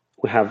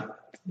 We have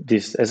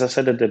this, as I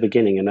said at the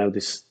beginning,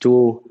 this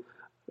dual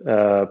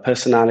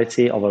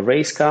personality of a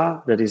race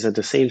car that is at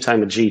the same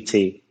time a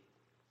GT.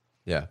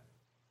 Yeah.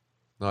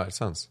 No, it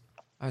sounds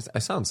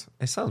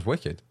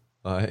wicked.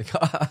 Like,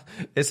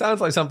 it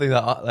sounds like something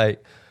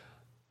that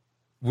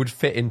would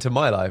fit into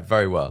my life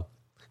very well.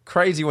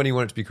 Crazy when you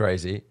want it to be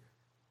crazy,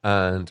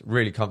 and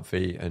really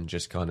comfy and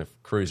just kind of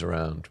cruise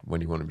around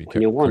when you want to be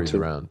cruise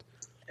around.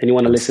 And you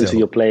want to listen to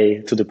your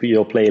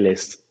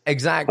playlist.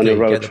 Exactly. On your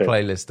road get trip. The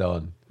playlist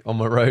on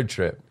my road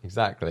trip.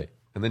 Exactly.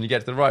 And then you get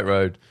to the right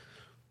road,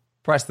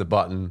 press the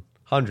button,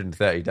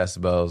 130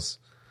 decibels,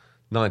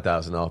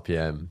 9,000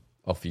 RPM,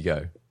 off you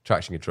go.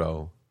 Traction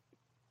control.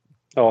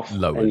 Off,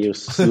 lowered. And you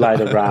slide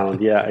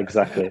around. Yeah,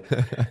 exactly.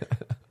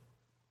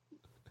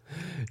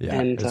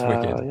 Yeah, it's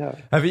wicked. Yeah.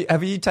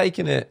 Have you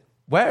taken it?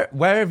 Where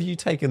have you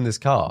taken this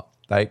car?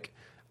 Like,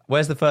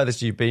 where's the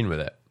furthest you've been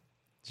with it?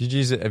 Did you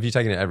use it? Have you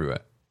taken it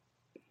everywhere?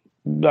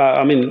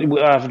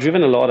 I've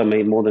driven a lot. I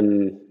made more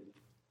than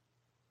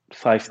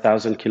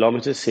 5,000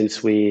 kilometers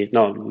since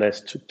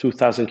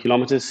 2,000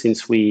 kilometers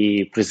since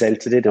we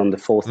presented it on the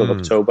 4th of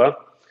October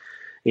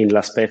in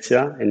La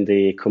Spezia, in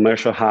the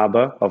commercial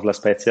harbor of La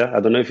Spezia. I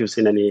don't know if you've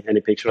seen any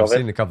picture of it. I've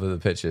seen a couple of the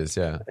pictures,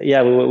 yeah.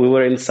 Yeah, we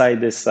were inside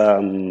this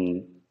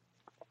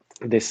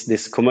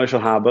this commercial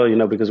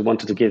harbor, because we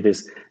wanted to give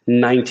this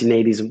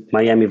 1980s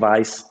Miami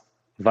Vice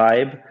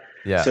vibe.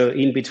 Yeah. So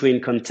in between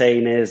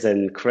containers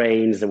and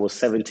cranes that was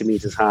 70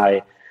 meters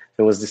high,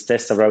 there was this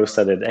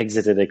Testarossa that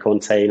exited a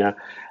container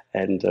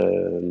and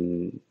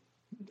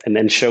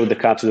then showed the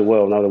car to the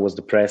world. Now there was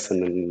the press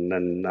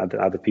and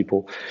other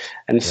people.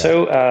 And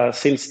so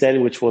since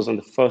then, which was on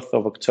the 4th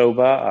of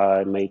October,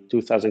 I made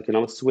 2,000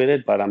 kilometers with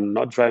it, but I'm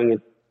not driving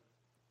it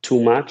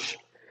too much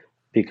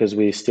because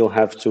we still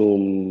have to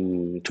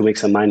make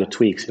some minor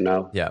tweaks,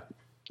 Yeah.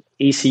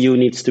 ECU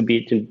needs to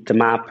be, the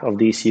map of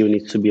the ECU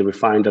needs to be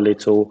refined a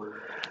little.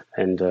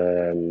 And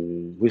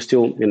we're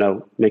still,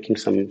 making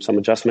some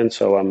adjustments.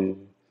 So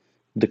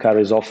the car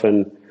is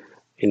often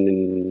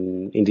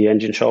in the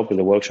engine shop, in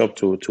the workshop,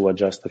 to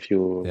adjust a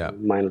few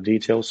minor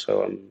details.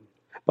 So,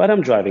 but I'm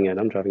driving it.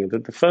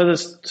 The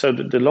furthest, so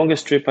the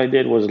longest trip I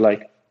did was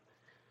like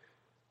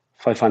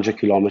 500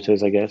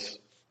 kilometers, I guess.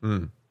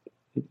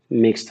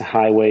 Mixed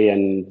highway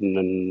and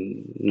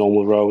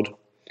normal road.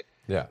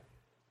 Yeah.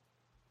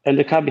 And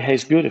the car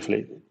behaves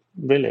beautifully.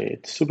 Really,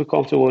 it's super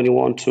comfortable when you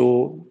want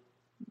to,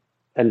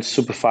 and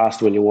super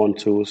fast when you want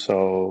to.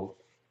 So,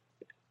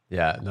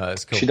 yeah, no,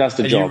 that's cool. She does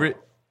the job.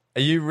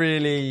 Are you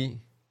really?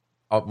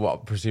 Well,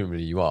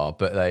 presumably you are,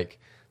 but like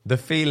the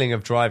feeling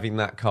of driving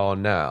that car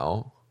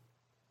now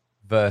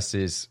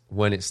versus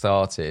when it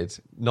started,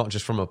 not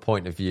just from a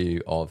point of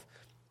view of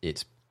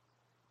it's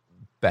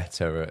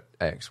better at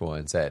X, Y,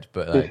 and Z,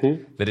 but like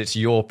that it's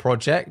your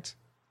project.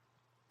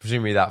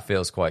 Presumably that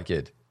feels quite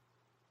good.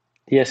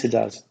 Yes, it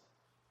does.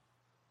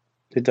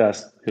 It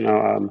does.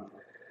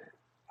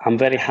 I'm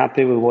very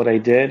happy with what I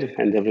did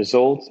and the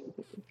result,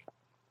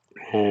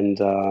 and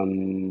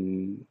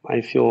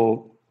I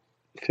feel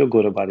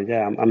good about it.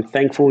 Yeah, I'm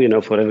thankful,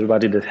 for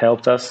everybody that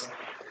helped us,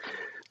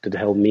 that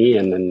helped me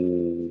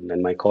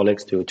and my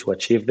colleagues to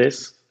achieve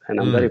this, and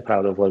I'm very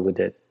proud of what we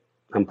did.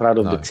 I'm proud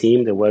of the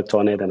team that worked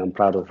on it, and I'm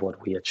proud of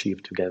what we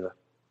achieved together.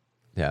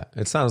 Yeah,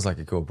 it sounds like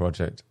a cool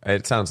project.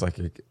 It sounds like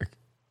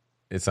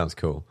it sounds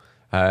cool.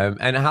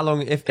 And how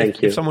long,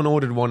 if someone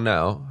ordered one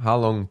now, how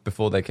long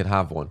before they could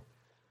have one?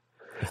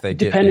 If they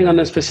depending on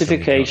the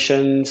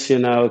specifications,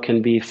 it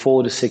can be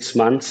 4 to 6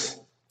 months.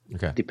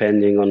 Okay.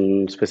 Depending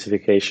on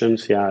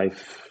specifications, yeah.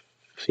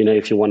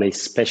 If you want a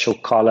special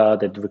color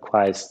that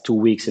requires 2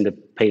 weeks in the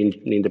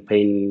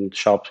paint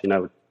shop,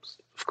 of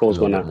course,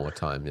 a little bit more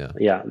time, yeah.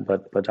 Yeah,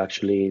 but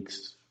actually,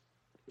 it's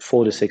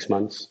 4 to 6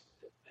 months.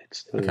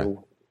 It's okay.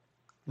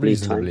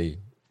 reasonably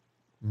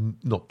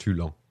not too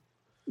long.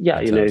 Yeah,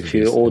 if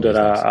you order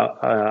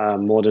a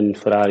modern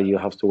Ferrari, you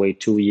have to wait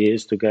 2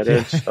 years to get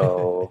it.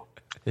 So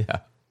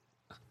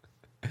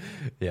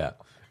yeah.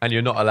 And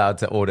you're not allowed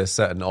to order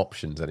certain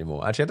options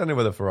anymore. Actually, I don't know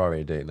whether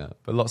Ferrari are doing that,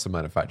 but lots of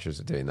manufacturers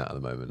are doing that at the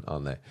moment,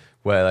 aren't they?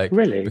 Where like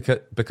really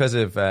because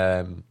of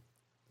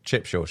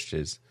chip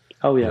shortages.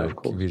 Oh yeah, of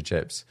course. Computer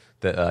chips,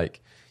 that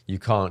like you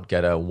can't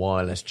get a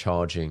wireless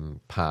charging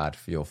pad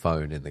for your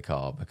phone in the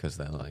car because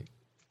they're like,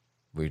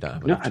 we don't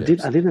have enough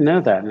chips. I didn't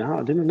know that. No,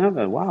 I didn't know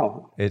that.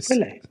 Wow.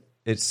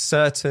 It's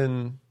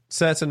certain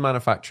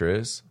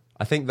manufacturers.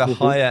 I think the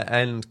higher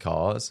end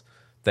cars,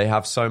 they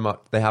have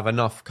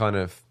enough kind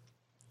of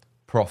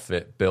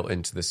profit built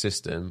into the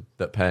system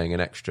that paying an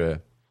extra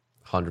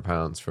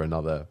 £100 for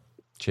another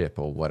chip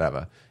or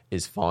whatever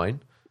is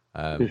fine.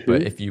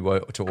 But if you were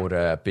to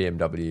order a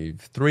BMW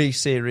 3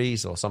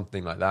 Series or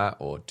something like that,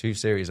 or 2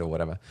 Series or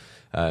whatever,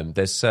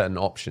 there's certain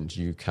options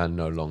you can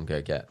no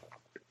longer get.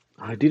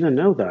 I didn't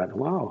know that.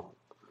 Wow.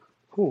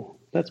 Oh,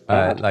 that's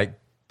bad. Like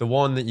the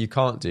one that you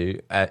can't do,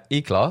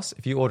 E-Class,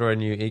 if you order a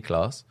new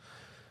E-Class,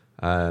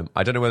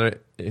 I don't know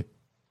whether it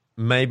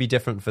may be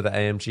different for the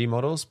AMG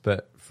models,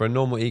 but for a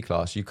normal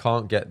E-Class, you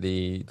can't get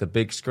the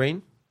big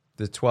screen,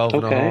 the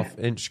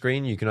 12.5-inch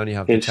screen. You can only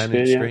have the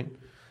 10-inch screen.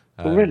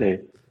 Oh,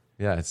 really?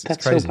 Yeah, it's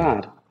that's crazy. So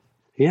bad.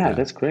 Yeah,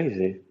 that's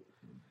crazy.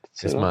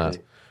 It's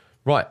mad.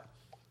 Right.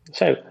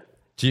 So,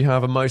 do you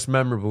have a most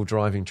memorable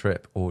driving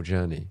trip or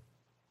journey?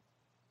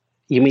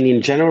 You mean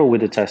in general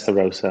with the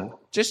Testarossa?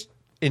 Just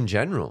in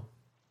general.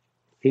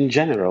 In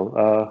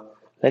general,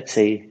 let's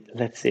see.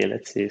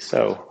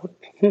 So,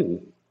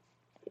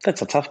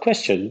 that's a tough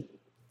question.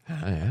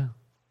 Yeah.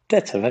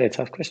 That's a very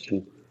tough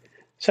question.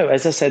 So,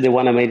 as I said, the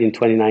one I made in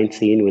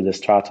 2019 with the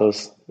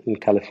Stratos in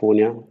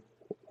California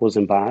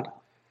wasn't bad.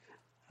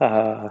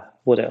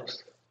 What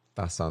else?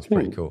 That sounds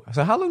pretty cool.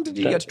 So how long did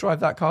you get to drive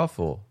that car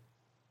for?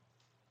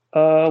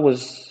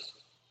 Was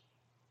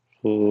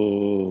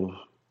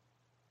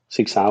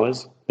 6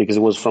 hours, because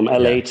it was from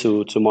LA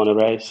to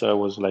Monterey, so it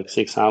was like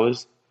 6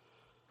 hours,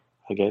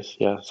 I guess.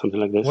 Yeah, something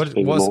like this.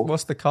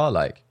 What's the car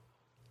like?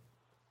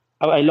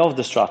 I love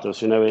the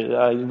Stratos.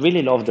 I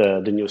really love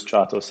the new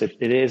Stratos.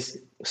 It is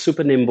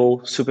super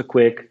nimble, super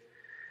quick.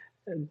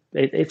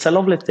 It's a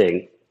lovely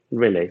thing,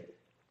 really.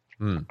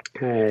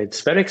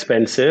 It's very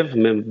expensive,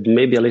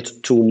 maybe a little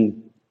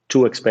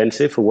too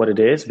expensive for what it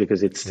is,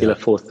 because it's still a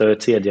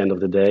 430 at the end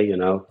of the day,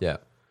 Yeah.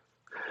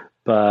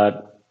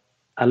 But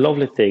a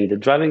lovely thing. The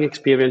driving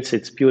experience,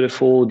 it's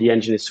beautiful. The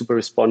engine is super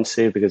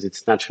responsive because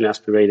it's naturally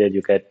aspirated.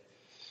 You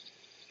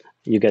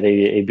get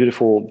a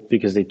beautiful,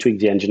 because they tweak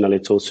the engine a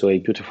little, so a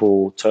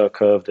beautiful turn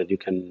curve that you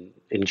can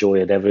enjoy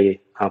at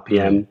every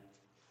RPM.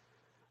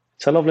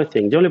 It's a lovely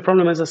thing. The only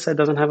problem, as I said,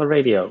 doesn't have a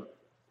radio.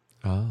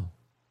 Oh.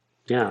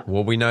 Yeah.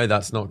 Well, we know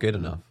that's not good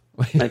enough.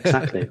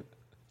 Exactly.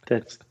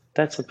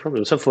 That's a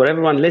problem. So for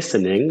everyone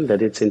listening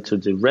that it's into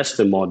the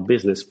resto mod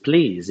business,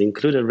 please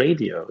include a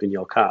radio in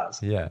your cars.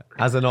 Yeah,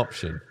 as an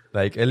option.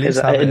 Like at least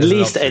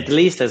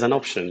as an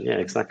option. Yeah,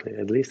 exactly.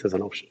 At least as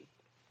an option.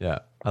 Yeah.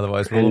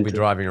 Otherwise, we'll all be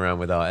driving around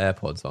with our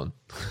AirPods on.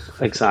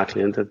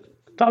 Exactly. And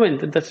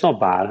that's not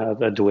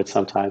bad. I do it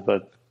sometimes,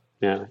 but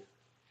yeah.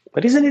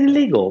 But isn't it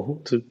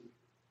illegal to?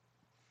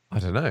 I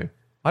don't know.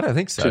 I don't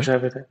think so. To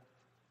drive it.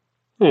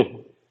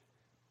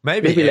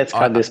 Maybe let's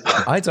cut this.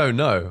 I don't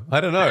know.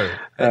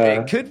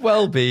 It could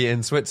well be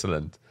in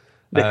Switzerland.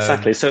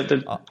 Exactly. So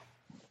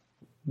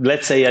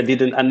let's say I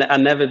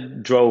never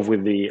drove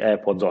with the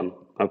AirPods on.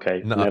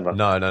 Okay. Never.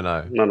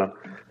 No.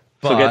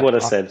 Forget what I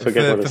said. For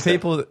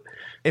people,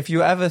 if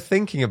you're ever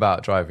thinking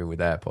about driving with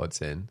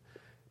AirPods in,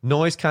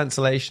 noise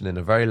cancellation in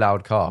a very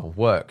loud car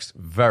works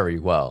very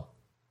well.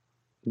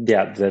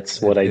 Yeah,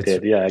 that's what I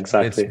did. Yeah,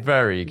 exactly. It's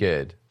very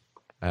good.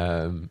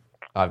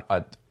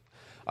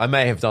 I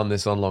may have done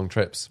this on long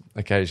trips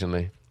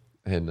occasionally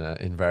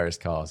in various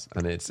cars,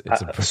 and it's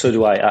so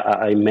do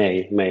I. I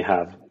may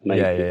have. Maybe.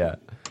 Yeah.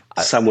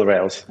 Somewhere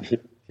else.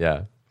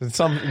 Yeah, in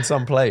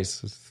some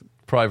place,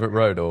 private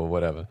road or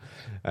whatever.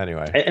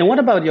 Anyway. And what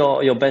about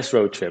your best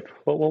road trip?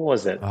 What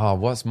was it? Oh,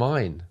 what's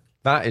mine?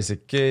 That is a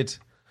good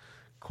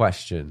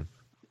question.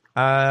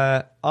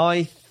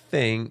 I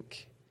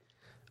think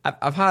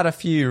I've had a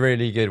few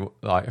really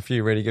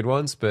good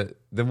ones, but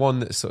the one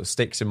that sort of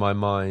sticks in my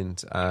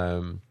mind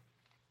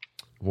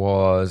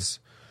was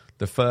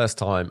the first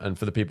time, and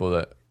for the people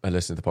that are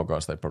listening to the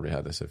podcast, they've probably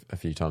heard this a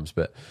few times,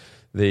 but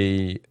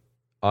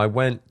I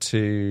went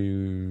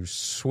to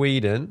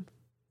Sweden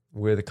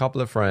with a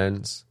couple of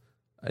friends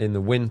in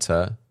the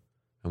winter,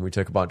 and we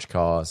took a bunch of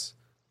cars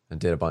and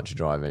did a bunch of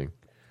driving.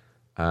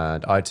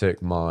 And I took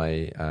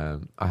I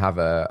have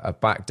a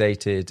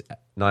backdated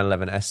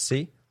 911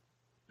 SC.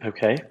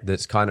 Okay.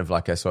 That's kind of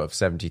like a sort of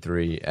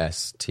 73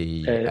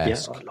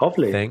 ST-esque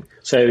lovely thing.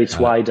 So it's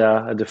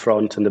wider at the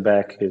front and the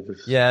back.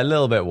 Yeah, a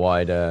little bit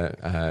wider,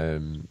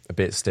 a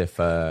bit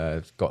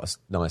stiffer, got a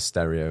nice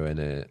stereo in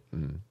it,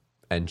 and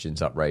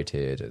engines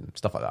uprated and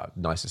stuff like that.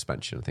 Nice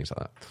suspension and things like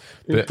that.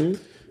 But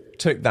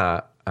took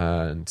that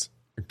and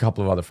a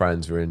couple of other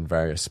friends were in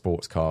various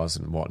sports cars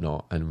and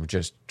whatnot, and we're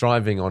just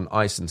driving on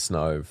ice and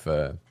snow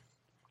for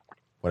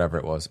whatever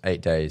it was,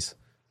 8 days.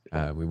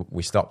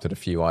 We stopped at a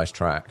few ice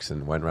tracks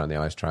and went around the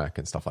ice track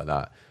and stuff like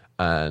that.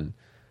 And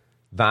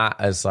that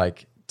as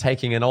like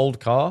taking an old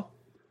car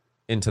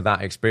into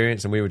that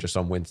experience, and we were just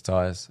on winter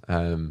tires.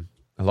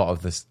 A lot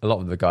of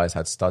the guys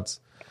had studs,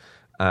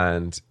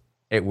 and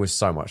it was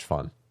so much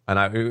fun.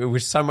 And it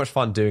was so much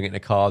fun doing it in a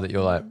car that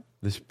you're like,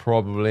 this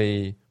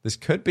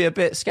could be a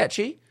bit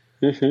sketchy,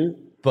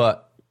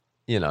 but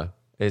you know,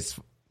 it's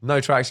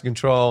no traction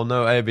control,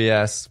 no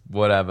ABS,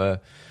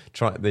 whatever.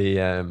 We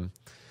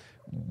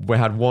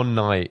had one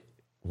night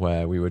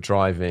where we were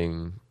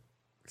driving,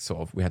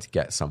 we had to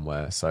get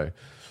somewhere, so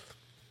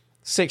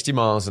 60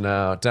 miles an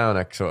hour down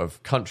a sort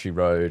of country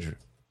road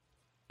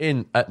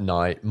at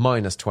night,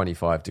 minus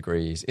 25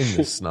 degrees in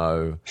the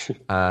snow,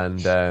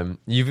 and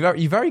you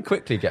very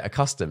quickly get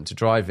accustomed to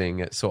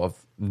driving at sort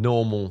of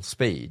normal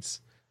speeds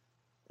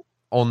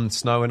on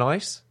snow and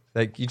ice.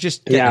 Like you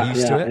just get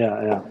used to it.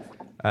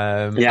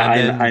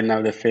 I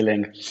know the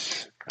feeling.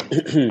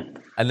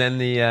 And then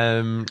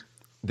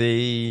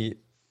the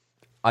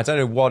I don't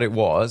know what it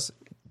was,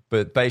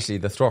 but basically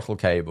the throttle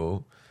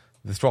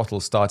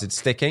started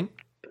sticking.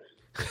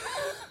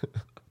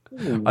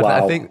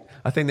 Wow.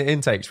 I think the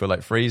intakes were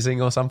like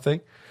freezing or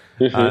something,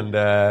 and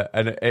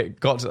it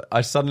got. I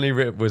suddenly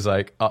was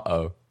like,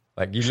 uh-oh.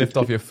 Like you lift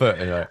off your foot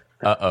and you're like,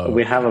 uh-oh.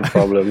 We have a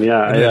problem.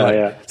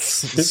 Yeah.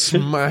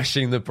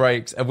 Smashing the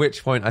brakes. At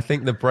which point, I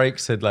think the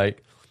brakes had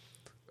like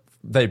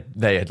they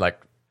had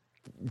like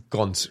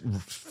gone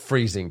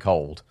freezing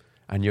cold,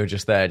 and you're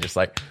just there, just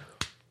like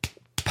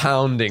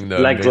pounding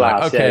them, like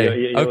glass. Like,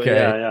 okay.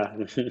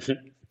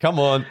 Come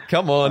on,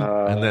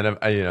 and then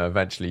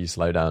eventually you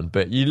slow down,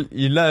 but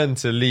you learn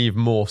to leave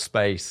more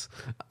space.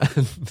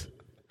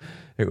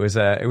 It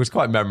was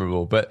quite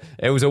memorable, but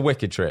it was a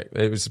wicked trip.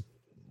 It was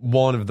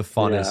one of the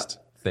funnest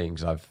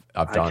things I've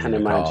done. I can in a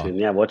imagine. car.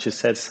 Yeah, what you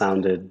said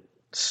sounded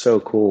so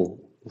cool.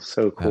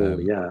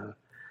 Yeah.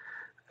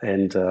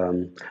 And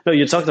no,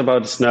 you talked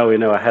about snow.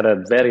 I had a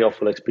very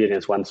awful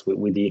experience once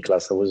with the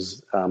E-Class. I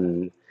was.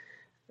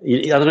 I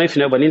don't know if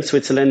you know, but in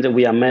Switzerland,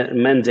 we are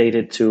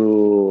mandated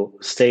to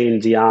stay in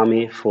the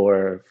army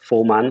for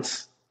 4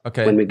 months.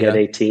 Okay. When we get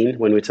 18,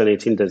 when we turn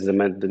 18,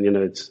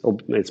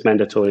 it's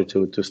mandatory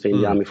to stay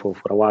in the army for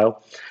a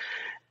while.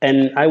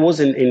 And I was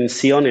in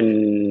Sion,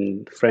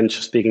 in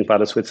French-speaking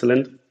part of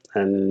Switzerland,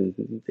 and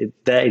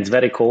there it's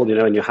very cold,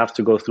 and you have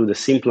to go through the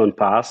Simplon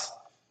Pass.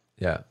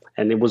 Yeah.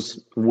 And it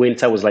was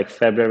winter, it was like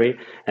February,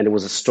 and it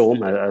was a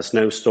storm, a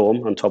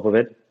snowstorm on top of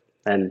it,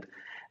 and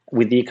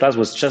with the E-Class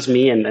was just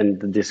me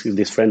and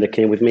this friend that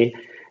came with me.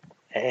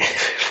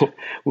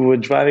 We were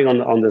driving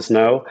on the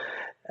snow.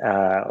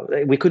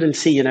 We couldn't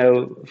see,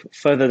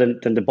 further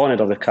than the bonnet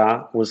of the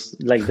car. It was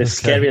like the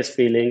scariest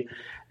feeling.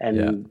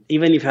 And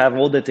even if you have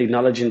all the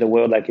technology in the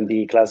world, like in the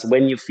E-Class,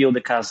 when you feel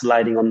the car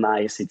sliding on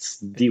ice, it's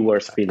the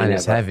worst feeling and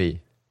it's ever.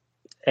 Heavy.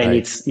 And right.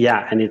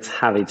 it's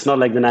heavy. It's not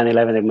like the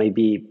 911. It may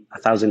be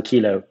 1,000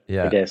 kilo,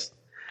 I guess.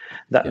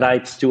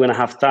 That's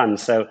 2.5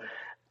 tons. So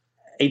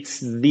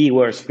it's the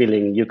worst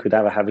feeling you could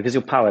ever have because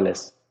you're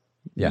powerless.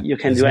 Yeah, you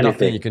can There's do anything.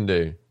 Nothing you can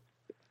do.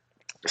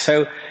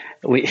 So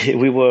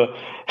we were.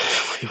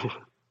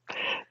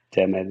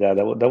 Damn it!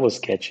 That was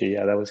sketchy.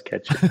 Yeah, that was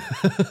sketchy.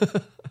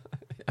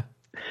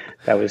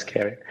 That was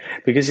scary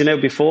because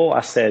before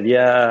I said,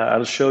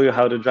 I'll show you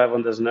how to drive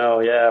on the snow.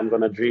 Yeah, I'm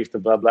gonna drift.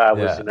 Blah blah. I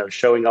was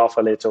showing off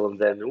a little, and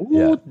then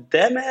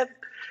damn it,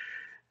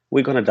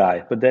 we're gonna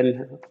die. But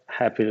then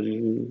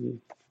happy.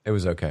 It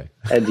was okay.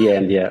 At the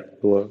end,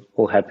 we were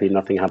all happy.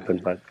 Nothing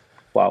happened, but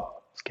wow,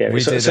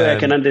 scary. So I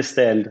can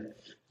understand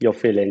your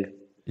feeling.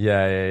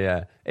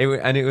 Yeah.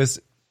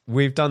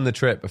 We've done the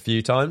trip a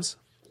few times,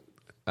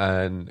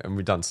 and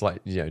we've done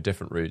slightly,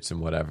 different routes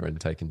and whatever,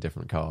 and taken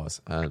different cars.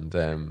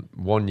 And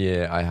one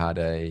year I had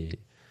a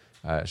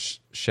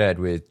shared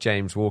with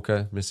James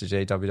Walker, Mr.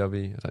 JWW. I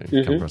don't know if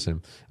you come across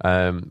him.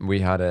 We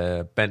had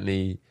a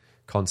Bentley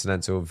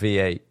Continental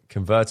V8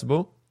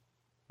 convertible.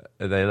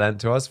 They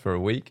lent to us for a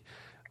week.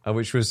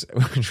 Which was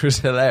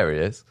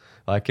hilarious.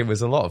 Like it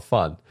was a lot of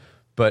fun,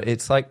 but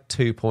it's like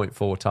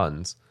 2.4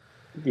 tons.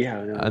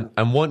 Yeah.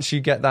 And once you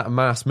get that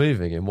mass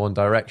moving in one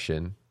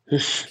direction,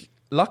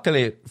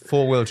 luckily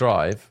 4-wheel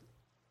drive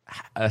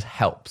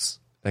helps.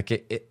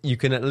 Like you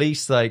can at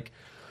least like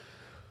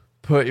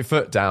put your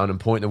foot down and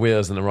point the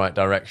wheels in the right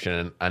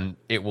direction, and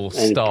it will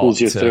start. It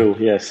pulls you through.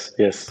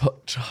 Yes.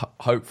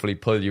 Hopefully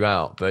pull you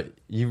out. But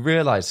you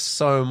realize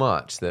so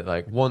much that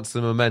like once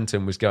the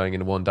momentum was going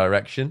in one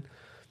direction,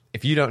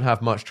 if you don't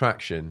have much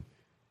traction,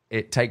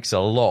 it takes a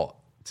lot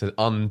to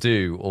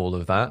undo all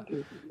of that.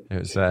 It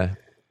was an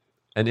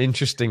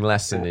interesting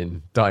lesson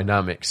in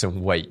dynamics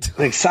and weight.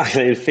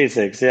 Exactly, in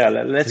physics. Yeah,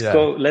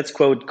 let's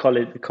quote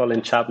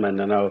Colin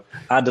Chapman.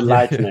 Add the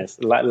lightness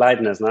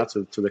now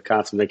to the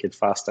car to make it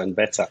faster and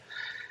better.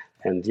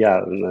 And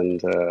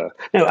no,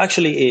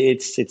 actually,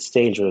 it's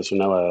dangerous.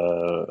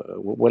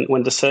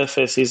 When the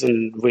surface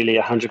isn't really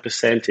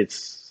 100%,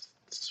 it's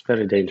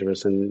very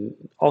dangerous. And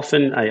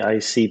often I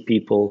see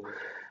people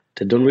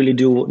They don't really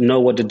know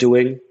what they're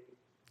doing.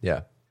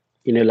 Yeah.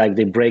 Like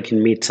they brake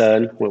in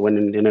mid-turn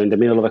when in the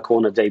middle of a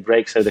corner they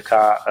brake, so the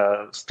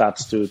car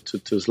starts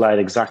to slide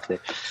exactly,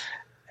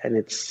 and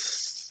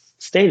it's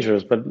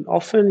dangerous. But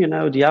often,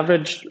 the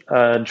average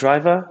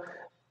driver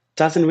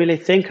doesn't really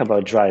think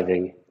about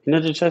driving. They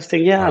just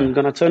think, I'm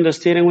going to turn the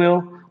steering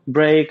wheel,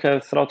 brake,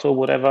 throttle,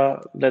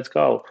 whatever, let's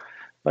go.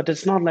 But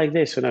it's not like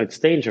this. It's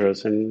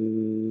dangerous,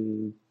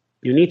 and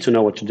you need to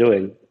know what you're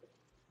doing.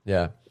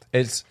 Yeah,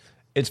 it's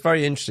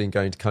very interesting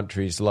going to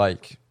countries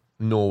like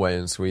Norway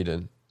and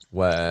Sweden,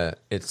 where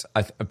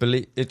I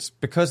believe it's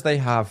because they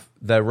have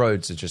their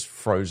roads are just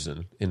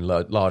frozen in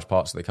large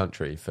parts of the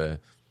country for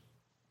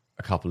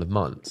a couple of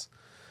months,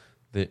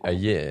 a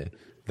year.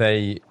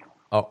 They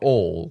are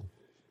all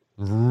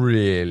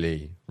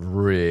really,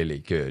 really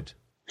good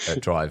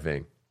at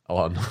driving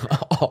on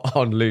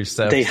loose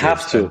surfaces.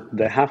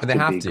 They have to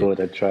be good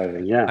at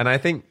driving. Yeah, and I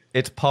think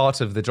it's part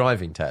of the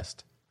driving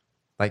test,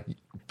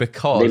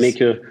 because they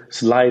make you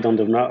slide on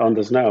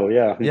the snow.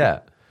 Yeah, yeah.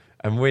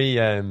 And we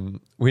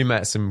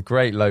met some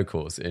great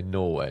locals in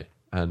Norway,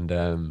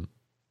 and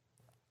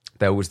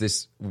there was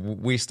this.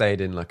 We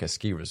stayed in a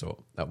ski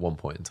resort at one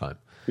point in time,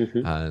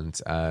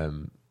 and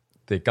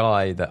the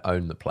guy that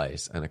owned the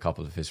place and a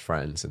couple of his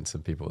friends and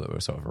some people that were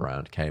sort of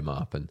around came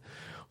up, and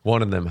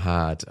one of them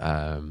had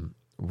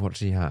what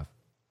did he have?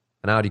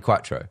 An Audi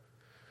Quattro,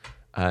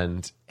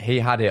 and he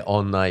had it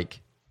on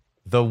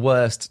the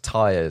worst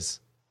tires.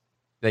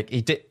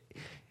 He did.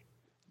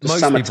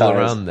 Most people tires.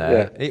 Around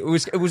there, yeah. It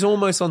was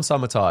almost on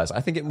summer tires.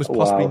 I think it was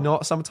possibly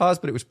not summer tires,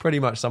 but it was pretty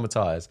much summer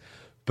tires.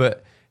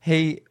 But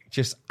he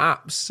just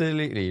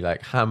absolutely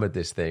hammered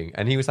this thing,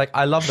 and he was like,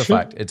 "I love the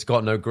fact it's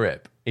got no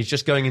grip. He's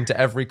just going into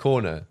every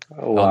corner."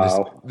 Oh,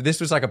 wow!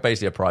 This was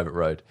basically a private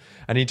road,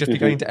 and he'd just be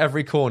going into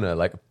every corner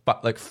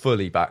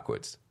fully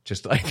backwards,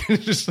 just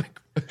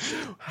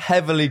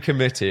heavily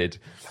committed,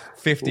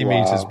 50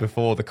 meters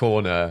before the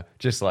corner,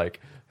 just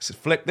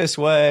flick this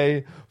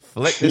way,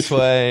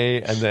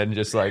 and then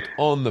just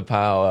on the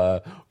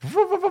power.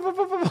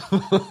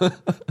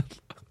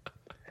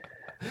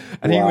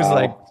 And he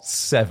was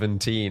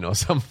 17 or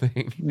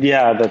something.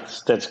 Yeah,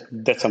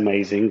 that's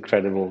amazing,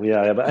 incredible.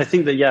 Yeah, but I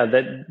think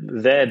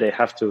that they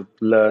have to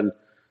learn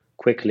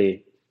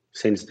quickly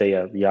since they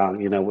are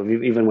young.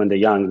 Even when they're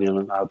young, they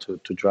learn how to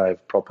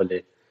drive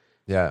properly.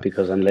 Yeah,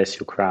 because unless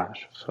you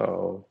crash,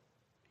 so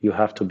you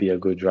have to be a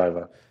good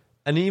driver.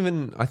 And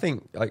even I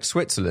think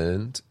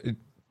Switzerland,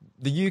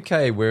 the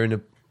UK,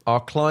 our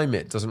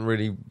climate doesn't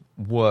really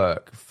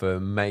work for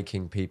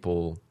making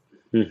people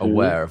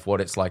aware of what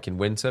it's like in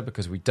winter,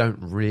 because we don't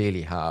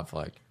really have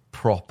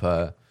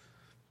proper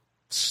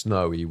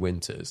snowy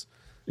winters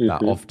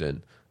that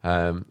often.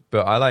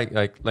 But I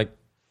like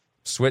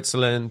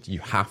Switzerland. You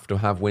have to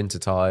have winter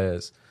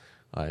tires.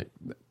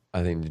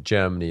 I think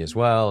Germany as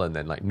well, and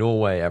then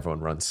Norway, everyone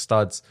runs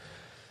studs.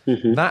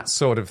 That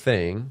sort of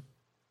thing.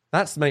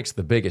 That makes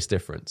the biggest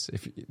difference.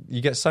 If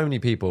you get so many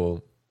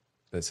people,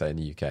 let's say in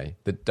the UK,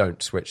 that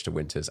don't switch to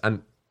winters,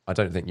 and I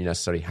don't think you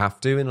necessarily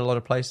have to in a lot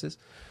of places,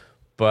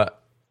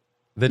 but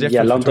the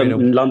difference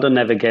London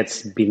never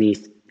gets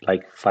beneath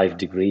 5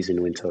 degrees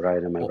in winter,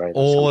 right? Am I right?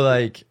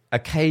 Or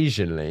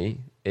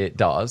occasionally it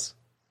does.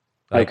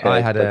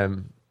 I had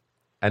an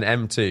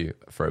M2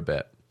 for a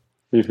bit,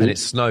 and it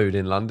snowed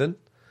in London,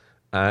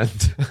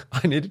 and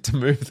I needed to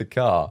move the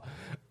car,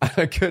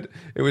 and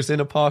it was in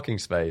a parking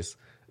space,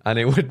 and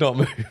it would not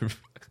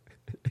move.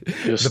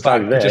 You're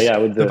stuck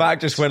there, the back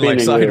just went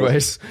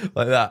sideways wheels.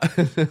 Like that.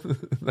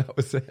 That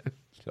was it.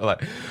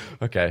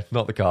 Okay,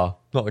 not the car,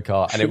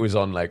 and it was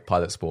on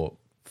Pilot Sport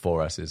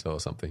 4S's or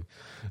something.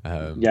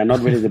 Not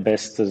really the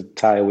best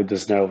tire with the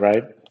snow,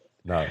 right?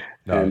 No.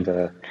 And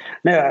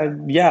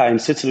in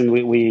Switzerland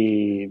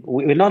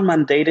we're not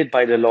mandated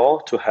by the law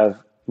to have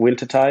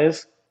winter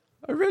tires.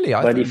 Oh, really?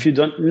 If you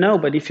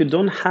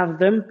don't have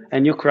them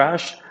and you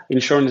crash,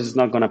 insurance is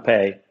not going to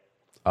pay.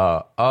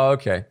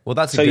 Okay. Well,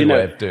 that's a good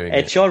way of doing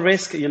it. At your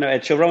risk,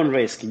 at your own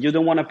risk. You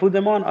don't want to put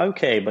them on,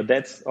 okay, but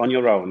that's on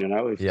your own,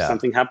 if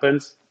something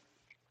happens.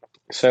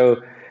 So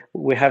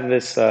we have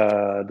this,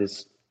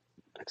 it's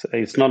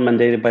not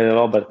mandated by the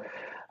law, but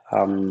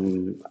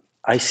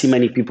I see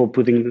many people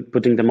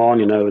putting them on.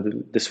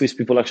 The Swiss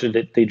people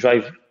actually, they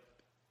drive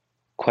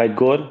quite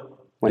good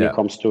when it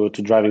comes to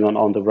driving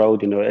on the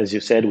road. As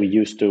you said, we're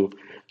used to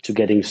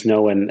getting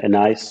snow and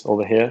ice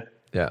over here.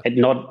 Yeah, and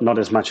not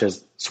as much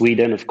as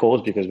Sweden, of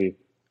course, because we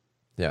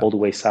all the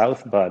way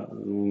south. But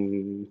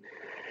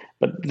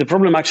the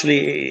problem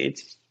actually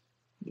it's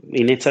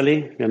in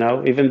Italy.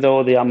 Even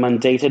though they are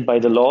mandated by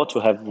the law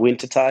to have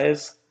winter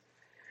tires,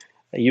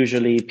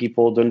 usually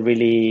people don't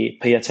really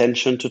pay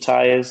attention to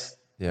tires.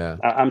 Yeah,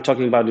 I'm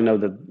talking about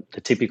the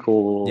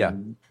typical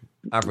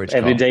average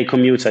everyday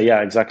commuter.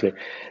 Yeah, exactly.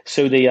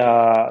 So they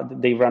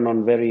run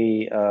on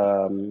very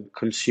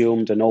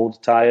consumed and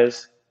old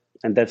tires.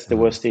 And that's the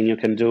worst thing you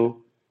can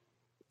do,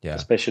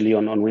 especially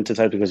on winter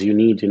tires, because you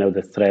need,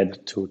 the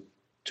thread to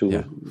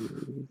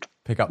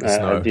pick up the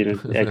snow.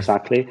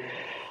 Exactly.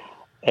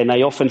 And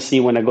I often see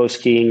when I go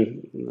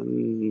skiing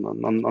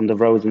on the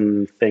road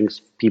and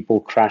things, people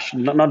crash,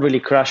 not really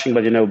crashing,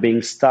 but,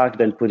 being stuck,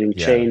 then putting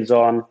chains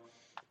on.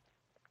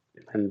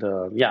 And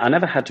I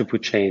never had to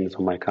put chains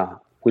on my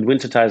car. With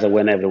winter tires, I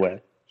went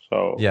everywhere.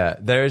 So yeah,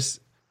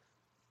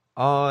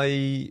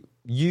 I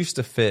used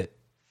to fit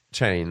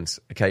chains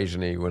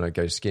occasionally when I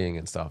go skiing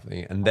and stuff.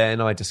 And then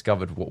I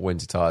discovered what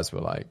winter tires were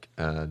like.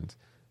 And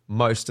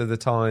most of the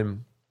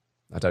time,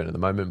 I don't know at the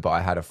moment, but I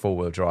had a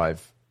four-wheel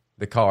drive.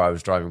 The car I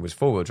was driving was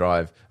four-wheel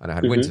drive, and I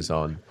had winters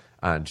on,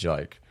 and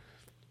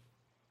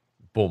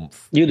boom.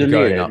 You didn't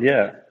need it,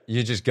 yeah.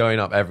 You're just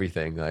going up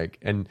everything,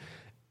 and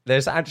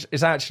it's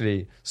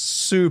actually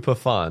super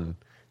fun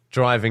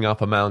driving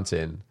up a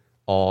mountain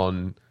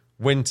on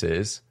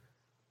winters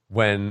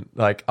when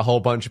a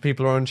whole bunch of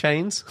people are on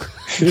chains,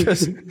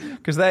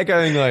 because they're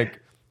going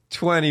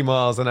 20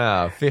 miles an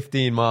hour,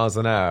 15 miles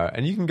an hour,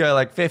 and you can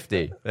go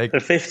 50.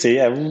 50,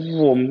 yeah.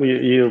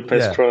 You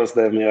press cross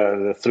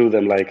them, through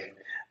them like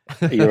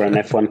you're an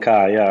F1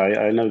 car. Yeah,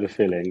 I know the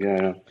feeling.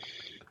 Yeah.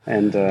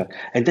 And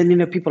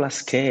then, people are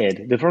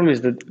scared. The problem is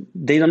that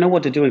they don't know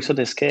what they're doing, so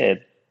they're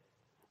scared.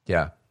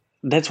 Yeah.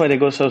 That's why they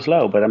go so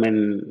slow. But I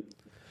mean,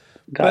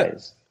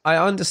 guys. But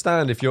I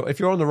understand if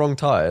you're on the wrong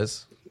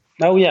tires.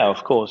 Oh, yeah,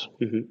 of course.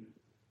 Mm-hmm.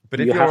 But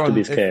if you have to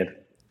be scared.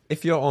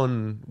 If you're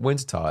on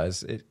winter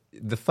tires,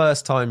 the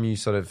first time you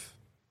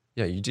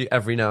you do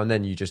every now and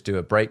then you just do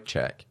a brake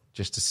check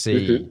just to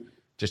see,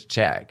 just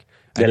check.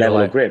 The level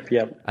of grip,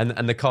 yeah.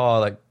 And the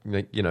car,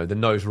 the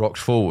nose rocks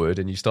forward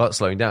and you start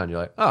slowing down. You're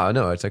like, oh,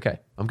 no, it's okay.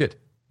 I'm good.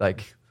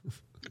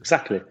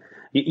 Exactly.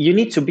 You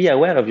need to be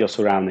aware of your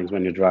surroundings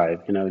when you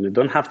drive. You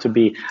don't have to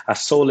be a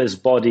soulless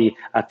body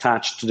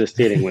attached to the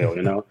steering wheel,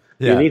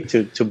 Yeah. You need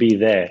to be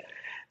there.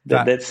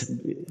 That's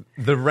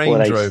the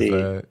Range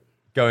Rover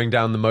going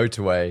down the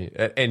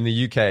motorway. In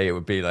the UK, it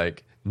would be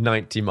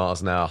 90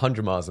 miles an hour,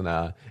 100 miles an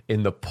hour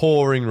in the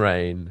pouring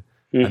rain.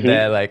 And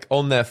they're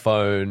on their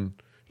phone.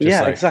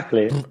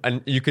 Exactly.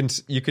 And you could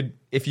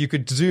if you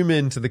could zoom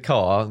into the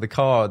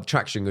car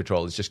traction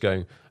control is just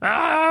going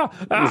the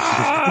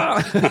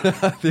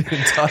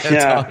entire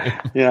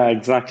time. Yeah,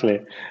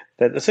 exactly.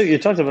 So you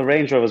talked about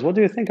Range Rovers. What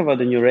do you think about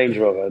the new Range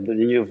Rover, the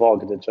new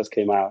Vogue that just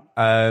came out?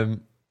 I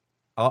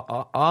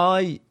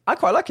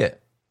quite like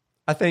it.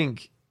 I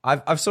think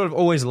I've sort of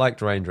always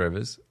liked Range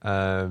Rovers.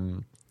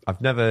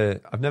 I've never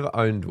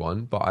owned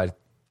one, but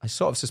I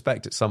sort of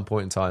suspect at some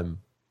point in time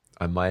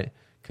I might,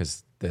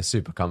 because they're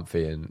super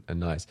comfy and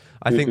nice.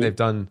 I think they've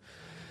done.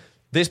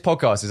 This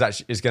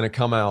podcast is going to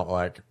come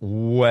out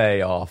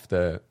way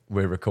after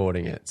we're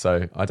recording it,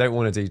 so I don't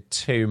want to do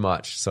too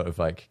much sort of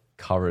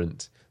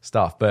current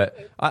stuff.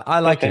 But I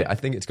like it. I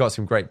think it's got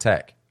some great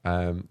tech.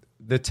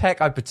 The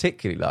tech I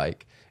particularly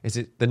like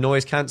is the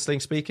noise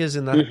cancelling speakers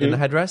in the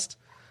headrest.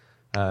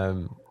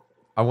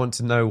 I want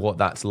to know what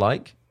that's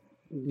like.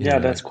 Yeah,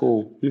 that's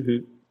cool.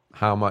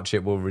 How much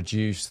it will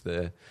reduce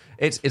the.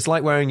 It's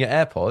like wearing your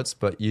AirPods,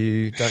 but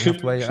you don't have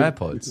to wear your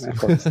AirPods.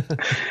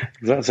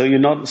 So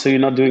you're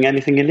not doing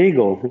anything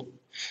illegal.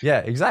 Yeah,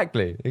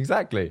 exactly.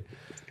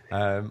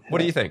 What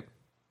do you think?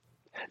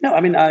 No,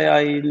 I mean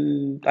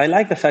I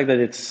like the fact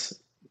that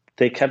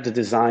they kept the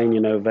design,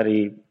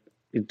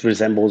 it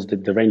resembles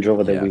the Range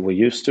Rover that we were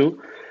used to,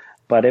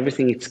 but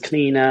everything is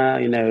cleaner.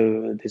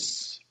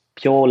 This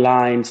pure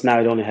lines.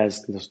 Now it only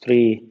has those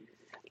 3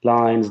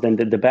 lines. Then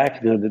the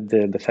back,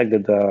 the fact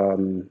that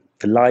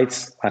the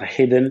lights are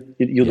hidden,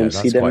 you don't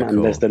see them,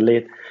 and there's the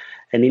lid.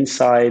 And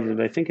inside,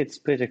 I think it's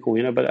pretty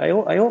cool, But I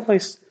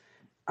always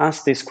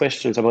ask these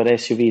questions about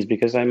SUVs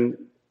because I'm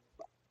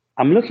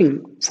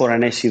looking for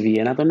an SUV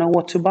and I don't know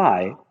what to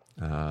buy.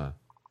 I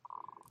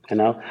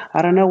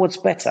don't know what's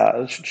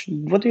better.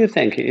 What do you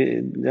think?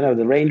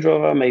 The Range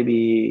Rover,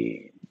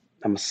 maybe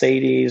a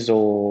Mercedes,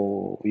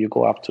 or you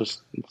go up to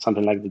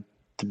something like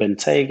the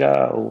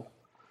Bentayga, or.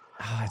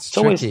 It's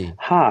tricky. Always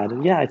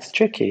hard. Yeah, it's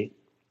tricky.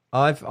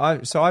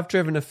 I've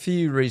driven a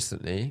few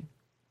recently.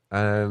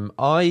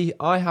 I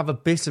have a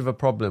bit of a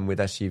problem with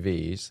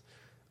SUVs,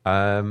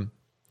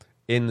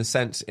 in the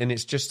sense, and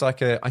it's just I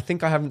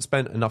think I haven't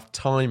spent enough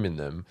time in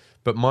them,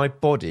 but my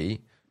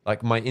body,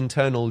 my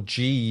internal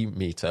G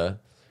meter,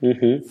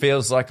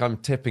 feels like I'm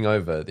tipping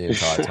over the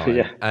entire time.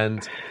 Yeah.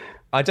 And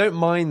I don't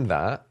mind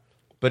that,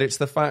 but it's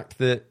the fact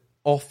that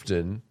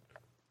often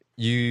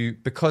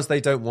because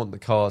they don't want the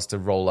cars to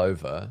roll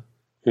over,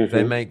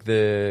 they make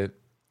and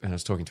I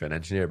was talking to an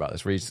engineer about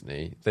this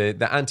recently,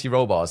 the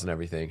anti-roll bars and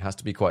everything has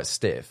to be quite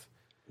stiff.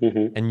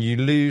 And you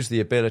lose the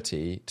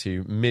ability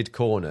to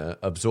mid-corner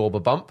absorb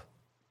a bump.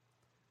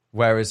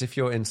 Whereas if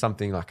you're in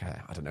something like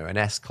an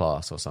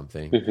S-Class or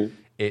something,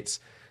 it's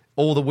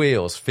all the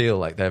wheels feel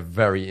like they're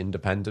very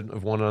independent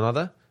of one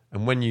another.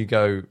 And when you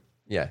go,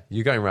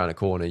 you're going around a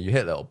corner, you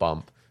hit a little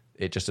bump,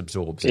 it just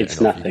absorbs it. It's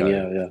nothing,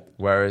 yeah.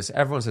 Whereas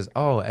everyone says,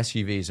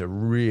 SUVs are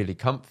really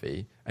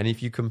comfy. And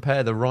if you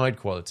compare the ride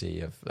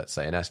quality of, let's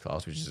say, an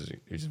S-Class, which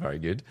is very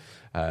good,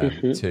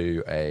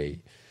 to a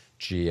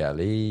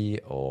GLE,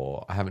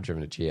 or I haven't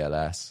driven a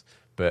GLS,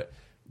 but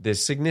they're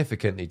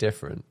significantly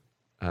different.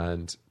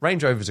 And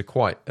Range Rovers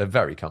are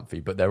very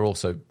comfy, but they roll,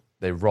 Yeah,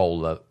 they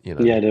roll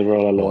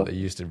a lot. They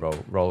used to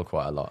roll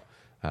quite a lot.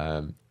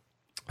 I've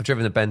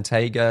driven the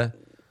Bentayga.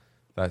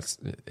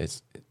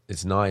 It's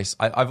nice.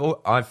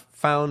 I've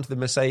found the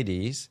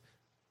Mercedes,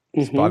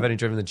 but I've only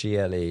driven the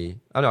GLE.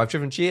 Oh no, I've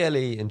driven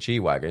GLE and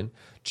G-Wagon.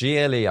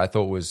 GLE I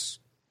thought was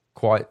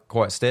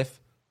quite stiff,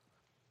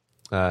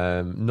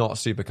 not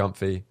super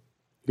comfy.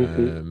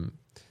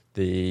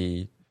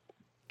 The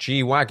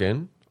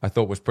G-Wagon I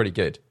thought was pretty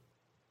good.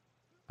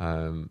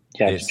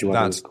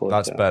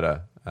 That's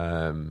better.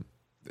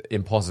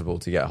 Impossible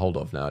to get hold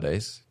of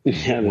nowadays.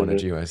 One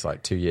of you is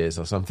like 2 years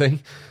or something.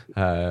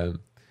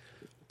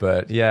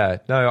 But yeah,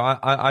 no,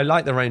 I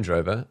like the Range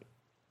Rover.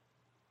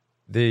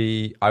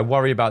 I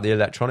worry about the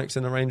electronics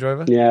in the Range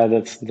Rover. Yeah,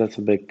 that's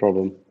a big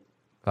problem.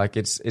 Like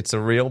it's a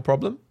real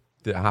problem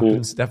that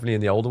happens definitely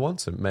in the older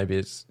ones. So maybe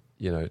it's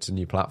it's a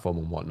new platform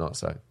and whatnot.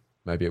 So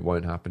maybe it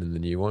won't happen in the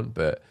new one.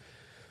 But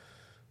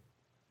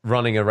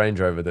running a Range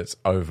Rover that's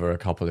over a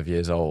couple of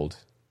years old,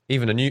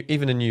 even a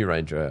new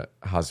Range Rover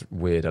has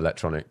weird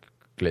electronic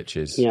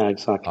glitches. Yeah,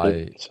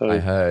 exactly. I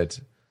heard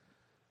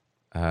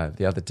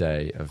the other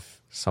day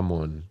of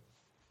someone,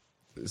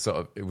 sort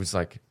of, it was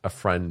like a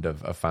friend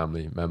of a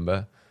family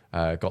member,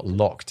 got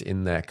locked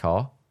in their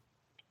car.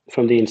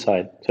 From the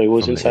inside. So it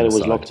was inside, it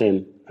was locked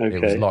in. Okay.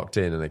 It was locked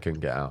in and they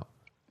couldn't get out.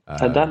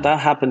 That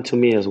happened to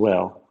me as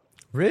well.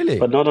 Really?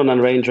 But not on a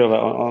Range Rover,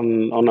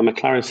 on a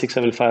McLaren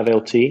 675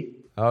 LT.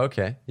 Oh,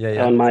 okay.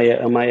 Yeah. On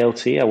my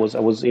LT, I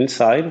was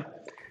inside.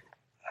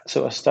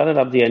 So I started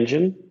up the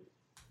engine,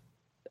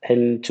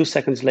 and 2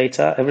 seconds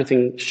later,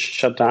 everything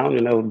shut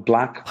down,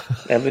 black,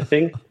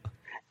 everything.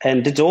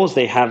 And the doors,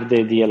 they have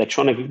the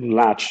electronic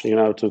latch,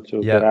 to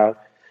get out.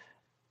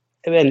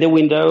 And the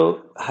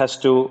window has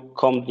to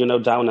come,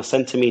 down a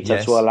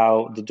centimeter to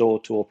allow the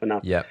door to open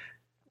up. Yeah.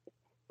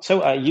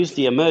 So I used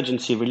the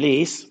emergency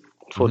release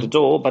for the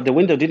door, but the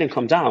window didn't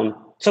come down.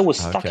 So I was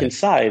stuck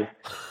inside.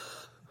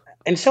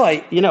 And so I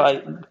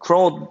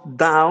crawled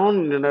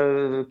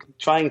down,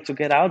 trying to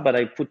get out, but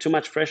I put too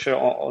much pressure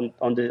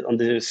on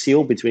the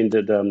seal between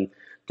the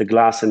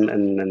glass and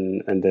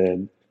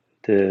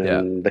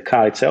the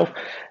car itself,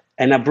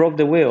 and I broke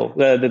the wheel.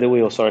 The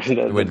wheel, sorry,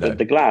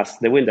 the glass,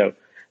 the window.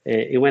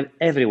 It went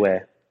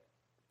everywhere.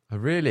 Oh,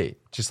 really?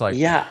 Just like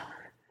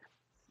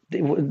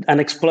an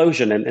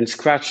explosion and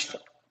scratched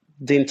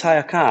the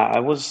entire car.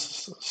 It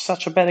was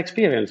such a bad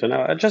experience.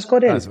 I just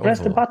got in,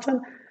 pressed the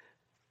button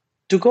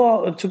to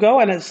go,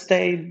 and I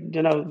stayed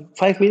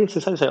 5 minutes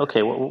inside. I say,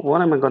 okay,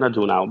 what am I going to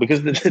do now?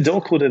 Because the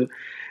door couldn't.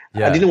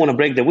 I didn't want to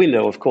break the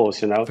window, of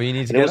course. But you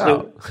need to get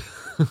out.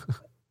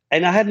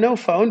 And I had no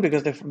phone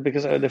because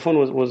the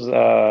phone was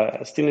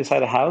still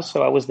inside the house,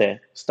 so I was there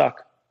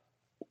stuck.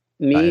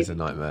 Me, that is a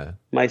nightmare.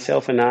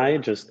 Myself and I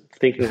just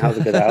thinking how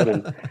to get out,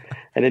 and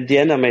at the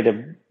end I made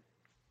a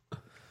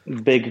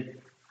big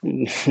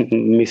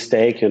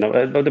mistake.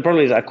 But the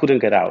problem is I couldn't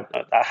get out.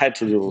 I had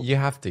to do. You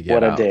have to get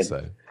what out. I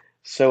did.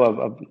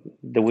 So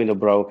the window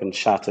broke and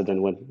shattered,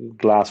 and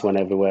glass went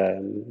everywhere.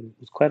 And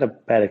it was quite a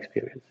bad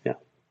experience.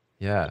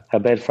 Yeah. A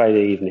bad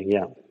Friday evening.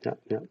 Yeah.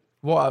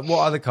 What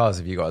other cars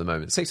have you got at the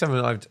moment?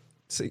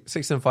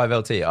 675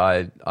 LT.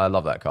 I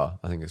love that car.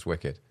 I think it's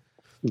wicked.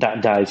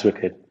 That is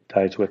wicked.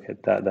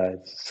 That is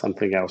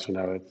something else.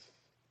 It's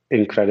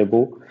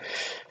incredible.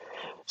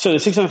 So the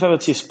 675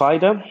 LT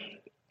Spider,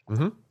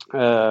 the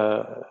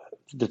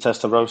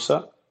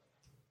Testarossa,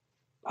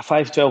 a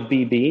 512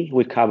 BB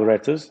with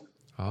carburetors.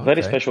 Oh,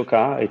 very special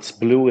car. It's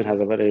blue. It has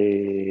a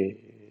very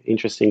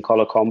interesting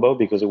color combo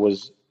because it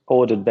was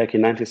ordered back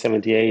in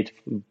 1978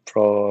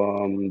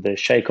 from the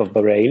Sheikh of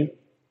Bahrain.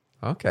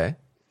 Okay.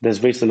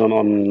 There's written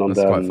on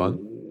That's the quite fun.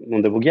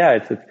 On the book. Yeah,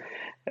 it's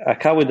a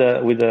car with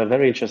a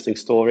very interesting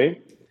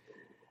story.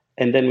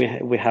 And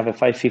then we have a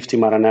 550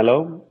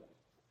 Maranello.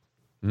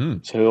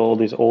 So all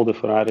these older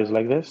Ferraris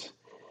like this.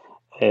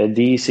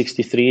 The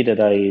 63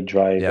 that I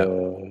drive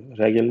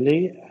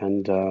regularly,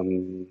 and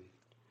an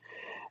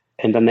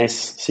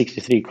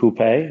S63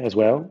 Coupe as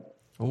well.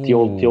 Ooh. The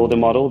older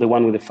model, the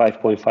one with the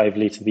 5.5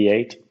 liter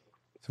V8.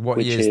 So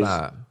what year is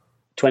that?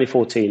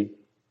 2014.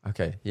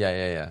 Okay,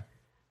 yeah.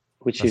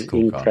 Which That's is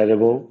cool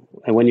incredible.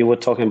 Car. And when you were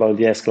talking about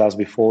the S-Class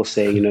before,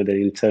 saying, that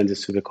in turns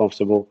is super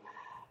comfortable,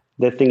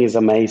 that thing is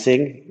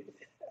amazing.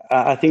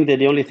 I think that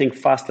the only thing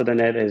faster than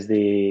that is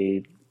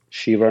the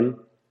Chiron.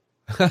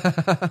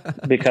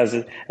 Because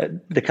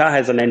the car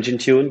has an engine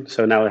tune,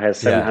 so now it has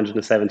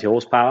 770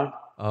 horsepower.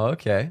 Oh,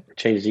 okay.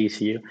 Changed the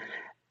ECU.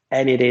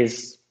 And it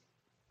is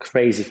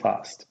crazy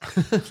fast.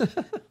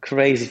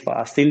 Crazy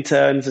fast. In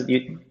turns,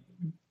 you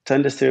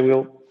turn the steering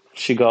wheel,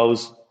 she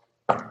goes.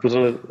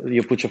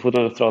 You put your foot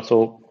on the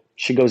throttle,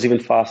 she goes even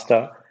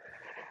faster.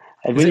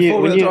 And is it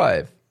four-wheel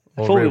drive?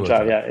 Four-wheel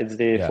drive, yeah. It's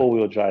the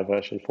four-wheel drive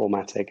version,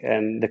 4MATIC.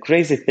 And the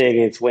crazy thing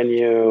is when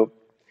you're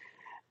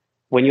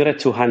at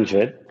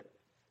 200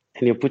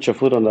 and you put your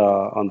foot on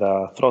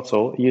the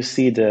throttle, you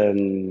see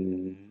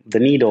the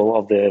needle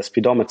of the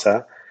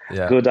speedometer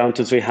go down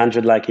to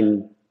 300 like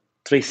in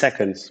 3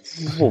 seconds.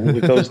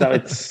 Because now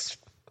it's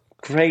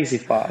crazy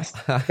fast.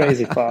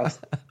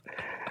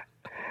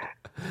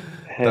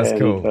 That's And,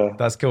 cool.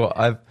 That's cool.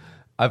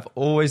 I've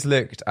always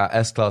looked at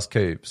S-Class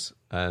coupes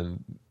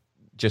and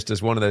just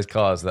as one of those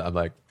cars that I'm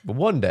like, well,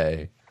 one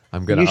day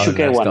I'm going to own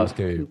an S-Class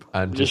coupe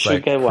and just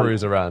like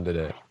cruise around in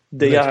it.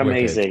 They are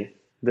amazing.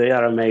 They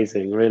are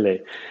amazing,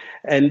 really.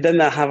 And then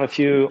I have a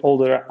few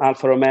older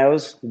Alfa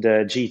Romeos,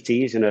 the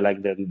GTs,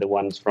 like the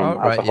ones from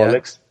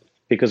Alfaholics,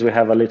 because we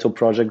have a little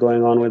project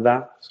going on with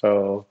that.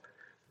 So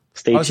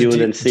stay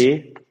tuned and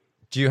see.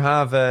 Do you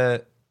have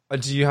an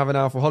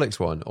Alfaholics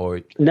one,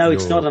 or no?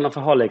 It's not an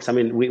Alfaholics. I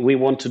mean, we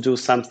want to do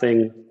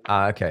something.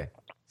 Okay,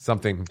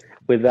 something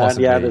with that.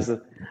 Yeah, there's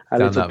a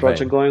little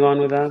project going on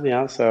with that.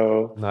 Yeah,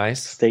 so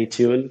nice. Stay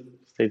tuned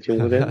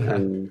with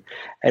it.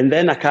 And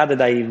then a car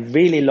that I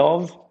really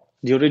love,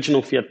 the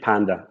original Fiat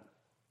Panda.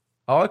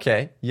 Oh,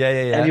 okay.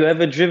 Yeah. Have you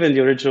ever driven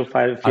the original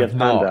Fiat Panda?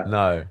 Not,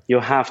 no. You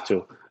have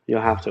to.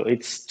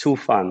 It's too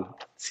fun.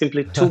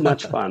 Simply too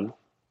much fun.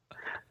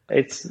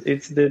 It's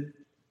the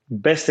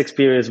best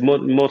experience,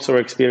 motor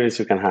experience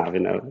you can have.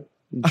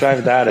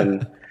 Drive that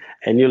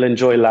and you'll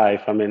enjoy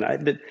life. I mean,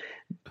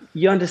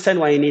 you understand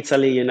why in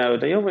Italy,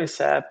 they always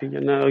happy.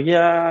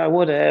 Yeah,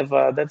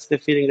 whatever. That's the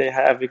feeling they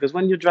have because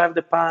when you drive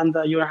the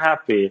Panda, you're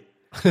happy.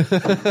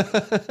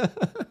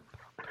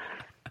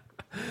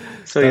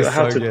 So you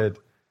have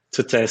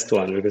to test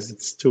one because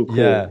it's too cool.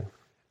 Yeah,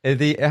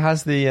 it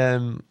has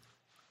the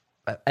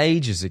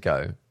ages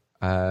ago.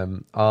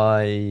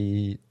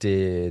 I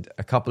did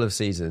a couple of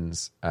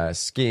seasons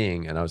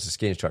skiing, and I was a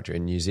ski instructor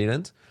in New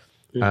Zealand.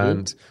 Mm-hmm.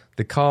 And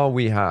the car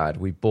we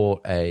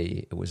bought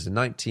it was a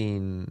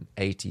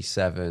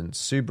 1987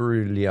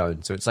 Subaru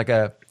Leone. So it's like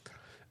a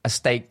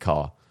state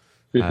car,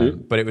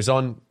 but it was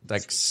on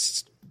like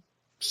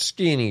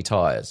skinny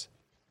tires.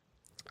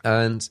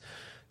 And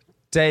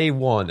day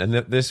one, and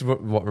this is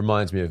what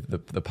reminds me of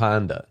the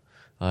Panda,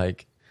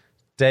 like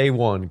day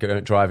one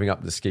driving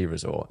up the ski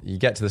resort, you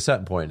get to the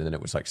certain point and then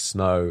it was like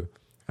snow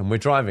and we're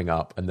driving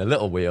up and the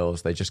little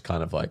wheels, they just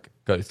kind of like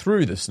go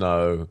through the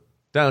snow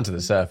down to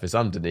the surface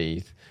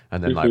underneath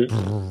and then like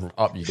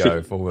up you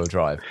go, 4-wheel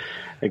drive.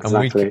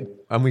 Exactly.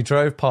 And we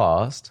drove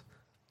past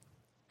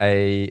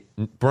a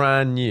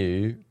brand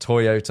new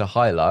Toyota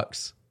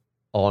Hilux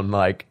on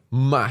like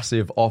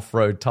massive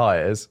off-road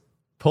tires,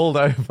 pulled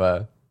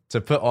over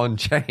to put on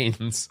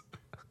chains.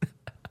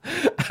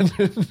 And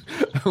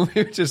we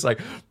were just like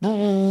up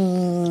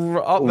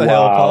the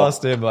hill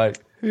past him, like,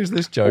 who's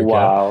this joker?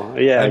 Wow.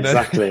 Yeah, and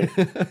exactly.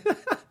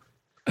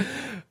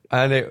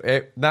 And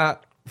it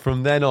that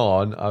from then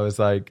on, I was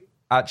like,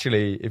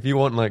 actually, if you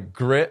want like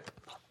grip,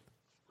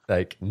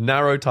 like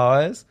narrow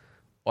tires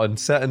on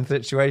certain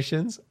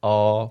situations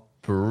are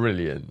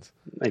brilliant.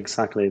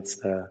 Exactly. It's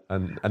the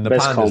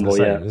best combo, the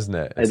same, isn't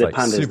it? It's the like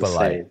Panda super is the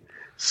light. same.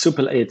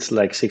 Super, it's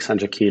like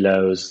 600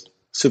 kilos,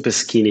 super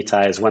skinny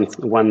tires,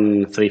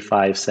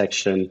 135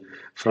 section,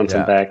 front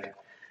and back,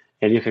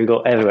 and you can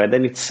go everywhere.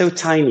 Then it's so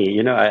tiny,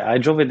 I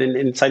drove it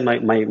inside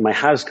my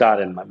house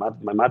garden,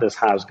 my mother's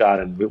house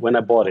garden. When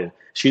I bought it,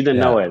 she didn't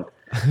know it.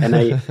 And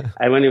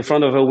I went in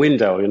front of her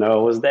window, I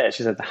was there.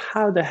 She said,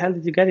 how the hell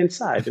did you get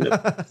inside?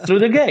 Through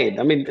the gate.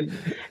 I mean,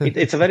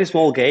 it's a very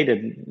small gate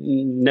that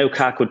no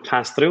car could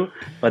pass through,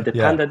 but the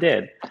Panda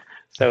did.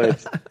 So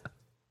it's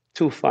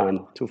too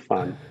fun.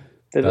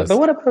 But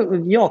what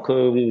about your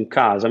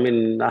cars? I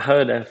mean, I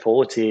heard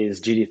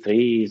F40s,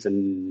 GT3s,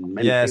 and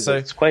many things. So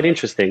it's quite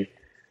interesting.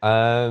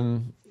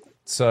 So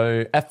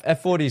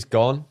F40's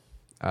gone.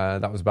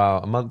 That was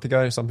about a month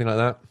ago, something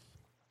like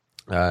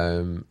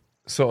that.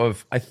 Sort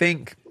of, I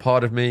think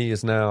part of me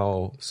is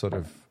now sort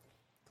of,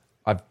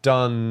 I've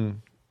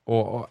done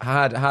or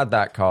had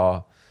that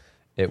car.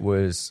 It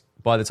was,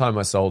 by the time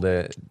I sold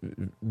it,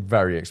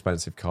 very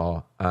expensive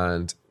car,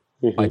 and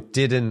I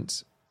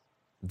didn't.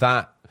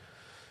 That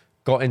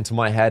got into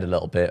my head a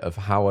little bit of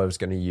how I was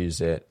going to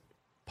use it,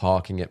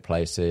 parking at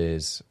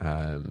places.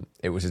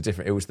 It was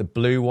the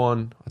blue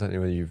one. I don't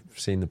know whether you've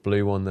seen the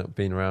blue one that's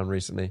been around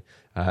recently.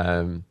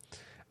 And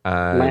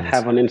might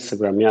have on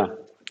Instagram, yeah.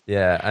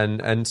 Yeah,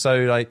 and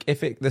so like if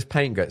this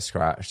paint gets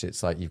scratched,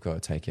 it's like you've got to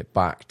take it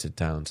back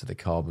down to the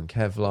carbon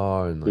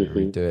Kevlar and like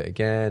redo it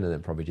again, and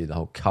then probably do the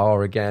whole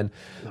car again.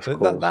 So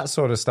that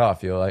sort of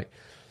stuff, you're like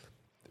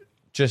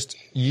just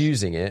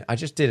using it. I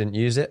just didn't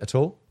use it at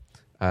all.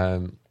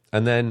 And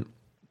then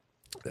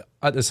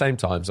at the same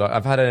time, so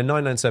I've had a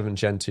 997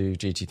 Gen 2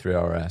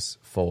 GT3 RS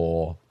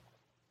for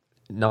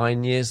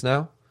 9 years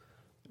now.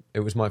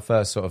 It was my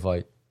first sort of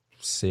like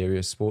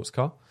serious sports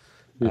car.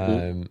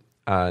 And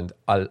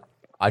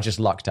I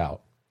just lucked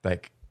out,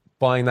 like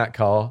buying that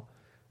car,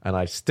 and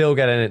I still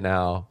get in it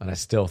now, and I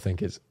still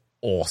think it's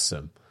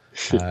awesome.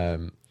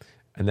 And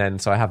then,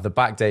 so I have the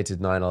backdated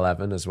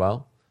 911 as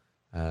well.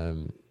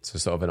 So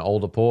sort of an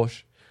older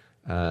Porsche.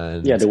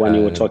 And the one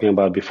you were talking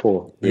about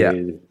before. Yeah.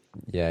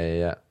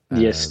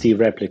 The ST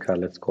replica,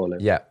 let's call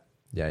it. Yeah.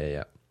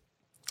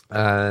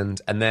 And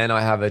then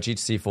I have a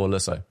GTC 4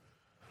 Lusso.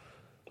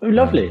 Oh,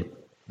 lovely.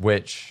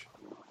 Which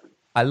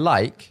I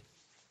like,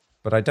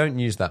 but I don't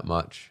use that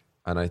much.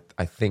 And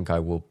I think I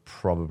will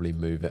probably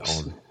move it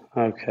on.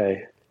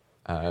 Okay.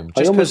 I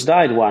almost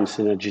died once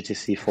in a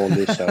GTC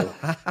 4D show.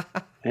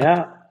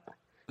 Yeah.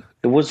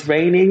 It was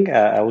raining.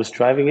 I was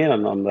driving in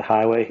on the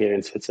highway here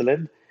in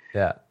Switzerland.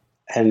 Yeah.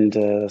 And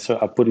so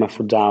I put my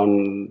foot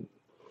down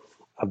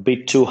a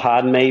bit too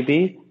hard,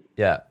 maybe.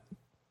 Yeah.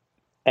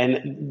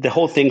 And the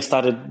whole thing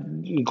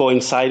started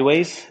going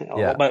sideways.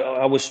 Yeah. But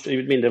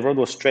the road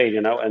was straight,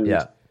 and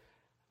yeah. it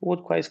was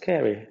quite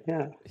scary.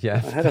 Yeah.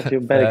 Yeah. I had a few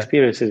bad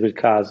experiences with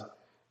cars.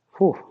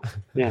 Whew.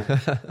 Yeah.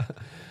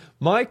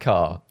 My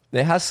car,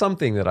 it has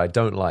something that I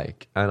don't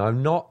like, and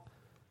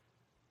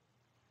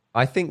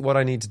I think what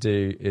I need to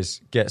do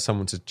is get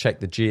someone to check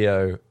the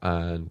geo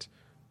and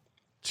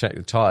check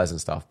the tires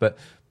and stuff. But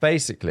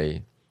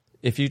basically,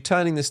 if you're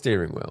turning the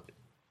steering wheel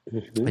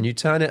and you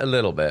turn it a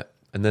little bit,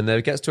 and then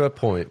there gets to a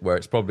point where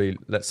it's probably,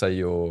 let's say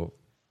your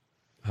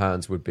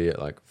hands would be at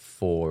like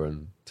 4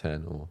 and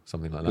 10 or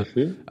something like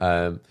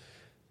that.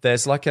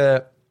 There's like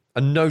a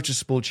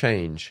noticeable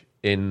change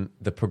in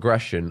the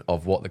progression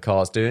of what the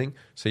car's doing.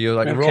 So you're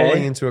like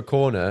rolling into a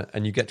corner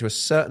and you get to a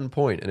certain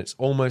point and it's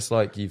almost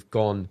like you've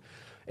gone...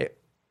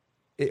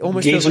 It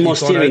almost gives feels like more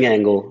steering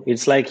angle.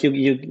 It's like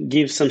you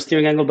give some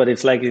steering angle, but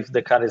it's like if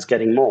the car is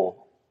getting more.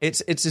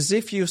 It's as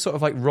if you're sort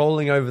of like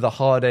rolling over the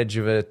hard edge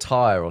of a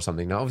tire or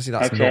something. Now, obviously,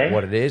 that's not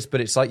what it is,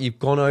 but it's like you've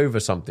gone over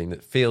something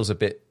that feels a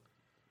bit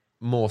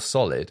more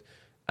solid,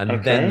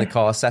 and then the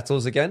car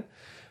settles again.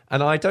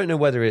 And I don't know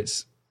whether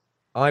it's...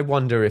 I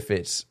wonder if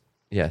it's,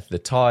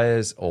 the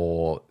tires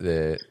or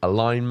the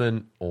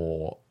alignment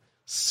or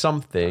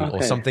something,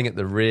 or something at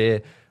the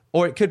rear,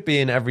 or it could be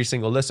in every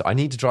single list. I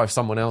need to drive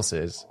someone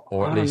else's,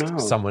 or at least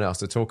someone else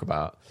to talk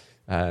about.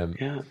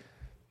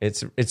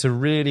 It's a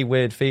really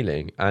weird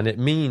feeling, and it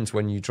means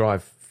when you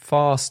drive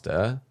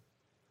faster,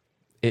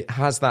 it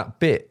has that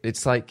bit.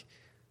 It's like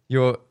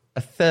you're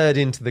a third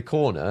into the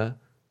corner,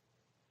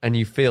 and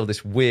you feel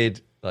this weird,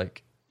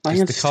 like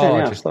the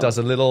car just does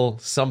a little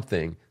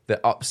something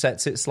that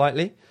upsets it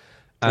slightly,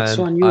 and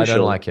so unusual. I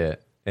don't like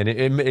it, and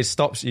it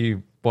stops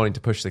you wanting to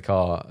push the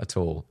car at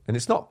all. And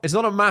it's not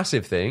a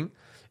massive thing.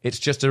 It's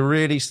just a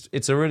really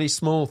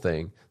small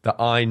thing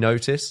that I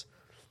notice,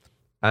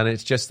 and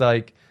it's just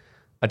like,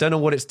 I don't know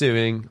what it's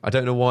doing. I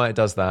don't know why it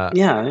does that.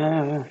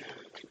 Yeah.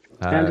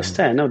 I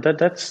understand. No,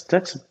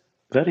 that's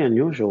very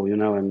unusual,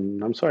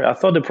 and I'm sorry. I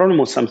thought the problem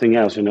was something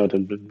else,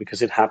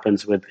 because it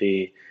happens with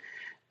the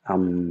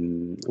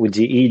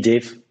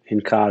e-diff in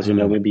cars,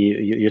 maybe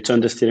you turn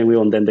the steering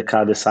wheel and then the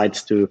car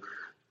decides to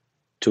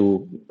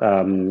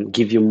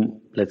give you,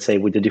 let's say,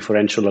 with the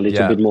differential a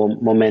little bit more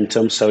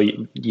momentum, so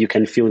you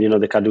can feel,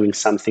 the car doing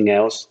something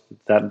else.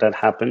 That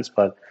happens,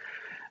 but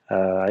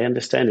I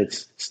understand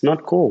it's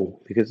not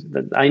cool, because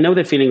I know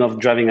the feeling of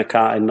driving a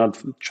car and not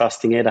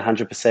trusting it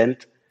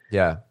 100%.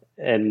 Yeah,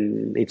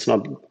 and it's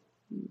not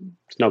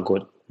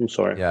good. I'm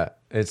sorry. Yeah,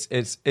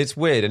 it's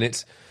weird,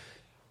 and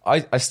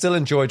I still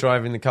enjoy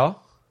driving the car,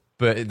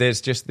 but there's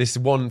just this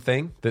one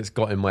thing that's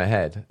got in my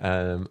head,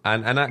 and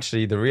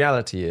actually the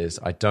reality is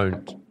I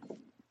don't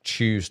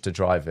choose to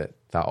drive it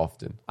that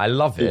often. I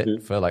love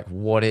it for like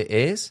what it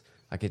is.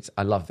 Like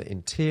I love the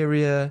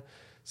interior.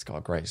 It's got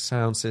a great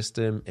sound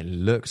system. It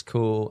looks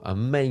cool.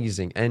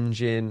 Amazing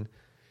engine.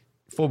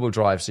 4-wheel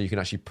drive, so you can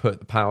actually put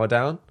the power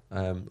down.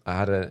 I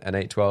had an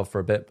 812 for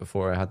a bit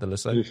before I had the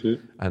Lisso,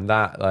 and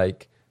that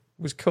like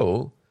was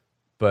cool,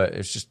 but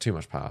it's just too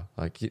much power.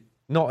 Like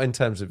not in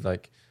terms of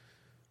like,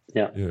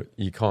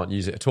 you can't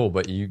use it at all,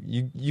 but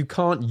you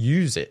can't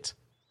use it.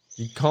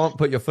 You can't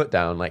put your foot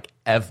down like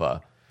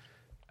ever.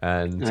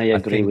 And I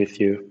agree with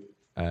you.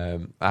 I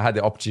had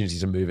the opportunity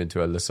to move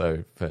into a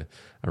Lisso for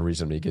a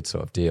reasonably good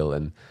sort of deal,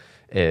 and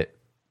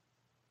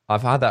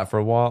I've had that for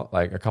a while,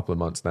 like a couple of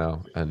months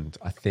now, and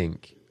I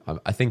think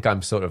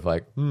I'm sort of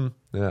like,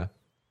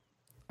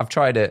 I've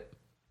tried it.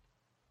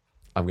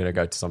 I'm going to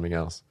go to something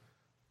else,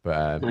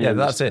 but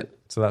that's it.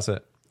 So that's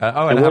it. And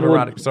I have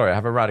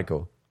a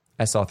Radical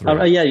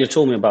SR3. You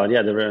told me about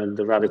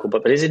the Radical,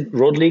 but is it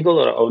road legal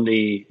or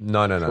only?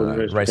 No,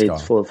 race car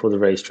for the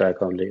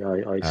racetrack only.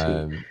 I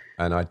see.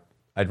 And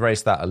I'd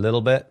raced that a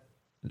little bit.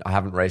 I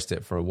haven't raced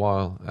it for a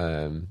while,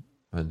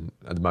 and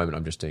at the moment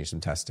I'm just doing some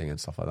testing and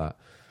stuff like that.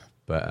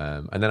 But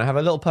and then I have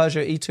a little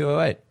Peugeot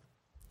E208.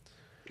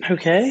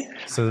 Okay.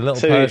 So the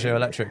little Peugeot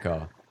electric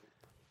car.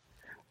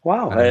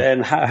 Wow!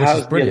 And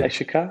how's the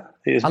electric car?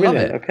 It's brilliant.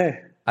 I love it. Okay.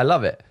 I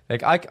love it.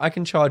 Like I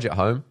can charge at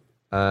home,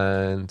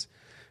 and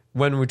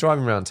when we're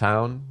driving around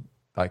town,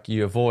 like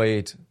you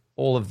avoid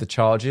all of the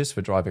charges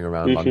for driving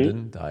around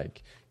London,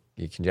 like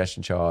your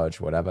congestion charge,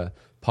 whatever.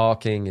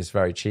 Parking is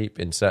very cheap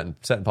in certain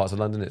parts of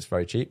London. It's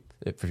very cheap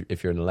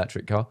if you're in an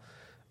electric car,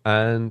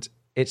 and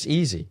it's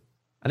easy,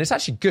 and it's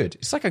actually good.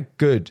 It's like a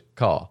good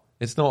car.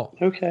 It's not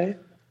okay.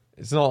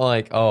 It's not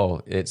like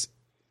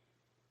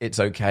it's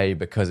okay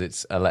because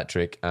it's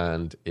electric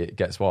and it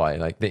gets why.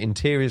 Like the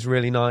interior is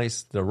really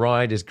nice. The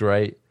ride is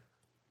great.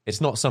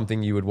 It's not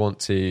something you would want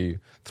to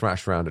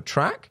thrash around a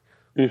track,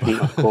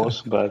 of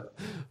course, but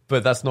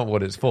that's not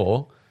what it's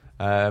for.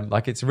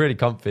 Like it's really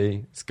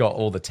comfy. It's got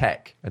all the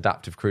tech,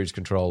 adaptive cruise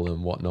control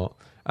and whatnot.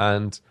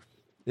 And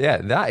yeah,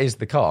 that is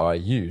the car I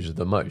use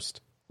the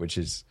most, which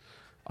is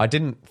I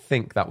didn't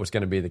think that was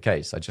going to be the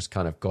case. I just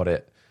kind of got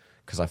it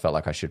because I felt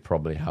like I should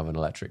probably have an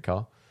electric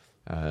car.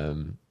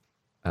 And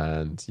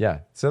yeah,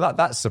 so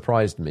that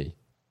surprised me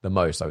the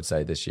most, I would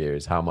say, this year,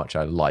 is how much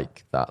I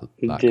like that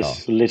car.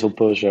 Little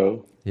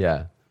Peugeot.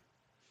 Yeah.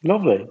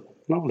 Lovely.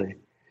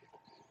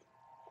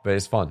 But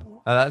it's fun.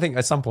 And I think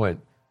at some point,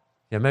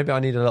 maybe I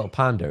need a little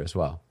Panda as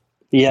well.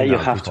 Yeah, you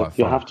have to.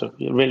 You have to.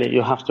 Really,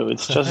 you have to.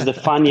 It's just the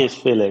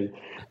funniest feeling.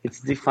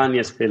 It's the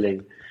funniest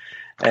feeling.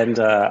 And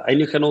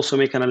you can also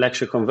make an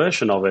electric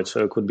conversion of it,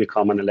 so it could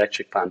become an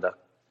electric Panda.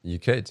 You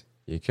could.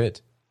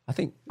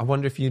 I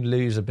wonder if you'd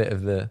lose a bit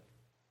of the...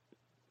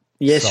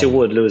 Yes, song. you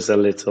would lose a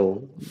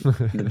little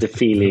the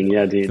feeling,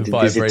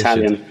 this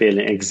Italian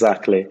feeling,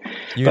 exactly.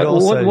 But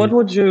also, what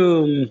would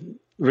you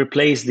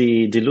replace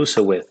the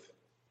Lusso with?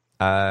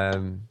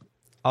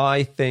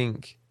 I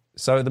think...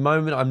 So at the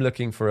moment, I'm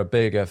looking for a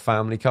bigger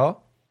family car.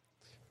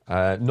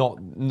 Not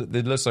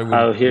the Lusso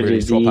would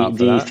really swap out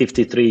for that. The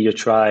 53 you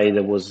tried,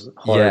 that was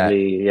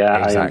horribly...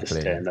 Yeah,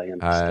 exactly. I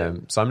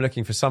understand. So I'm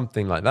looking for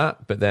something like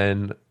that. But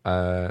then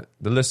the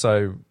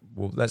Lusso,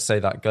 well, let's say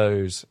that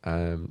goes.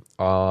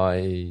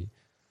 I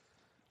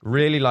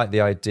really like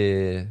the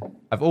idea.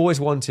 I've always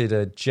wanted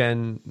a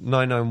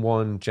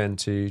 991 Gen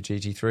 2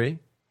 GT3.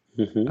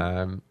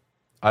 Mm-hmm.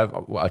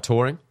 A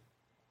touring.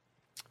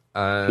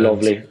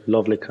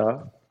 Lovely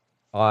car.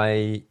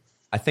 I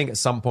think at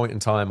some point in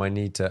time I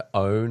need to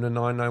own a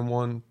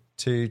 991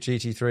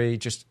 GT3,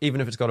 just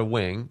even if it's got a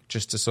wing,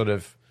 just to sort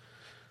of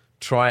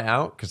try it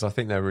out, because I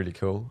think they're really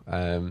cool.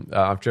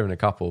 I've driven a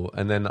couple,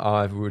 and then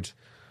I would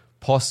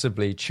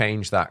possibly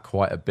change that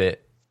quite a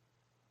bit.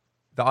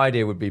 The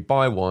idea would be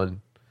buy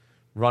one,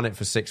 run it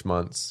for 6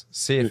 months,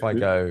 see if I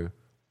go,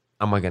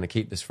 am I going to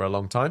keep this for a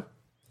long time?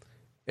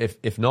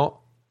 If not,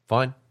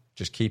 fine,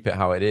 just keep it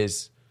how it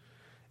is.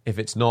 If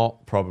it's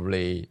not,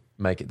 probably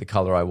make it the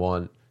color I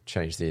want,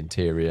 change the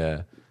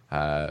interior.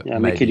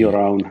 Make it your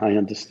own, I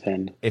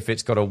understand. If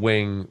it's got a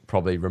wing,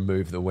 probably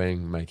remove the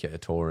wing, make it a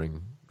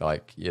touring, a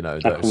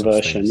those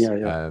conversion,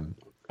 sorts of things.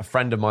 A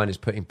friend of mine is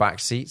putting back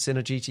seats in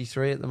a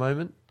GT3 at the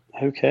moment.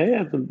 Okay.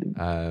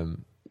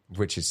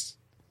 Which is,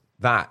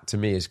 that to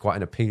me is quite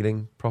an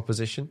appealing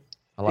proposition.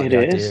 I like the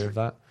idea of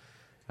that.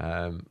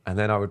 And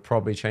then I would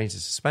probably change the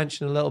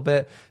suspension a little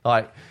bit.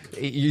 Like,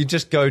 you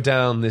just go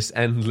down this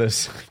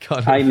endless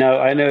kind of... I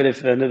know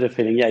the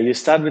feeling. Yeah, you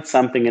start with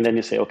something and then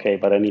you say, okay,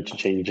 but I need to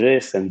change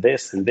this and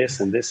this and this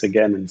and this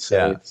again. And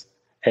so it's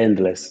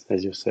endless,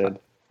 as you said.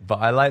 But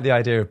I like the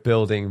idea of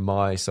building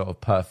my sort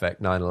of perfect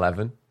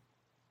 911.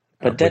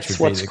 But that's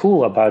what's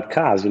cool about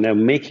cars,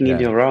 making it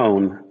your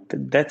own.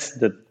 That's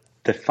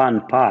the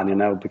fun part,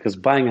 because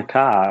buying a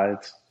car,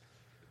 it's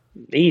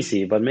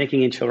easy, but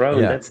making it your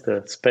own, that's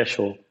the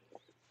special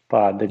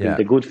part,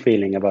 the good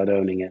feeling about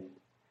owning it.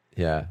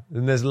 Yeah,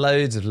 and there's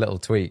loads of little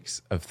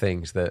tweaks of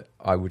things that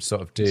I would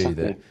sort of do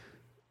that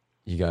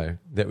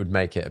would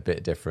make it a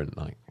bit different,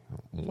 like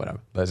whatever.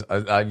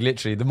 I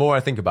literally, the more I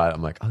think about it,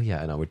 I'm like, oh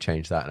yeah, and I would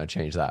change that and I'd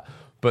change that.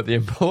 But the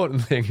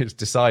important thing is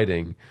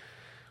deciding,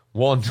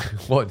 one,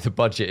 what the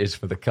budget is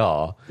for the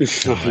car.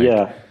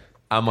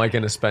 Am I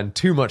going to spend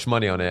too much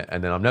money on it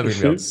and then I'm never going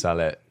to be able to sell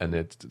it and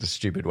it's a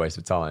stupid waste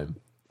of time?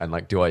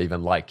 And do I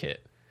even like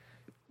it?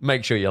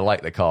 Make sure you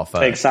like the car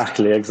first.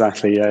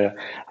 Exactly. Yeah.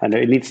 And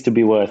it needs to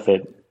be worth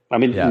it. I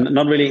mean,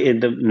 not really in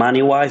the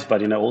money wise,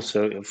 but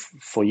also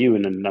for you.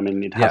 And I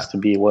mean, it has to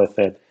be worth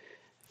it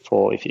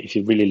for if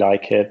you really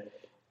like it,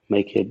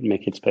 make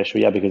it special.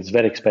 Yeah, because it's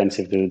very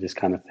expensive to do this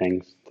kind of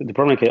things. The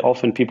problem is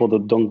often people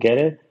that don't get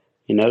it,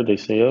 they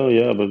say, oh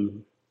yeah, but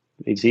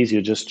it's easy.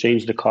 You just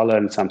change the color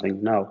and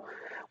something. No,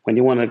 when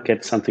you want to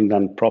get something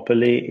done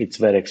properly, it's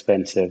very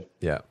expensive.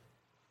 Yeah.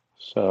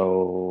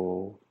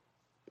 So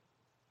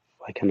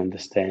I can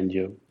understand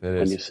you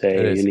when you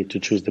say you need to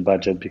choose the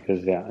budget,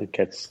 because it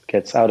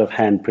gets out of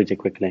hand pretty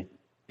quickly.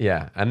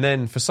 Yeah, and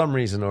then for some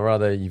reason or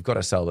other, you've got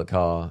to sell the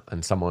car,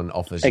 and someone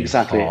offers you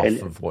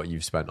half of what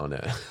you've spent on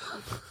it.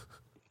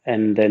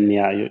 And then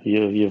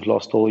you've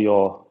lost all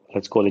your,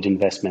 let's call it,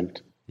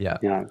 investment. Yeah.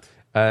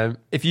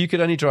 If you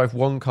could only drive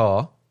one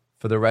car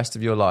for the rest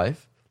of your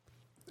life,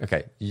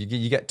 okay,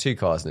 you get two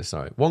cars in this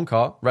scenario. One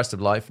car, rest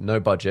of life, no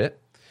budget.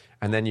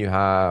 And then you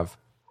have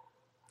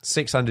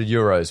 600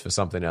 euros for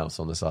something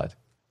else on the side.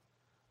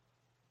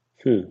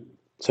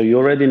 So you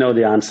already know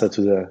the answer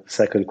to the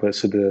second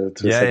question. The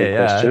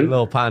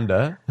little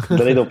Panda.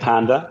 The little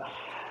Panda.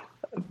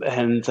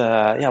 And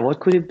what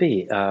could it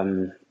be? I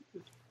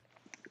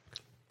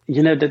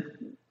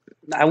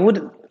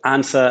would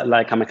answer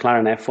like a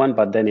McLaren F1,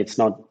 but then it's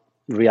not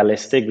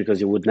realistic because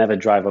you would never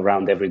drive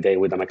around every day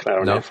with a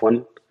McLaren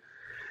F1.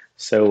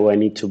 So I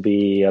need to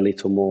be a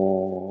little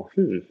more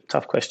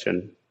tough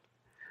question.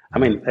 I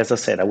mean, as I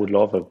said, I would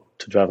love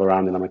to drive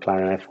around in a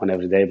McLaren F1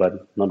 every day,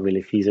 but not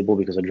really feasible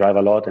because I drive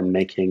a lot, and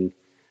making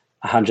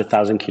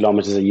 100,000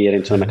 kilometers a year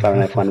into a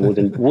McLaren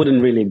F1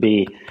 wouldn't really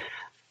be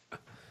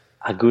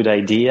a good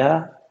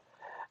idea.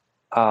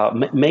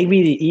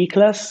 Maybe the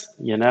E-Class,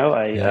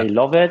 I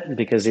love it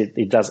because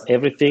it does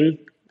everything.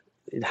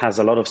 It has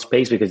a lot of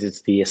space because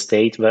it's the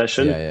estate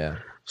version.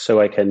 so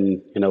I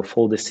can,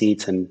 fold the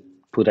seats and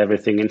put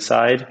everything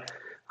inside.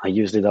 I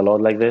used it a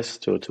lot like this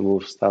to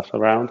move stuff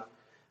around.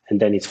 And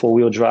then it's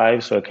 4-wheel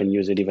drive, so I can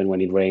use it even when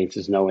it rains,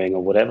 it's snowing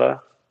or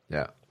whatever.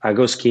 Yeah. I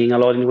go skiing a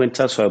lot in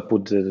winter, so I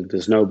put the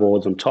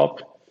snowboards on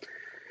top.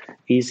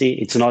 Easy.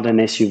 It's not an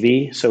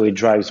SUV, so it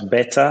drives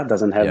better.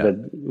 Doesn't have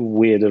the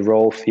weird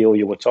raw feel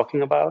you were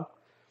talking about.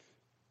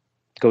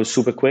 Goes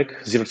super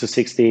quick, 0 to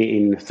 60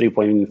 in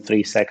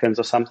 3.3 seconds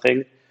or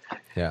something.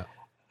 Yeah.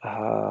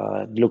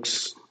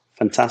 Looks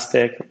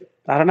fantastic.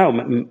 I don't know.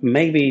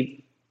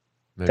 Maybe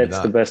that's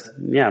the best.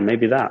 Yeah,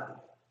 maybe that.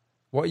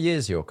 What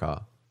year's your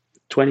car?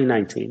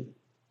 2019.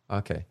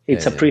 Okay.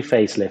 It's a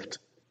pre-facelift.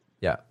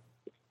 Yeah.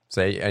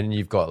 So, and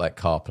you've got like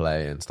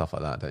CarPlay and stuff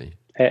like that, don't you?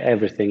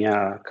 Everything,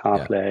 yeah.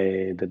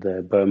 CarPlay,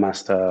 the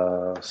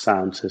Burmaster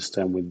sound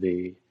system with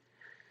the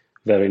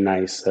very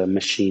nice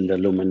machined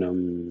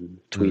aluminum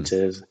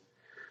tweeters.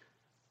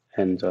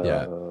 And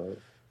a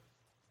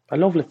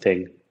lovely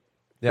thing.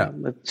 Yeah.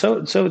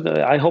 So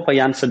I hope I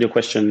answered your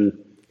question.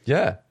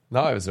 Yeah.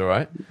 No, it was all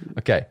right.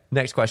 Okay.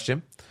 Next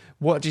question.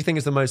 What do you think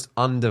is the most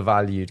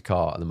undervalued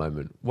car at the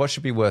moment? What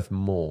should be worth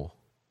more?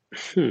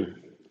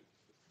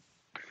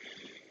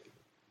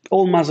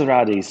 All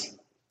Maseratis.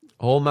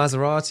 All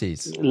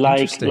Maseratis.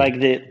 Like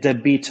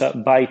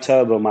the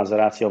bi-turbo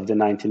Maserati of the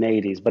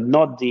 1980s, but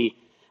not the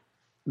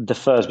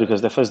first,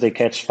 because the first they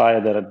catch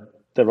fire,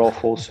 they're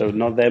awful, so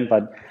not them,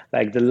 but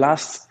like the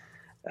last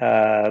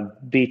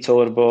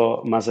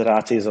bi-turbo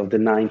Maseratis of the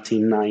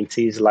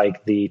 1990s,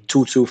 like the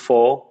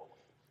 224,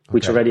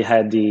 which already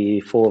had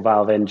the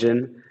 4-valve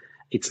engine.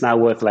 It's now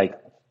worth like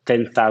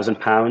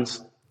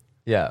 £10,000.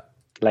 Yeah.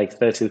 Like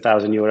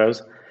 13,000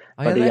 euros.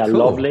 But they are cool.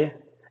 Lovely.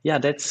 Yeah,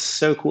 that's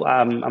so cool.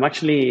 I'm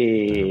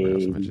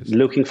actually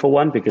looking for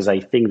one because I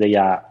think they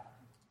are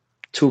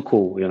too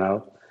cool,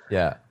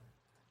 Yeah.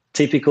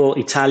 Typical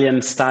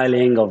Italian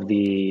styling of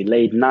the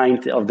late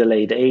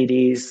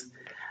 80s.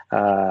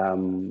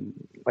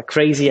 A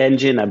crazy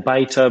engine, a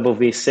bi-turbo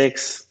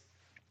V6.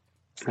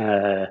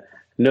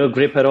 No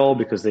grip at all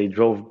because they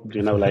drove,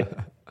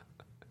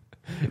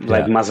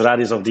 like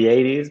Maseratis of the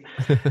 80s.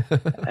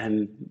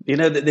 And,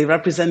 they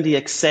represent the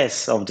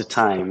excess of the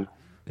time.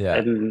 Yeah.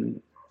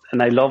 And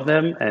I love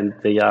them, and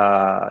they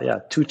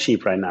are too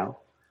cheap right now.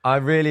 I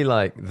really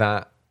like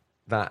that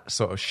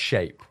sort of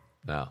shape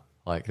now.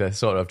 Like they're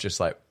sort of just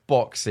like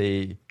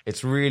boxy.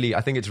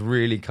 I think it's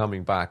really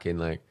coming back in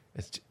like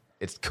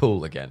it's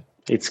cool again.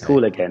 It's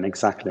cool again,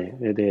 exactly.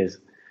 It is.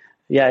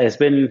 Yeah, it's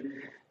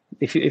been.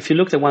 If you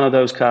looked at one of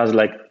those cars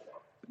like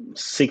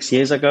 6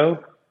 years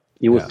ago,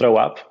 you would throw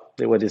up.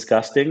 They were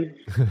disgusting.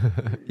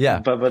 Yeah.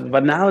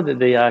 But now that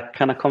they are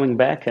kind of coming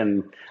back,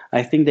 and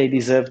I think they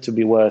deserve to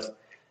be worth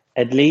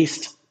at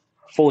least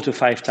 4 to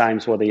 5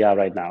 times what they are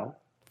right now.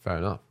 Fair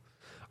enough.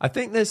 I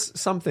think there's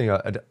something,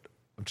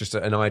 just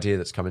an idea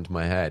that's come into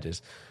my head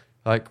is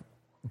like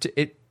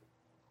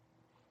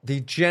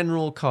the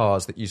general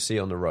cars that you see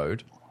on the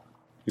road.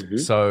 Mm-hmm.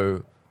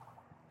 So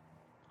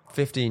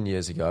 15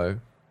 years ago,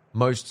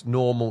 most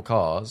normal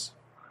cars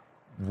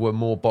were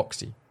more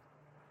boxy.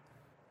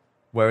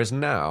 Whereas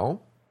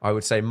now, I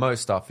would say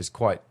most stuff is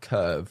quite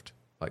curved,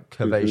 like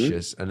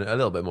curvaceous, and a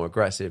little bit more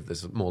aggressive.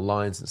 There's more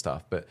lines and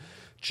stuff, but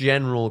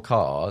general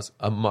cars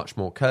are much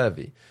more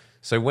curvy.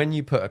 So when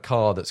you put a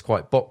car that's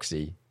quite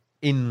boxy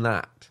in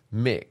that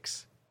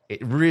mix,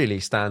 it really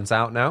stands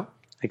out now.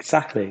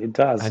 Exactly, it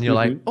does. And you're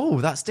like,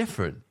 oh, that's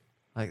different.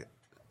 Like,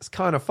 it's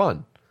kind of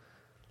fun.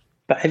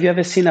 But have you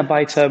ever seen a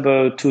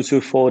bi-turbo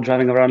 224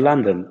 driving around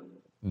London?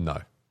 No.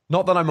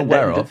 Not that I'm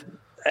aware of.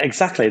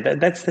 Exactly.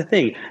 That's the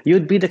thing.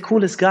 You'd be the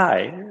coolest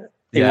guy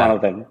in one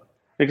of them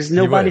because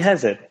nobody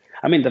has it.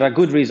 I mean, there are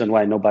good reasons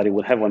why nobody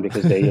would have one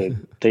because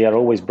they are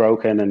always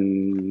broken,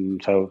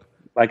 and so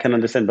I can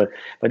understand.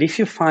 But if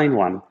you find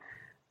one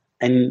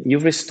and you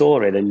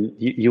restore it and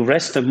you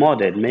resto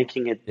mod it,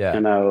 making it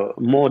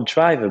more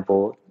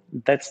drivable,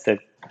 that's the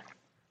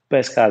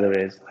best car there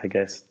is, I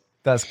guess.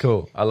 That's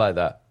cool. I like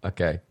that.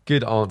 Okay,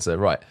 good answer.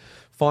 Right,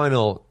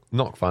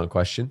 not final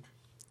question.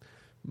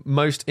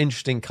 Most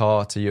interesting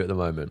car to you at the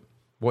moment?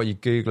 What are you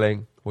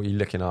Googling? What are you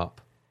looking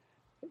up?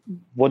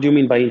 What do you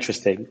mean by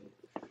interesting?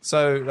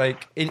 So,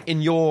 like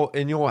in your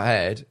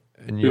head,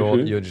 and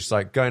you're just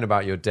like going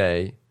about your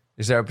day.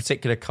 Is there a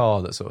particular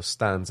car that sort of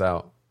stands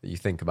out that you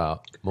think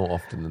about more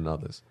often than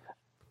others?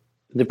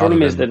 The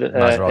problem is that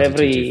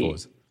every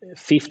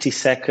 50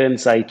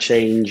 seconds I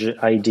change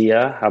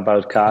idea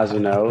about cars.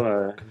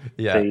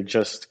 They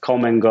just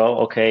come and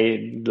go.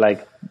 Okay,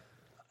 like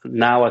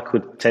now I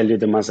could tell you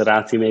the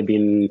Maserati. Maybe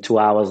in 2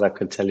 hours I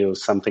could tell you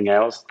something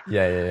else.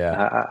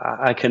 Yeah.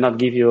 I cannot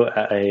give you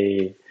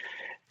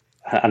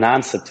an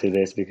answer to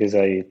this because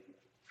it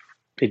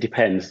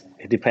depends.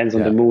 It depends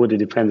on the mood. It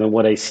depends on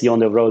what I see on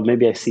the road.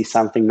 Maybe I see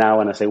something now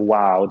and I say,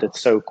 wow, that's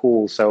so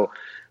cool. So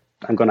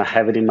I'm going to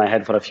have it in my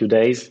head for a few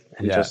days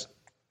and just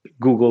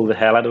Google the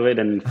hell out of it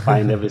and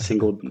find every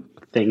single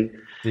thing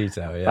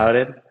about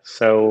it.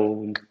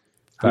 So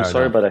I'm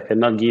sorry, but I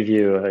cannot give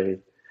you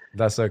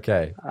That's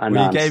okay. An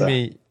answer.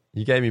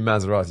 You gave me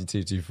Maserati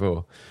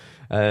 224.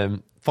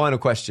 Final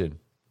question.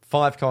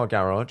 5-car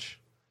garage,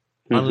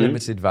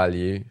 unlimited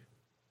value.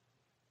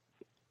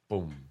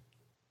 Boom.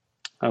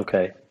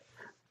 Okay.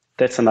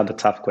 That's another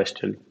tough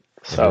question.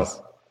 It So,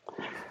 is.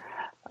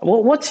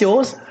 what's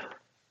yours?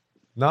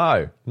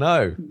 No.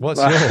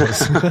 What's yours?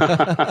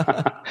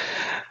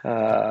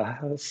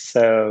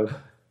 So,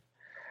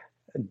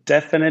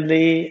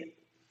 definitely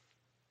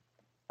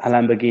a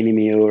Lamborghini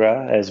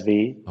Miura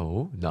SV.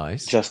 Oh,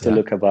 nice. Just to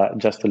look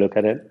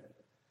at it.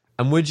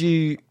 And would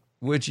you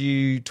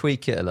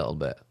tweak it a little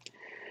bit?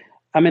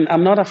 I mean,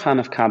 I'm not a fan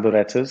of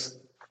carburetors.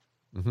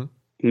 Mm-hmm.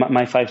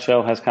 My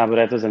 512 has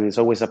carburetors, and it's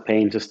always a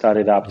pain to start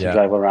it up to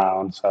drive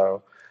around.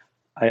 So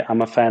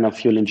I'm a fan of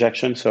fuel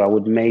injection. So I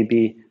would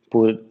maybe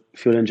put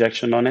fuel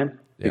injection on it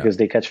because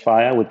they catch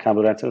fire with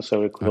carburetors.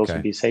 So it could also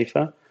be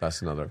safer.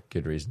 That's another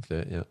good reason to do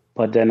it, yeah.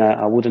 But then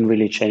I wouldn't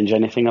really change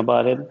anything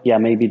about it. Yeah,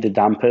 maybe the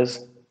dampers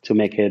to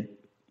make it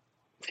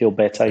feel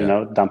better. You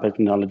know, damper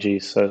technology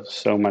is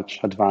so much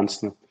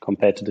advanced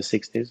compared to the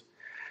 60s.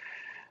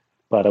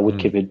 But I would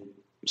keep it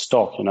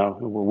stock, you know.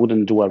 We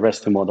wouldn't do a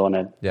resto mod on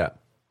it. Yeah.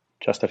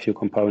 Just a few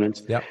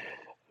components. Yeah.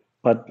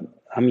 But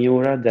a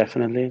Miura,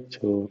 definitely,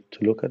 to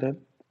look at it.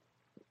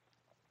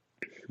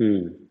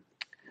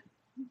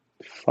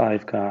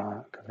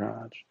 5-car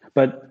garage.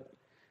 But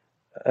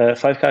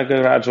 5-car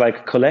garage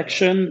like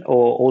collection,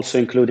 or also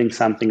including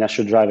something I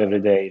should drive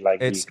every day,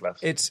 like E-Class?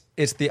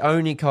 It's the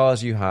only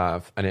cars you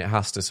have, and it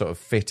has to sort of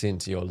fit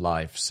into your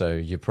life. So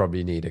you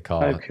probably need a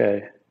car.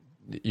 Okay.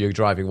 You're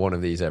driving one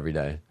of these every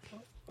day.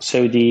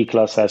 So the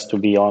E-Class has to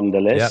be on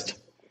the list. Yep.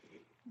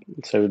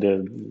 So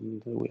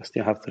we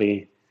still have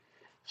 3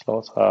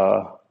 slots.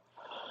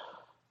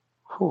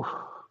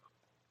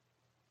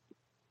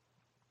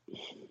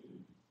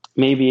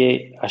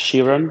 Maybe a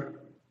Chiron.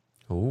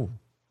 Oh,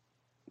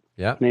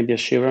 yeah. Maybe a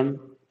Chiron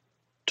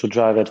to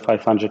drive at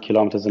 500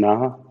 kilometers an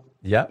hour.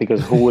 Yeah.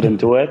 Because who wouldn't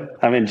do it?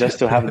 I mean, just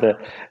to have the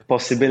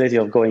possibility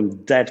of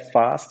going that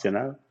fast, you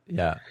know?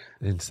 Yeah,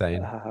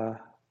 insane.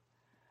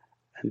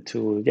 And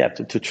to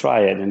try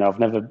it. You know, I've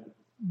never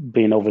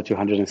been over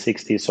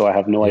 260, so I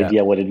have no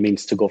idea what it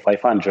means to go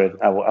 500.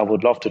 I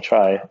would love to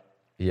try.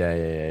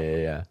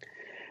 Yeah.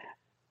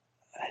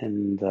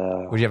 And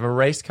would you have a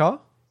race car?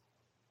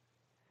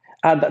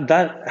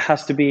 That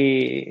has to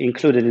be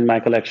included in my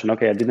collection.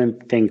 Okay, I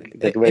didn't think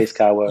that race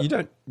car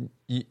were.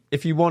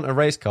 If you want a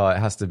race car, it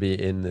has to be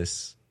in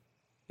this.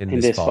 In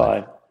this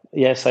 5.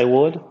 Yes, I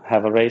would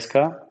have a race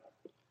car.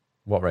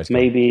 What race car?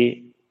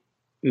 Maybe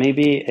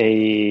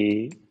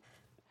a.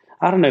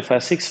 I don't know if a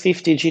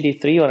 650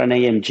 GT3 or an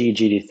AMG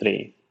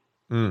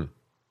GT3.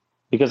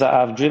 Because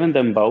I've driven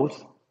them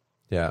both.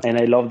 Yeah. And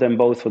I love them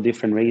both for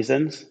different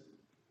reasons.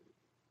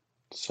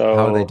 So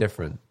how are they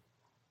different?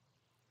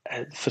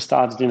 For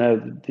starters, you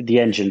know, the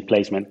engine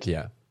placement.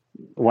 Yeah.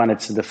 One,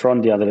 it's the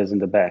front, the other is in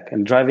the back.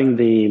 And driving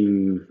the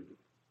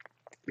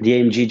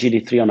AMG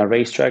GT3 on a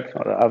racetrack,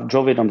 I've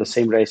drove it on the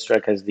same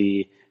racetrack as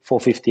the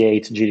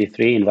 458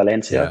 GT3 in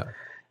Valencia. Yeah.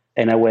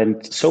 And I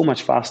went so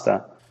much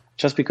faster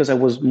just because I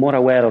was more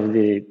aware of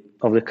the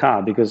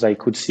car, because I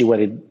could see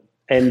where it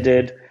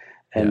ended,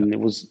 and it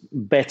was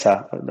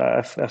better.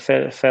 I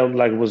felt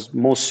like it was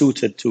more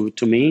suited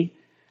to me.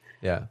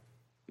 Yeah.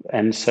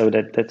 And so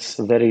that's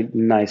a very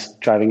nice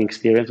driving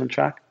experience on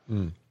track.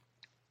 And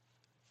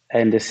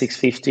the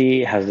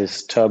 650 has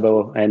this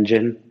turbo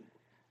engine,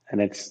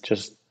 and it's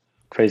just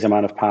crazy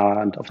amount of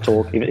power and of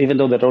torque, even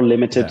though they're all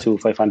limited to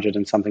 500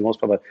 and something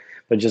horsepower,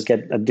 but just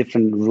get a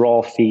different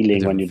raw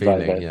feeling when you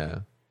drive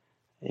it.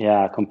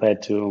 Yeah,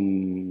 compared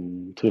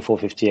to the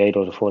 458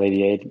 or the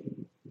 488,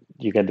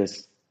 you get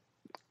this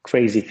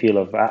crazy feel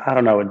of, I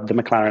don't know, the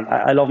McLaren.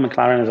 I love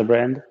McLaren as a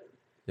brand.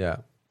 Yeah.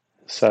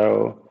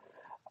 So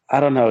I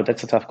don't know.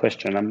 That's a tough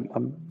question. I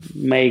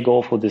may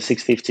go for the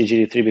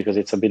 650 GT3 because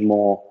it's a bit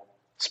more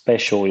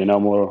special, you know,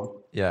 more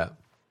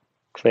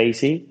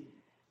crazy.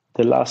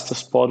 The last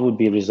spot would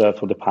be reserved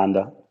for the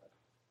Panda.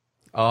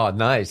 Oh,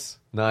 nice.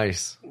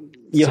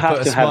 You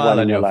have to have one on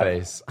in your life.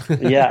 face.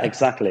 Yeah,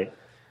 exactly.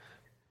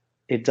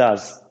 It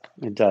does.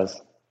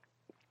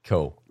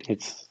 Cool.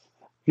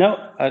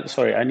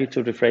 Sorry, I need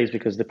to rephrase,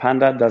 because the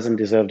Panda doesn't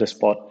deserve the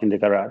spot in the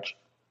garage.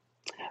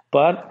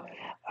 But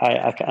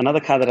another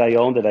car that I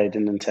own that I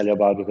didn't tell you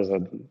about because I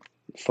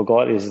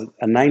forgot is a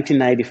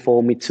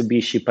 1994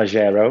 Mitsubishi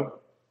Pajero.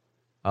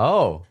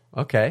 Oh,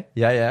 okay.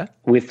 Yeah.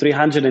 With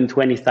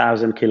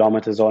 320,000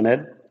 kilometers on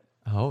it.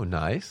 Oh,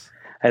 nice.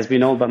 Has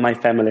been owned by my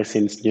family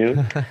since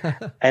new.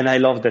 And I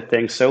love the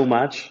thing so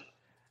much.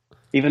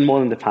 Even more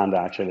than the Panda,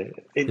 actually.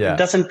 It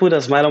doesn't put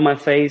a smile on my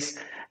face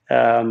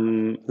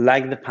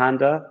like the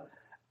Panda.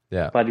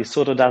 Yeah. But it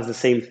sort of does the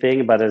same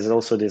thing, but there's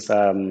also this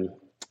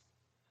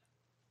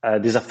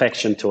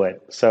affection to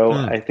it. So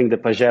I think the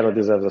Pajero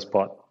deserves a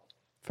spot.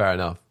 Fair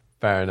enough.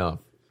 I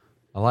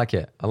like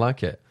it.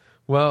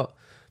 Well,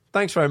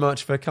 thanks very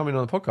much for coming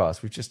on the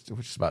podcast. We're just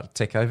about to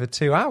tick over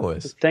 2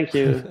 hours. Thank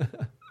you.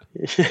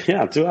 2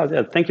 hours.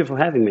 Yeah, thank you for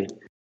having me.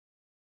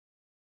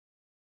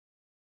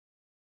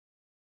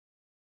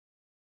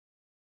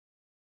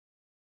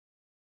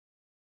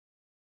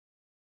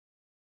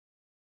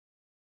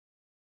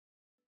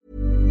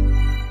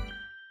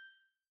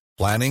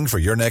 Planning for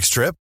your next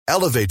trip?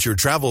 Elevate your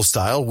travel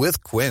style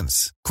with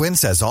Quince.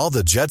 Quince has all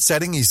the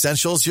jet-setting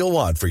essentials you'll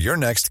want for your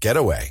next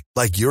getaway,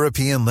 like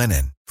European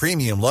linen,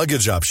 premium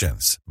luggage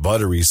options,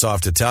 buttery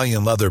soft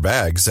Italian leather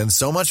bags, and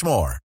so much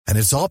more. And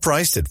it's all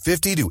priced at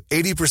 50 to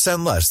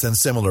 80% less than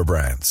similar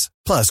brands.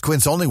 Plus,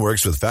 Quince only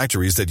works with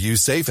factories that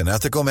use safe and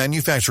ethical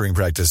manufacturing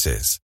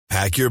practices.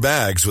 Pack your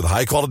bags with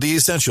high-quality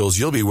essentials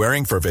you'll be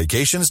wearing for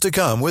vacations to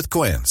come with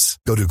Quince.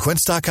 Go to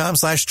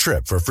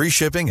quince.com/trip for free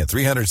shipping and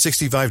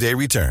 365-day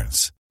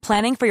returns.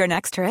 Planning for your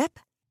next trip?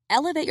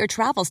 Elevate your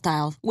travel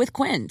style with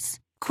Quince.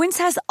 Quince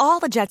has all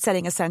the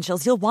jet-setting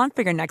essentials you'll want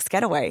for your next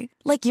getaway,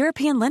 like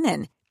European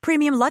linen,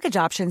 premium luggage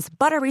options,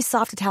 buttery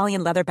soft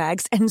Italian leather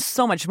bags, and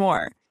so much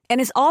more.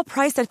 And is all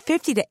priced at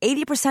 50 to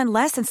 80%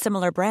 less than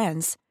similar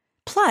brands.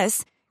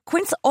 Plus,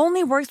 Quince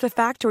only works with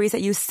factories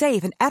that use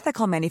safe and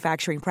ethical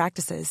manufacturing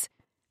practices.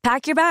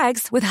 Pack your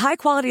bags with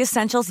high-quality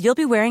essentials you'll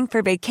be wearing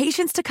for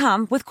vacations to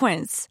come with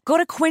Quince. Go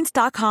to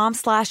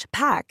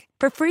quince.com/pack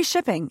for free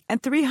shipping and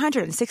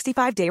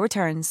 365-day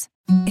returns.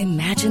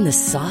 Imagine the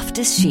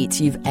softest sheets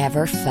you've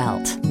ever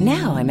felt.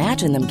 Now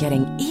imagine them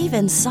getting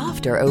even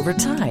softer over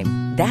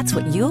time. That's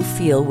what you'll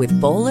feel with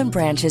Boll &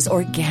 Branch's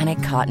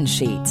organic cotton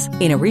sheets.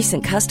 In a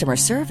recent customer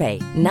survey,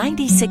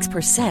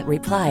 96%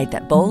 replied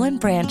that Boll &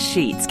 Branch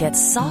sheets get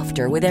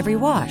softer with every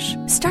wash.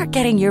 Start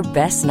getting your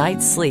best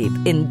night's sleep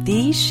in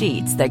these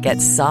sheets that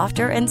get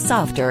softer and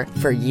softer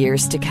for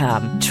years to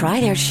come. Try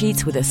their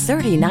sheets with a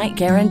 30-night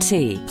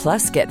guarantee.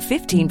 Plus, get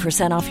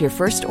 15% off your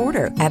first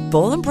order at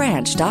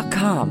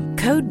bollandbranch.com.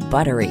 Code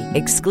BUTTERY.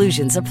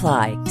 Exclusions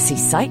apply. See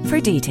site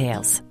for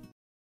details.